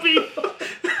and kill people.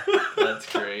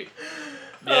 That's great.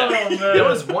 Yeah, there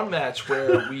was one match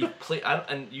where we played,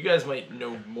 and you guys might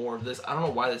know more of this. I don't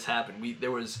know why this happened.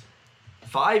 There was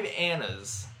 5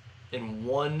 Annas and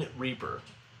 1 Reaper.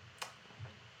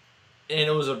 And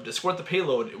it was to squirt the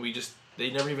payload.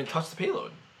 They never even touched the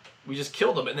payload. We just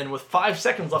killed them, and then with 5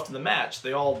 seconds left in the match,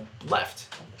 they all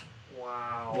left.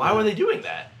 Wow. Why were they doing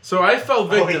that? So I fell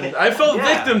victim. I fell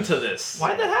victim to this.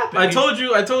 Why did that happen? I told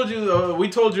you. We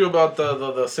told you about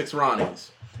the 6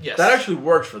 Ronnies. Yes. That actually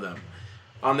worked for them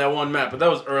on that one map, but that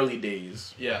was early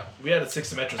days. Yeah, we had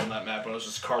 6 Symmetras on that map, but it was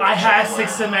just cargo. I had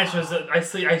 6 Symmetras.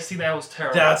 I see that was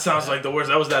terrible. That sounds like the worst.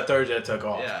 That was that Thursday I took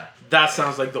off. Yeah. That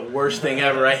sounds like the worst thing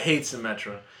ever. I hate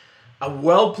Symmetra. A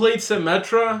well-played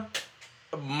Symmetra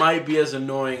might be as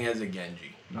annoying as a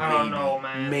Genji. Maybe. I don't know,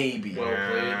 man. Maybe.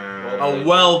 Well-played. A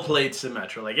well-played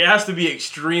Symmetra. Like, it has to be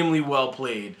extremely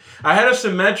well-played. I had a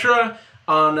Symmetra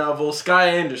on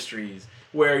Volskaya Industries,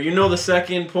 where you know the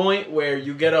second point where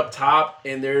you get up top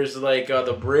and there's like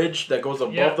the bridge that goes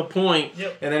above the point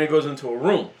and then it goes into a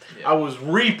room. Yep. I was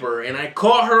Reaper and I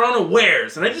caught her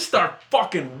unawares and I just start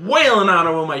fucking wailing on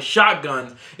her with my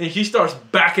shotgun and she starts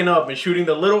backing up and shooting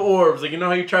the little orbs. Like, you know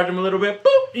how you charge them a little bit?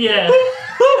 Boop! Yeah. Boop,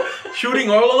 boop, shooting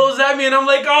all of those at me and I'm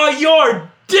like, oh, you're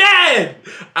dead!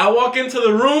 I walk into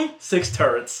the room, 6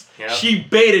 turrets. Yep. She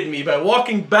baited me by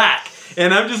walking back.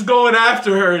 And I'm just going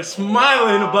after her,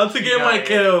 smiling, about to get my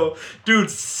kill. Dude,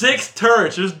 6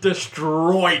 turrets just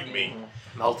destroyed me.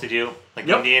 Melted you? Like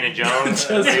Indiana Jones?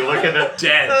 Just you look at the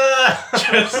dead.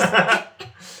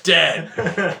 Just dead.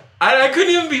 I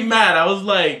couldn't even be mad. I was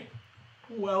like,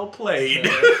 well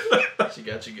played. She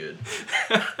got you good.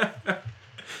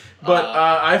 But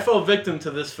I fell victim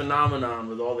to this phenomenon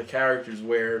with all the characters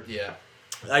where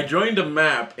I joined a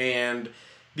map and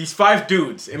these 5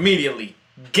 dudes immediately,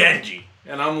 Genji.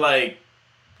 And I'm like,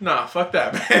 nah, fuck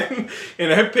that, man.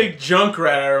 And I picked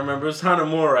Junkrat, I remember. It was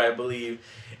Hanamura, I believe.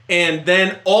 And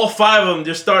then all 5 of them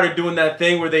just started doing that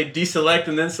thing where they deselect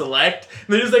and then select.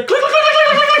 And they're just like, click, click,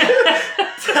 click, click, click,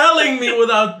 telling me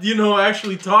without,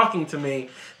 actually talking to me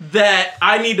that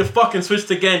I need to fucking switch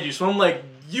to Genji. So I'm like,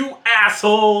 you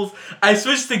assholes. I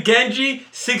switched to Genji,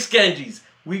 6 Genjis.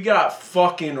 We got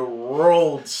fucking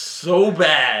rolled so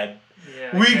bad.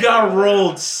 We got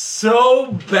rolled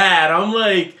so bad. I'm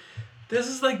like, this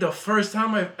is like the first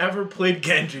time I've ever played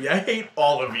Genji. I hate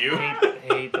all of you.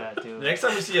 hate that, dude. The next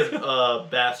time we see a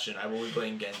Bastion, I will be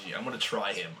playing Genji. I'm going to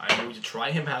try him. I'm going to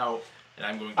try him out, and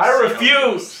I'm going to I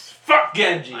refuse. Fuck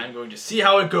Genji. I'm going to see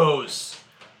how it goes.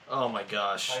 Oh my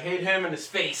gosh. I hate him in his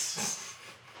face.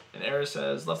 And Eris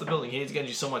has left the building. He hates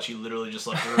Genji so much he literally just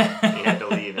left the room. He had to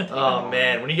leave it. Oh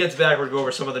man, when he gets back, we're going to go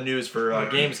over some of the news for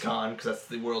Gamescom, because that's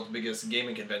the world's biggest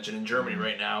gaming convention in Germany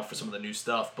right now for some of the new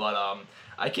stuff. But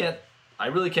I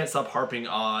really can't stop harping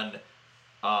on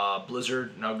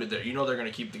Blizzard and how good they're. They're going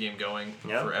to keep the game going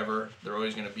forever. They're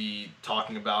always going to be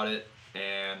talking about it.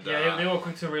 And they were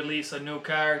quick to release a new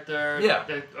character. Yeah.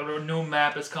 A new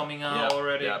map is coming out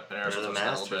already. Yeah, they're the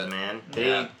masters,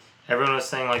 man. Everyone was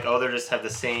saying, like, they just have the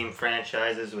same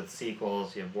franchises with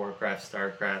sequels. You have Warcraft,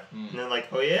 StarCraft. And they're like,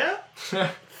 oh, yeah?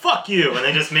 Fuck you. And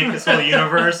they just make this whole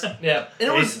universe. Yeah.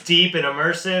 And it's deep and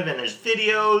immersive, and there's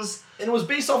videos. And it was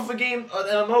based off of a game, an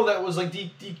MMO that was, like,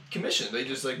 decommissioned. They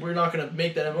just, like, we're not going to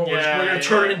make that MMO. We're going to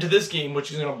turn it into this game,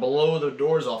 which is going to blow the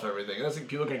doors off everything. And that's like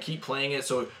people are going to keep playing it,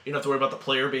 so you don't have to worry about the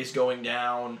player base going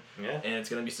down. Yeah. And it's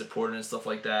going to be supported and stuff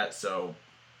like that, so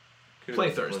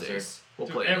play Thursdays. We'll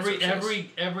play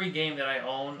every game that I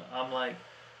own, I'm like,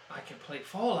 I can play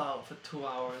Fallout for 2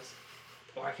 hours,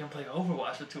 or I can play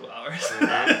Overwatch for 2 hours.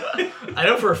 I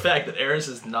know for a fact that Eris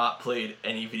has not played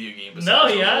any video game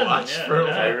besides Overwatch.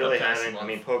 I really haven't. I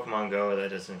mean, Pokemon Go,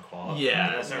 that doesn't qualify.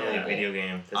 Yeah. That's not really a video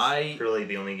game. That's really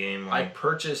the only game. I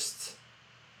purchased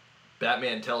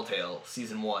Batman Telltale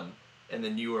Season 1, and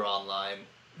then you were online,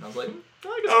 and I was like,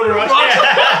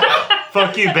 Overwatch.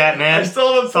 Fuck you, Batman. I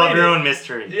still haven't solve your own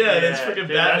mystery. Yeah, it's freaking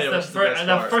Batman.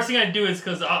 The first thing I do is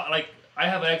because I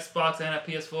have an Xbox and a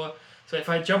PS4, So if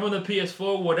I jump on the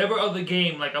PS4, whatever other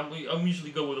game, like I'm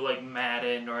usually go with like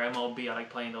Madden or MLB. I like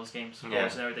playing those games, and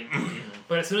everything.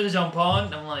 But as soon as I jump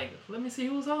on, I'm like, let me see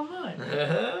who's online.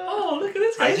 Oh, look at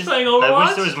this guy playing Overwatch. I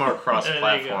wish there was more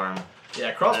cross-platform.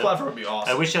 Yeah, cross-platform would be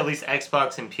awesome. I wish at least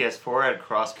Xbox and PS4 had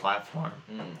cross-platform,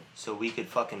 so we could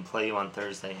fucking play you on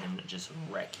Thursday and just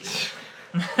wreck you.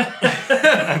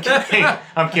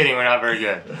 I'm kidding. We're not very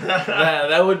good.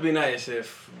 That would be nice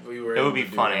if we were. It would be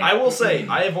funny. I will say,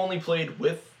 I have only played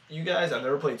with you guys. I've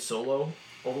never played solo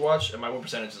Overwatch, and my win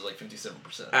percentage is like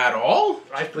 57%. At all?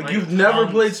 Like you've never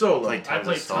played solo? I played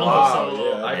tons of Wow,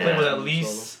 solo. yeah. I played with at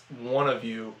least one of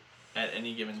you at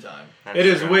any given time. It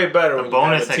is way better The when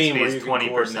bonus you have a team XP where is you can 20%.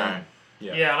 coordinate.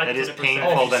 Yeah, I like It is 20%.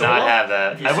 painful to not have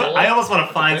that. If you solo? I almost want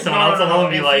to find someone else alone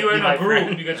and be like, if you're be in my a group,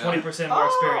 friend. you get 20% more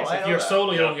experience. I If know you're that.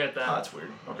 solo, you don't get Oh, that. that's weird.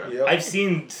 Okay. Yep. I've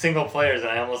seen single players and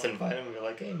I almost invite them and be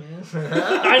like, hey man.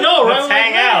 I know, right? Let's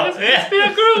hang out. Let's be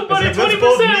a group, buddy. Let's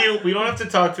both 20%. mute. We don't have to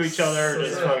talk to each other.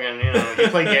 Just fucking, you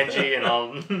play Genji and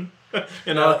I'll...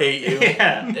 And I'll hate you.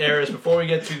 Yeah. Eris, before we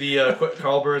get to the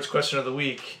Carl Bird's question of the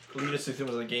week, lead us through some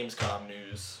of the Gamescom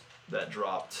news that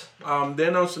dropped. They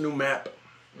announced a new map.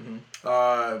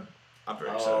 I'm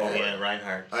very excited. Oh, yeah,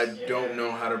 Reinhardt. I don't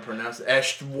know how to pronounce it.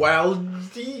 Eschwelde?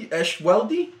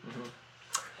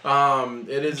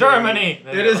 It is Germany.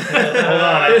 It is. Hold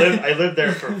on, I lived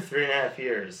there for 3.5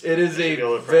 years. It is I should be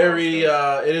able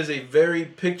to a very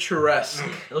picturesque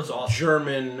It looks awesome.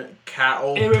 German old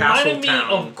It castle reminded me town.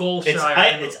 of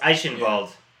Goldshire. It's Eichenwald.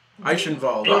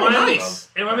 Eichenwald. It Oh, reminded nice.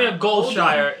 It reminded me of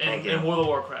Goldshire Thank in you. World of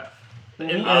Warcraft.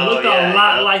 It Oh, looked yeah, a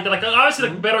lot yeah. like obviously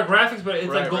like better graphics, but it's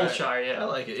Right, like Goldshire. I Yeah.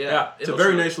 like it. Yeah, Yeah, it's a looks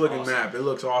very really nice looking awesome. map. It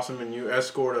looks awesome, and you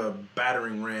escort a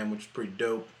battering ram, which is pretty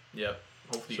dope. Yep.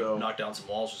 Hopefully So- you knock down some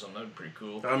walls or something. That'd be pretty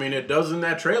cool. I mean, it does in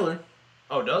that trailer.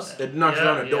 Oh, it does? It knocks Yeah,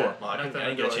 down a yeah. door. Well, I Knocked didn't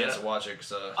down get a the chance door, to watch it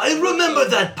because I remember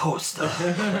that poster.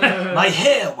 My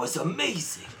hair was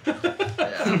amazing. yeah,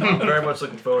 I'm very much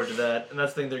looking forward to that. And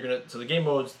that's the thing they're gonna. So the game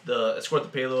mode's the escort the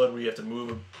payload where you have to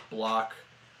move a block.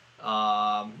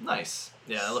 Nice.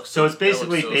 Yeah, that looks. So it's that looks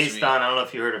basically so based sweet. on, I don't know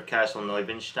if you heard of Castle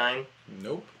Neuschwanstein.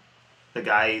 Nope. The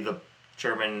guy, the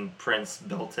German prince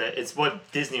built it. It's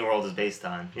what Disney World is based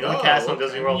on. You know the Oh, castle in okay.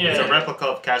 Disney World? It's Yeah. a replica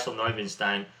of Castle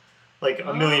Neuschwanstein. Like,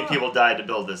 a million people died to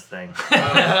build this thing.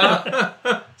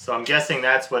 So I'm guessing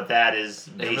that's what that is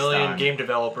A based million on. game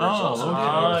developers Oh, also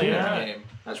okay. did work Yeah. on the game.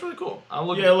 That's really cool. I'm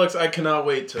looking. Yeah, it looks. I cannot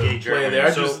wait to Yeah, play Germany.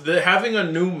 there. So- Having a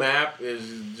new map is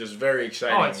just very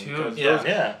exciting. Oh, it's huge. because Yeah.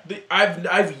 those- Yeah.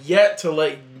 I've yet to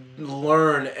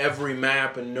learn every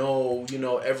map and know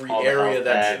every All the area health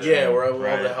that's packs where all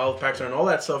right. the health packs are and all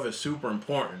that stuff is super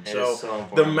important. It So is so the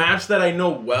important. maps that I know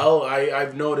well,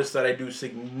 I've noticed that I do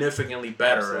significantly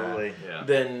better Absolutely. Yeah. at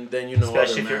than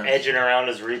Especially other if you're maps. edging around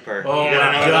as Reaper. Oh You gotta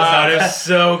my know those god, how to- it's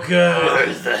so good.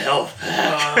 Where's the health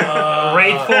pack?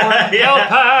 Raid for Yeah.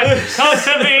 pack. Come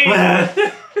to me.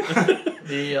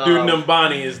 The, Dude,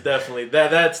 Numbani is definitely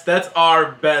that's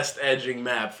our best edging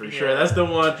map for sure. Yeah. That's the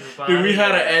one. Dude, we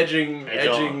had an Edge edging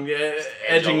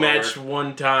all match over.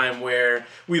 one time where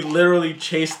we literally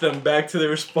chased them back to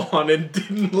their spawn and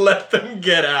didn't let them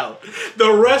get out.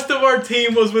 The rest of our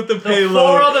team was with the payload.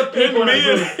 four other people and in me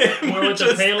the and group him were were with the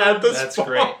just payload. at the That's spawn.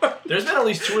 great. There's been at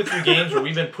least 2 or 3 games where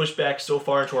we've been pushed back so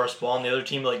far into our spawn, the other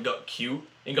team got cute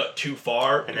and got too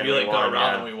far, and then we we got won, around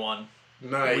yeah. and we won.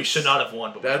 Nice. We should not have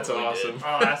won, but we That's totally awesome. did.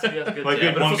 Oh, that's a good. Like, yeah.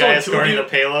 we but one if it's guy only 2 of escorting you- the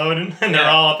payload, and they're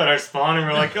Yeah. all up at our spawn, and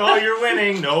we're like, "Oh, you're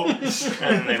winning!" Nope.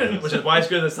 And they lose. Which is why it's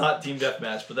good that it's not team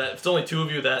deathmatch, but if it's only 2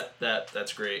 of you,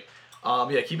 that's great.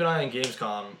 Yeah, keep an eye on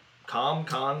Gamescom.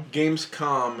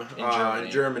 Gamescom Germany.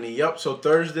 in Germany. Yep. So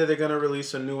Thursday they're gonna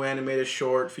release a new animated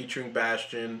short featuring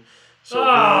Bastion. So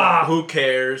who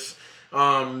cares?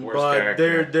 Worst But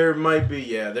character. there might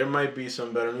be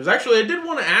some better news. Actually, I did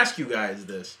want to ask you guys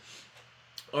this.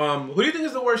 Who do you think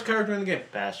is the worst character in the game?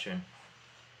 Bastion,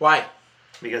 Why?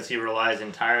 because he relies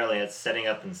entirely at setting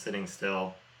up and sitting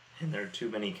still, and there are too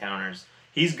many counters.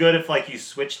 He's good if you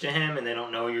switch to him and they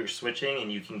don't know you're switching,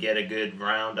 and you can get a good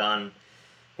round on.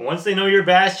 But once they know you're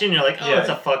Bastion, you're like, oh, Yeah. it's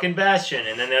a fucking Bastion,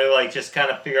 and then they just kind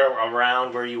of figure out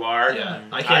around where you are. Yeah,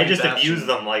 I be just Bastion. abuse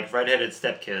them like redheaded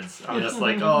stepkids. I'm just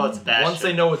like, oh, it's Bastion. Once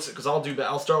they know it's, because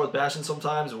I'll start with Bastion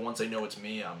sometimes, and once they know it's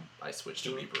me, I switch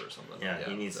to Reaper or something. Yeah,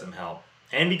 he needs so. some help.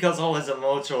 And because all his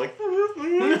emotes are like,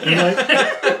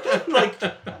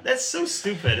 that's so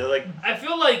stupid. Like, I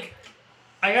feel like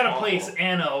I gotta Awful. place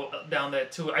Anna down there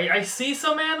too. I see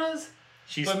some Annas,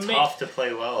 She's But tough to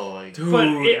play well. Like, Dude, But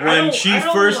I when don't- she I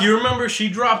don't first, li- you remember she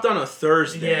dropped on a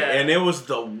Thursday, Yeah. and it was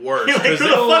the worst. Like, 'cause who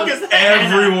the fuck is that?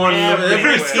 everyone, Everywhere.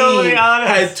 every To be totally team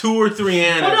honest. had 2 or 3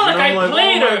 Annas. Well, no, like and I'm I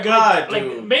played oh her. my god, like,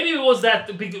 dude. maybe it was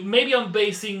that. Maybe I'm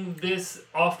basing this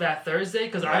off that Thursday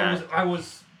because Yeah. I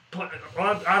was.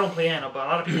 I don't play Anna, but a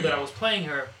lot of people that I was playing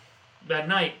her that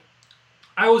night,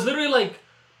 I was literally like,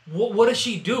 what does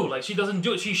she do? Like she doesn't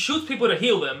do it. She shoots people to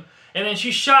heal them, and then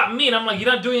she shot me, and I'm like, you're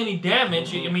not doing any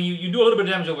damage. I mean, you do a little bit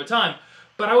of damage over time,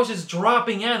 but I was just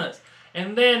dropping Annas,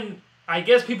 and then I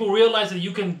guess people realized that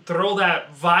you can throw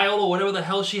that vial or whatever the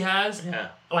hell she has. yeah.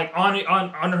 Like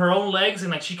on her own legs,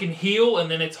 and like she can heal,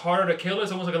 and then it's harder to kill her.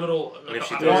 It's almost like a little If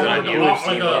she like throws it on you, like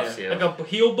she buffs you. a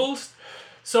heal boost.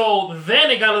 So then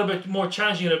it got a little bit more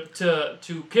challenging to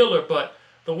kill her. But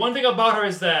the one thing about her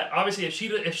is that obviously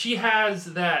if she has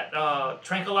that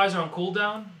tranquilizer on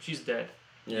cooldown, she's dead.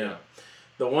 Yeah.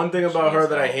 The one thing about her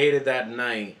that I hated that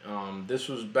night, this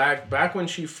was back when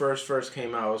she first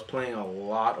came out. I was playing a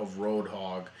lot of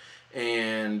Roadhog,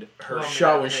 and her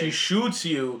shot when she shoots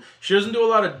you, she doesn't do a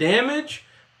lot of damage,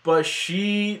 but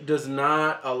she does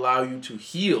not allow you to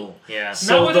heal. Yeah.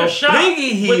 So Not with the her shot,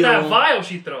 piggy heal, with that vial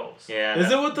she throws. Yeah.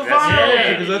 Is it with the that's- vial?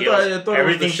 Yeah, Because it I thought heals. it was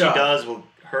Everything the she shot. does will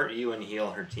hurt you and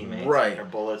heal her teammates. Right. Her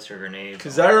bullets, her grenades.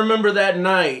 Because I remember that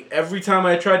night, every time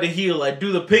I tried to heal, I'd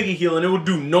do the piggy heal, and it would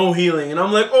do no healing. And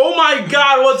I'm like, oh my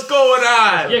god, what's going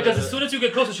on? Yeah, because as soon as you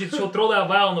get closer, she'll throw that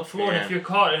vial on the floor, and Yeah. if you're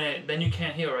caught in it, then you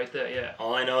can't heal right there. Yeah.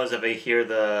 All I know is if I hear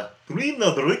the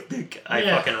I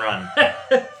Yeah. fucking run.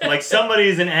 Like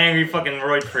somebody's an angry fucking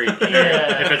roid freak.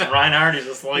 Yeah. If it's Reinhardt, he's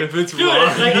just like. If it's Dude,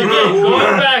 it's like again,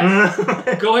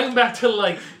 Going going back to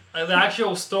like the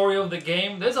actual story of the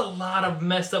game, there's a lot of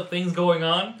messed up things going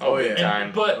on. Oh, yeah.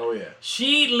 Time. But Oh, yeah.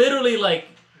 she literally like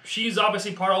she's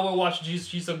obviously part of Overwatch.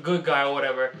 She's a good guy or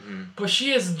whatever. But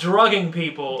she is drugging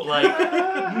people like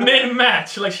mid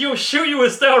match. Like she'll shoot you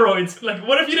with steroids. Like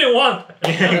what if you didn't want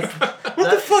that?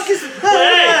 What the fuck is Hey,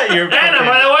 that? Anna,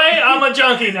 by the way, I'm a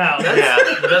junkie now. Yeah.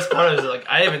 The best part is like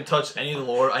I haven't touched any of the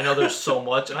lore. I know there's so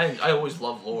much, and I always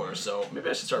love lore. So maybe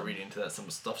I should start reading into that some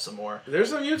more. There's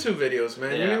some YouTube videos,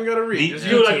 man. You Yeah. don't even gotta read. Just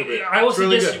Dude, YouTube like it. I would It's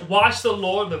really suggest good. watch the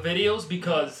lore, the videos,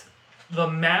 because the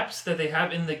maps that they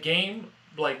have in the game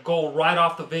like go right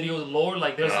off the video's lore.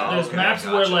 Like there's okay, maps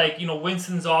gotcha. where like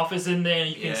Winston's office in there,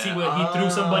 and you can see where he threw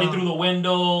somebody through the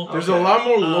window. There's a lot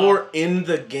more lore in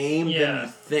the game than yeah. you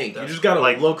think. You That's just gotta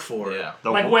like- look for it. Yeah.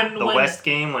 The, Like when- the when- West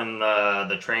game when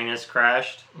the train is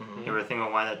crashed. You ever think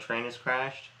of why that train is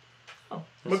crashed? That's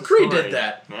the McCree story. did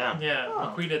that. Yeah. Yeah,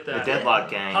 McCree did The that. Deadlock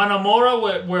gang.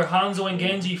 Hanamura, where Hanzo and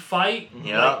Genji fight,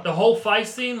 Yeah. like, the whole fight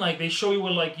scene, like they show you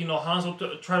where like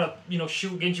Hanzo try to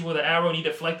shoot Genji with an arrow and he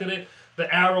deflected it.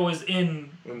 The arrow is in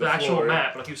In the the actual floor, yeah.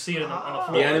 map, like you see it on the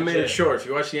floor. The animated Yeah. short. If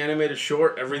you watch the animated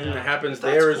short, everything Yeah. that happens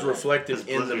That's there is cool. reflected This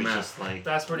in the Blizzard's map. just like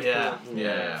That's pretty Yeah. cool.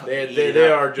 Yeah. They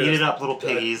are just eat it up, little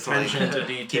piggies. attention like, to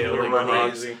keep detail. your Like money.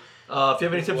 crazy. If you have any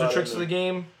There's a tips or lot tricks of for the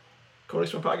game,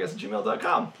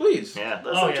 codexpodcast@gmail.com. Please. Yeah. Let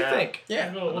us know what you yeah. think.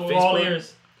 Yeah. We're On the all Facebook.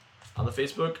 ears. On the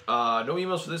Facebook, no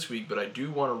emails for this week, but I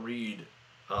do want to read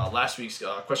last week's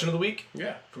question of the week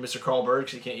Yeah. from Mr. Carl Berg.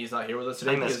 He's not here with us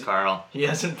today I miss because Carl. he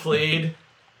hasn't played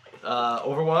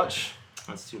Overwatch.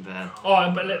 That's too bad.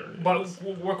 Oh, but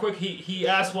real quick, he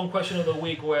asked one question of the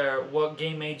week where what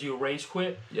game made you rage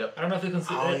quit? Yep. I don't know if it's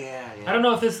considered. yeah. I don't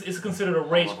know if this is considered a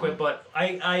rage quit, but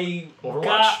I Overwatch.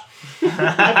 got. I've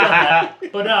done that.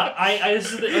 But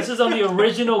this is on the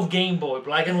original Game Boy,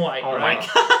 black and white. Oh right? my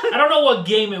god. I don't know what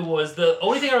game it was. The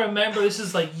only thing I remember, this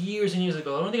is like years and years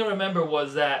ago. The only thing I remember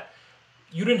was that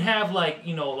you didn't have like a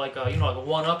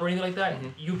 1-up or anything like that.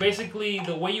 You basically,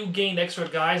 the way you gained extra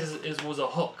guys was a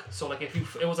hook. So like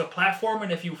it was a platform,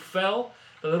 and if you fell,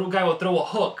 the little guy would throw a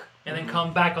hook and then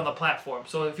come back on the platform.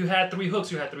 So if you had 3 hooks,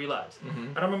 you had 3 lives.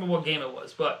 I don't remember what game it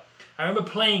was, but I remember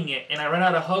playing it, and I ran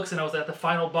out of hooks, and I was at the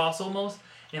final boss almost,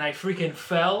 and I freaking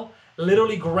fell.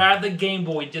 Literally grabbed the Game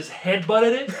Boy, just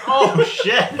headbutted it, Oh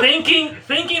shit. thinking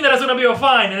that it's gonna be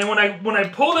fine. And then when I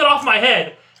pulled it off my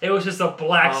head, it was just a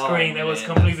black screen that was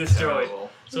man, completely that's destroyed.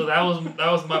 terrible. So that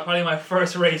was probably my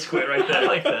first rage quit right I there.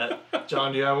 like that.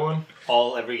 John, do you have one?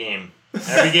 Every game.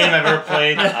 Every game I've ever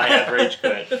played, I have rage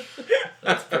quit.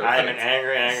 That's perfect. I am an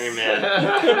angry man.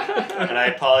 And I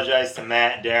apologize to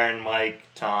Matt, Darren, Mike,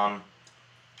 Tom.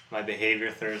 My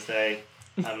behavior Thursday.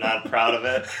 I'm not proud of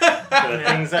it. For the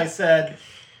things I said.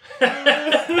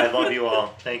 I love you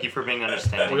all. Thank you for being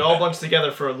understanding. We all bunched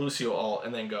together for a Lucio ult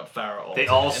and then got Pharah ult. They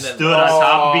all and then stood on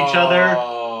top of each other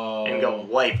Oh. and got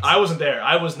wiped. I wasn't there.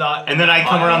 I was not. And then I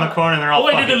come around the corner and they're all Oh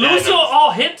wait, did the fucking dead. Lucio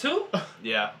all hit too?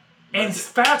 Yeah. And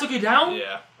Farah took you down?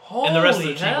 Yeah. and the rest of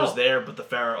the team hell. was there, but the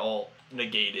Farah all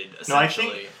negated No, I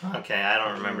essentially. think. Okay, I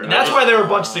don't remember. And that's why they were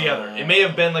bunched together. It may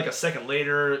have been like a second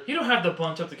later. You don't have to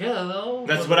bunch up together though.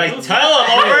 That's what I tell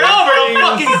them over and over. They'll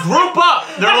fucking group up.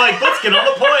 They're like, let's get on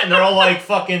the point. And they're all like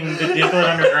fucking the Diddler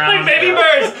Underground. Like baby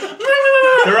birds.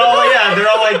 They're all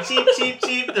like cheep, cheep,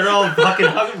 cheep. They're all fucking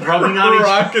rubbing on each other.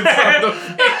 Rockets on the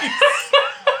face.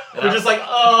 They're just like,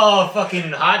 oh,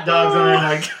 fucking hot dogs, and they're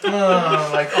like, oh,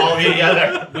 like all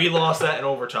together. We lost that in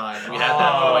overtime. We had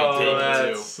that point taken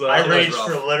too. I It was raged rough.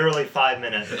 for literally 5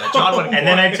 minutes. John went And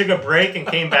then I took a break and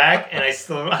came back, and I was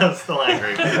still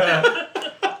angry.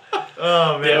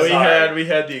 Oh man, Yeah, we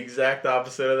had the exact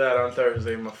opposite of that on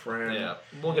Thursday, my friend. Yeah,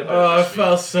 we'll get better. Oh, it this week.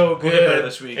 felt so We'll get better good.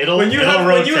 this week. When you have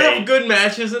rotate. good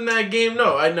matches in that game,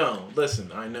 no, I know.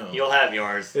 Listen, I know. You'll have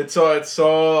yours. It's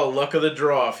all luck of the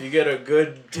draw. If you get a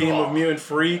good team of mutant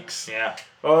freaks, Yeah.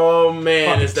 oh man,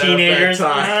 Fucking is that teenagers. a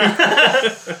bad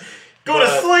time? Go to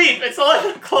sleep. It's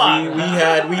 11 o'clock.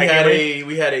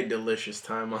 we had a delicious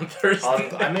time on Thursday.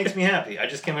 That makes me happy. I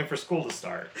just can't wait for school to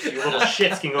start. So you little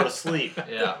shits can go to sleep.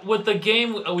 Yeah. With the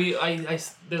game,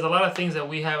 there's a lot of things that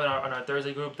we have in our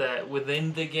Thursday group that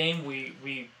within the game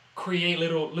we create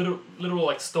little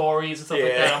like stories and stuff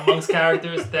like that amongst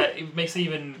characters that it makes it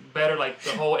even better. Like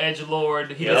the whole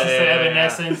Edgelord, he listens to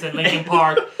Evanescence and Linkin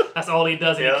Park. That's all he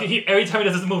does. And every time he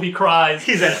does this movie, he cries.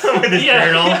 He's at home with his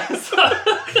journal.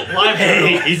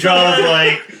 He draws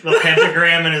like the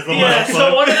pentagram in his little notebook.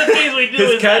 So one of the things we do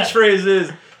His is that- catchphrase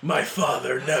is, "My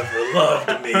father never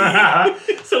loved me."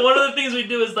 So one of the things we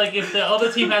do is like if the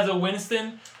other team has a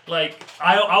Winston, like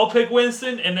I'll pick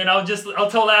Winston and then I'll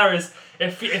tell Laris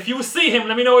if you see him,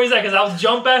 let me know where he's at because I'll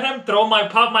jump at him,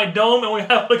 pop my dome, and we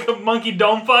have like a monkey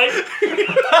dome fight. So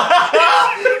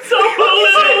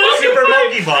Super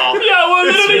Monkey Ball. yeah, we'll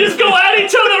literally just go at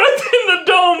each other in the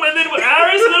dome, and then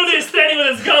Aris literally is standing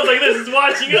with his guns like this, is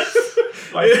watching us.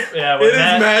 It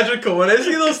is magical. When I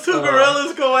see those two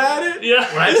gorillas go at it, Yeah,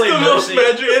 When I it's played the most Mercy,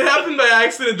 magic. It happened by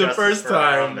accident the Justice first for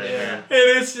time. Harambe, Yeah. man.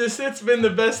 And it's been the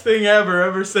best thing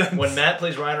ever since. when Matt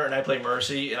plays Reiner and I play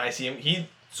Mercy, and I see him,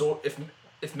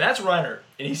 if Matt's Reiner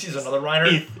and he sees another Reiner,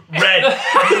 red.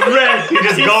 He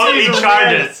just goes, he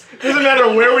charges. Doesn't matter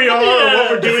where we are or what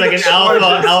we're It's doing. like an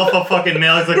alpha fucking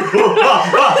male. It's like,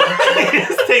 he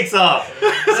just takes off.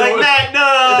 It's like, Matt,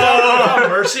 no!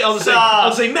 Mercy, I'll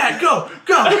just say, Matt, go,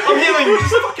 I'm healing you,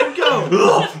 just fucking go.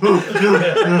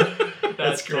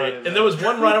 That's great. funny, And there was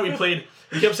one Reiner we played.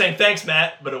 He kept saying thanks,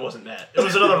 Matt, but it wasn't Matt. It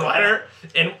was another Reiner,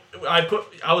 and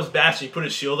I was bashing. He put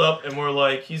his shield up, and we're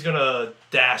like, he's gonna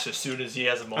dash as soon as he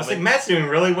has a I moment. was like, Matt's doing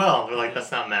really well. They're like,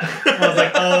 that's not Matt. I was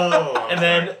like, oh. and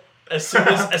then as soon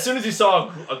as he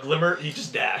saw a glimmer, he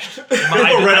just dashed.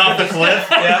 Right off the cliff.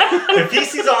 Yeah. If he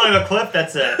sees on a cliff,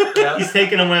 that's it. Yeah. He's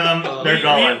taking them with him. They're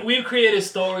going. We've created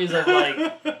stories of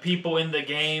like people in the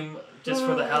game just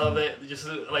for the hell of it. Just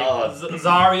like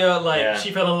Zarya, like she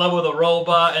fell in love with a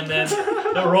robot, and then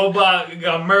the robot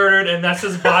got murdered, and that's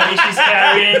his body she's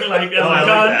carrying, like as a I gun.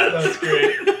 like that. That's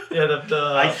great.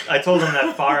 Yeah, I told him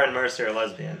that Farah and Mercy are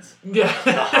lesbians. The Yeah,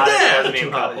 hottest lesbian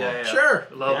too hot, couple. yeah. Sure.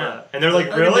 love Yeah. that. And they're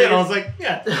like, really? And I was like,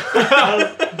 yeah.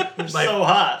 They're so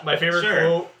hot. My favorite Sure.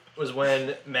 quote was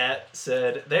when Matt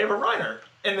said, "They have a Reiner,"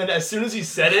 and then as soon as he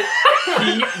said it,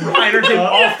 he Reinered him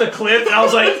off the cliff, and I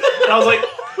was like,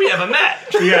 "We have a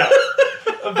match." Yeah.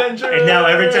 Avenger. And now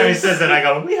every time he says that, I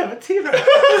go, we have a T-Rex.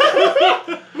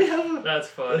 That's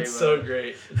funny. It's man. so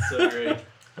great. It's so great.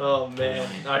 Oh man!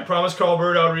 I promised Carl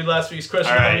Bird I would read last week's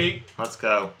question All of right. the week. Let's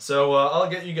go. So I'll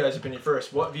get you guys' opinion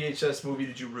first. What VHS movie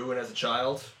did you ruin as a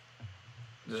child?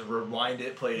 Just rewind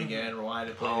it, play it again, rewind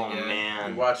it, play it Oh, again. We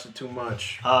man. watched it too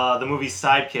much. The movie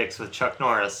Sidekicks with Chuck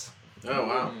Norris. Oh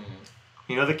wow.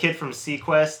 You know the kid from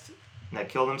Sequest that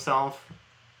killed himself?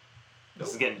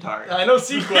 This is getting dark. I know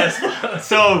Sequest.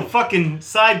 So, fucking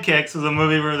Sidekicks was a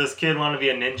movie where this kid wanted to be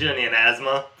a ninja and he had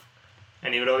asthma.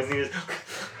 And he would always need his...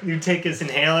 He'd take his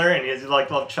inhaler and he'd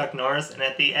like love Chuck Norris. And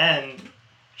at the end,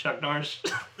 Chuck Norris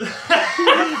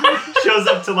shows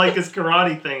up to like his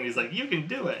karate thing. And he's like, you can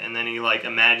do it. And then he like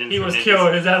imagines... He the was ninjas.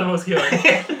 cured. His asthma was cured.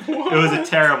 It was a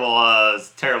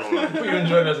terrible movie. You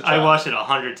enjoyed it as a child. I watched it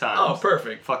 100 times. Oh,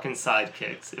 perfect. Fucking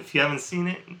Sidekicks. If you haven't seen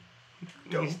it,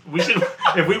 we should.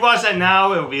 If we watch that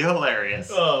now, it would be hilarious.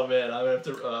 Oh man, I'm gonna have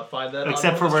to find that.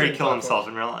 Except on for the where he streaming killed platform. himself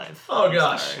in real life. Oh I'm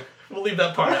gosh, sorry. we'll leave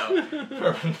that part out.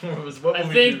 What I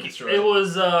movie did you think destroy? it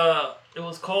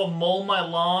was called Mow My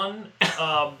Lawn,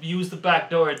 Use the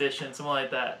Backdoor Edition, something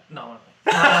like that. No.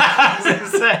 I was gonna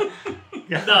say.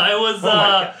 No, it was Oh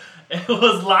my it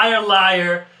was Liar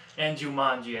Liar and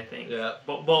Jumanji, I think. Yeah.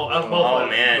 Both Oh of them.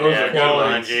 man, Those yeah, are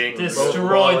qualities. Jumanji. Both Destroyed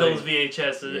quality. those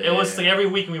VHSs. Yeah. It was like every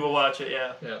week we would watch it.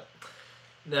 Yeah. Yeah.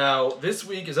 Now, this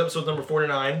week is episode number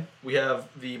 49. We have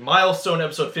the milestone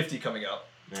episode 50 coming up.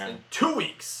 Yeah. In 2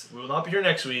 weeks. We will not be here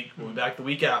next week. We'll be back the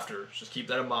week after. Just keep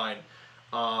that in mind.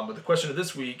 But the question of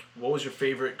this week, what was your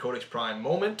favorite Codex Prime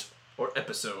moment or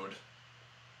episode?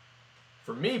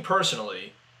 For me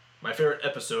personally, my favorite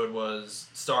episode was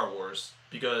Star Wars.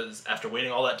 Because after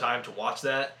waiting all that time to watch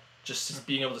that, just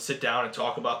being able to sit down and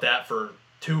talk about that for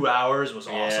 2 hours was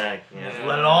awesome. Yeah.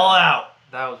 Let it all out.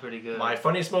 That was pretty good. My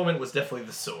funniest moment was definitely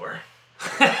the sore.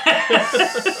 I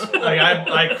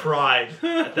cried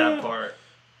at that part.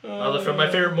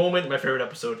 My favorite moment, my favorite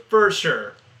episode, for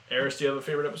sure. Eris, do you have a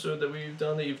favorite episode that we've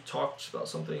done that you've talked about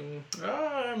something?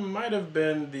 It might have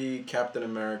been the Captain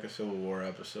America Civil War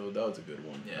episode. That was a good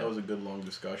one. Yeah. That was a good long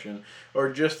discussion. Or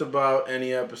just about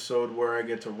any episode where I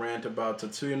get to rant about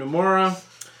Tetsuya Nomura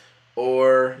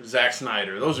or Zack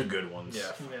Snyder. Those are good ones.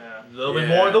 Yeah. Yeah. There'll be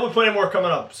more. There'll be plenty more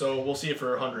coming up, so we'll see it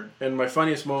for 100. And my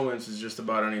funniest moments is just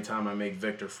about any time I make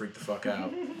Victor freak the fuck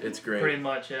out. It's great. Pretty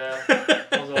much, yeah.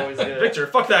 That was always good. Victor,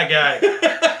 fuck that guy.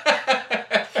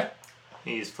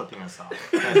 He's flipping us off.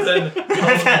 Then,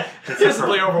 this is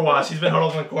play Overwatch. He's been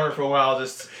huddled in the corner for a while,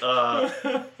 just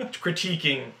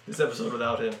critiquing this episode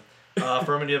without him.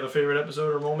 Furman, do you have a favorite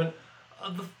episode or moment?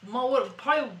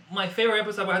 Probably my favorite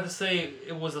episode, I have to say,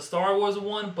 it was the Star Wars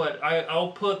one, but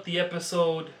I'll put the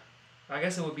episode, I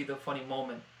guess it would be the funny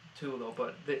moment too, though,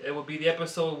 but it would be the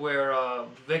episode where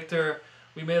Victor,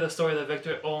 we made a story that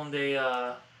Victor owned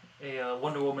a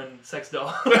Wonder Woman sex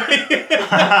doll.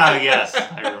 Yes,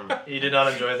 I remember. He did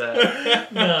not enjoy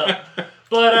that. No.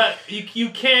 But you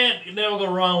can't never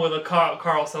go wrong with a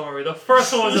Carl summary. The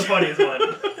first one was the funniest one.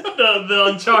 The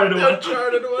Uncharted one.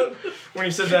 Uncharted one. When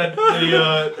he said that the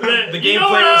gameplay you know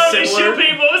was they similar. shoot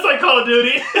people. It's like Call of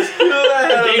Duty.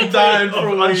 The gameplay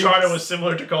of Uncharted was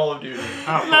similar to Call of Duty.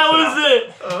 That was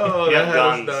it. Oh, You that have has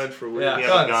guns. died for weeks. Yeah, You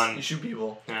have guns. a gun. You shoot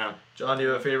people. Yeah. John, do you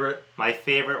have a favorite? My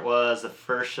favorite was the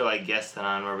first show I guested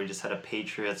on where we just had a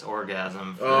Patriots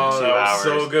orgasm for Oh, 2 that was hours.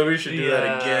 so good. We should do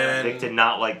that again. Vic did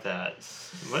not like that.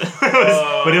 But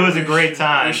it was a great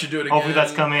time. We should do it Hopefully again.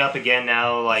 that's coming up again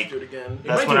now. Like Do it again. You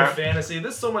That's might when do our- fantasy.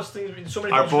 There's so much things. So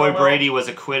many. our things to boy talk about. Brady was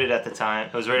acquitted at the time.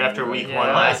 It was right after week Yeah. 1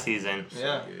 last season.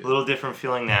 Yeah. A little different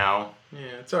feeling now, Yeah,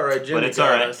 it's all right. Jimmy but it's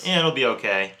got alright. us. Yeah, it'll be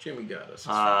okay. Jimmy got us.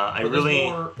 I But really.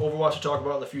 there's more Overwatch to talk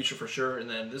about in the future for sure. And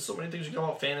then there's so many things you can talk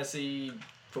about. Fantasy,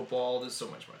 football. There's so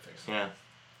much more things. Yeah.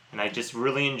 And I just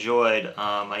really enjoyed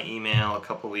my email a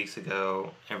couple weeks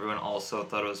ago. Everyone also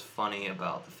thought it was funny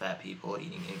about the fat people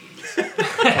eating Iggy's.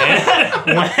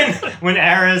 And when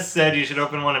Aris said you should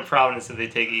open one in Providence if they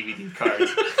take EBD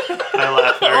cards, I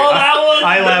laughed very hard.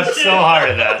 I laughed so hard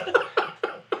at that.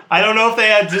 I don't know if they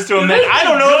had just to amend. I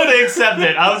don't know if they accept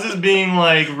it. I was just being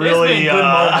like really. good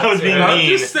I was being I'm mean.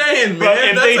 just saying, man. But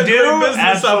if that's they a do, great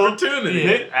business opportunity.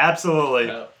 Yeah, absolutely.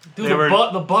 Yeah. Dude, They were-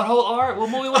 the butthole art. What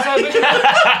movie was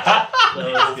that?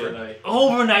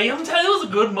 Overnight. I'm telling you, it was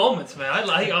a good moments, man. I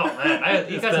like. Oh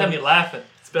man, you guys had me laughing.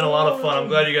 It's been a lot of fun. I'm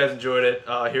glad you guys enjoyed it.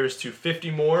 Here's to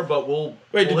 50 more, but we'll.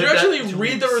 Wait, did we'll you hit that actually in 2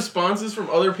 read the weeks. responses from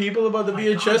other people about the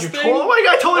VHS You thing? told- oh my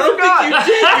god, I totally I don't forgot. think you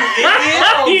did, you idiot.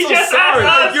 Oh, He I'm so just sorry.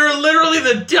 asked us. You're literally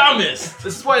the dumbest.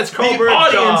 This is why it's The called Bird's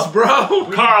audience, Job.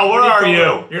 bro. Carl, where are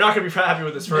you? You're not going to be happy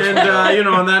with this first And, one.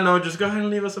 on that note, just go ahead and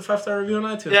leave us a 5-star review on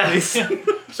iTunes, Yeah. please.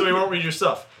 So we won't read your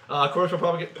stuff.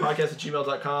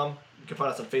 quarterfinepodcast@gmail.com. You can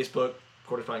find us on Facebook,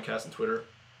 Quarterfinecast on Twitter.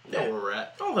 You know Yeah. where we're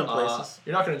at. All them places.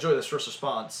 You're not going to enjoy this first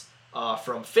response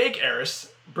from fake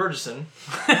Eris Burgess,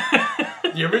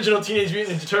 the original Teenage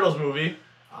Mutant Ninja Turtles movie, which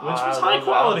was high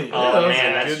quality. Oh, Yeah, that was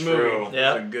man, a that's good true. movie.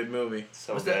 Yeah. That's a good movie.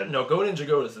 So Was good. that, no, Go Ninja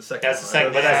Go is the second That's the one.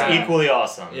 second, but that's Yeah. equally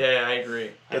awesome. Yeah, I agree. I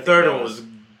The think third that one was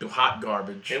hot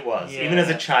garbage. It was. Yeah. Even as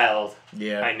a child,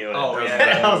 Yeah. I knew it. Oh, That was yeah.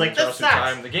 bad. I was like, Turtles this Through sucks.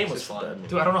 Time. The game was Just a fun. bad movie.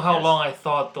 Dude, I don't know how Yes. long I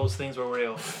thought those things were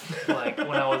real. Like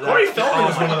when I was. Corey at- Feldman oh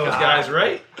was one my of those God. guys,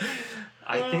 right?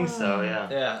 I think so, yeah.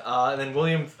 Yeah, and then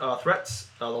William Threats,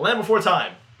 The Land Before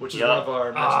Time, which is Yup. one of our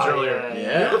mentions Ah, earlier.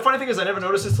 yeah. Yeah. The funny thing is, I never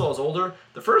noticed this till I was older.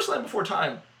 The first Land Before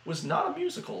Time was not a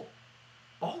musical.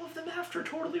 All of them after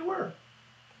totally were.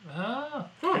 Ah.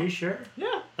 Are you sure?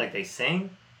 Yeah, Like they sing?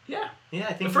 yeah. Yeah,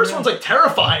 I think The first you're one's right. like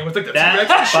terrifying with like the that.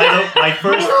 T-Rex and shit. My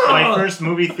first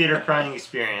movie theater crying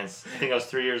experience. I think I was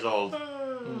 3 years old.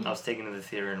 I was taken to the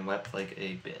theater and wept like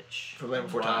a bitch. For Land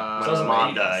Before Wow. Time. When So I was his in the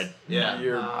mom 80s. died. Yeah.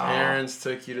 Your Oh. parents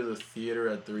took you to the theater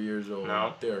at 3 years old.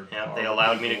 No. They're Yeah, they horrible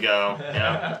allowed me to people. go.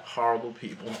 Yeah. Horrible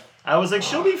people. I was like,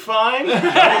 she'll be fine.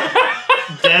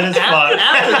 Dead as fuck.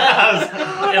 After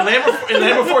that, in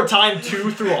Land Before Time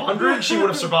 2 through 100, she would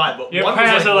have survived. But Your one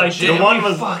parents was are like, legit. The one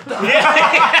was fucked up.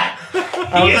 yeah.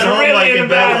 He is really in a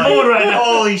bad mood right now.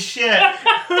 Holy shit!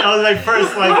 That was my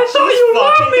first like. I thought you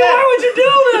loved me. Why would you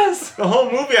do this? The whole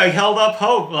movie, I held up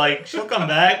hope. Like she'll come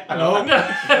back. Nope.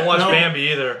 Don't watch Bambi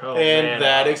either. Oh, And man.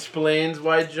 that explains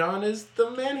why John is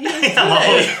the man he is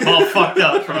all fucked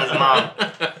up from his mom.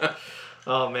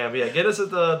 Oh man, but yeah, get us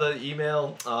at the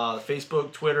email,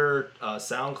 Facebook, Twitter,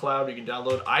 SoundCloud. You can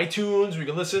download iTunes. We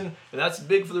can listen, and that's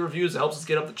big for the reviews. It helps us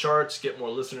get up the charts, get more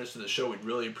listeners to the show. We'd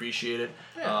really appreciate it.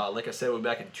 Yeah. Like I said, we'll be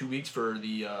back in 2 weeks for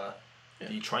the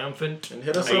triumphant. And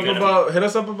hit us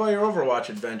up about your Overwatch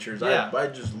adventures. Yeah.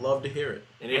 I'd just love to hear it.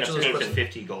 And You're answer gonna those put to questions.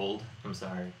 50 gold. I'm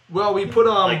sorry. Well, we put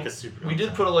Like the Super. we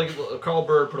did put Carl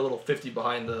Bird put a little 50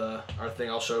 behind our thing.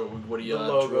 I'll show what he The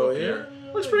logo, drew up yeah. here.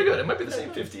 Looks pretty good. It might be the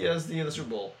same 50 as the Super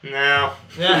Bowl. No.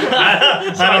 Yeah,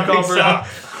 I don't think so.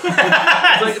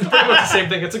 it's pretty much the same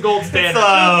thing. It's a gold standard.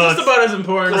 Just about as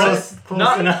important.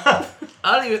 Close enough.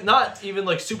 Not even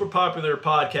like super popular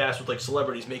podcasts with like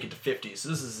celebrities make it to 50. So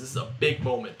this is a big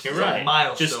moment. You're It's a right.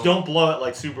 milestone. Just don't blow it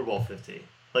like Super Bowl 50.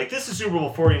 Like this is Super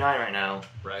Bowl 49 right now.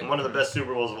 Right. And one of the best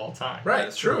Super Bowls of all time. Right,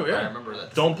 That's true, yeah. I remember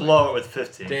that. Don't blow it with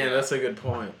 50. Damn, that's a good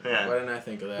point. Yeah. Why didn't I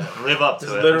think of that? Live up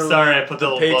It's to it. I'm literally sorry I put the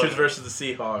the little Patriots blow. versus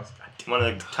the Seahawks. One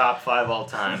of the top 5 all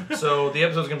time. So the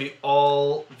episode's gonna be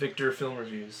all Victor film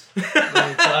reviews. The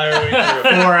entire week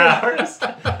through. 4 hours.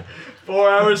 4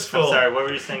 hours full. I'm sorry, what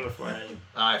were you saying before?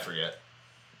 I forget.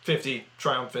 50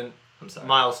 triumphant I'm sorry.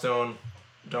 milestone.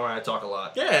 Don't worry, I talk a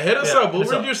lot. Yeah, hit us Yeah, up. We'll hit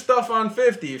us read up. your stuff on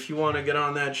 50 if you want to get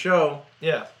on that show.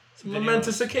 Yeah. It's a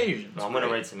momentous occasion. Well, I'm going to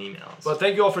write some emails. But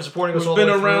thank you all for supporting us We've all been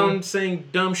the way through. around saying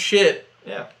dumb shit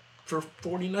Yeah. for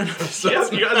 49 episodes.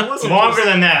 Yes, you guys have listened. Longer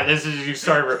than that. This is you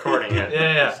started recording it.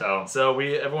 Yeah. So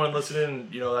Everyone listening,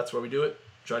 that's why we do it.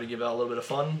 Try to give out a little bit of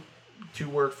fun. To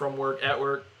work, from work, at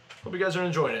work. Hope you guys are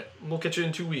enjoying it. We'll catch you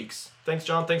in 2 weeks. Thanks,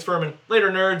 John. Thanks, Furman.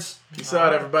 Later, nerds. Peace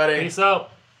out, everybody. Peace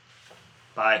out.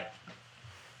 bye.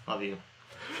 Love you.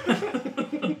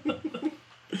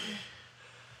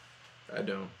 I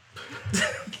don't.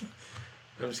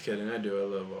 I'm just kidding. I do. I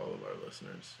love all of our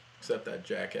listeners. Except that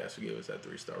jackass who gave us that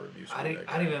 3-star review. I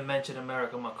didn't even mention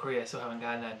America McCree. I still haven't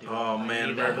gotten that dude. Oh, I man.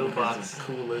 need that loot America's box. the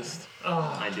coolest.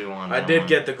 Oh. I do want. I did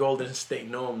get the Golden State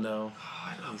Gnome, though.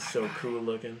 He's so cool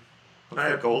looking.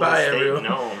 Alright, Golden bye, State everyone.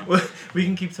 Gnome. We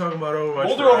can keep talking about Overwatch.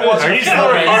 We'll do for hours. Overwatch. Are you still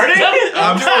Alright. recording?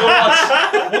 I'm doing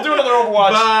Overwatch. We'll do another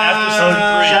Overwatch after season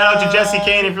 3. Shout out to Jesse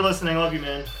Kane if you're listening. Love you,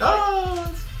 man.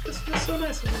 Oh, this feels so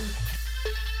nice.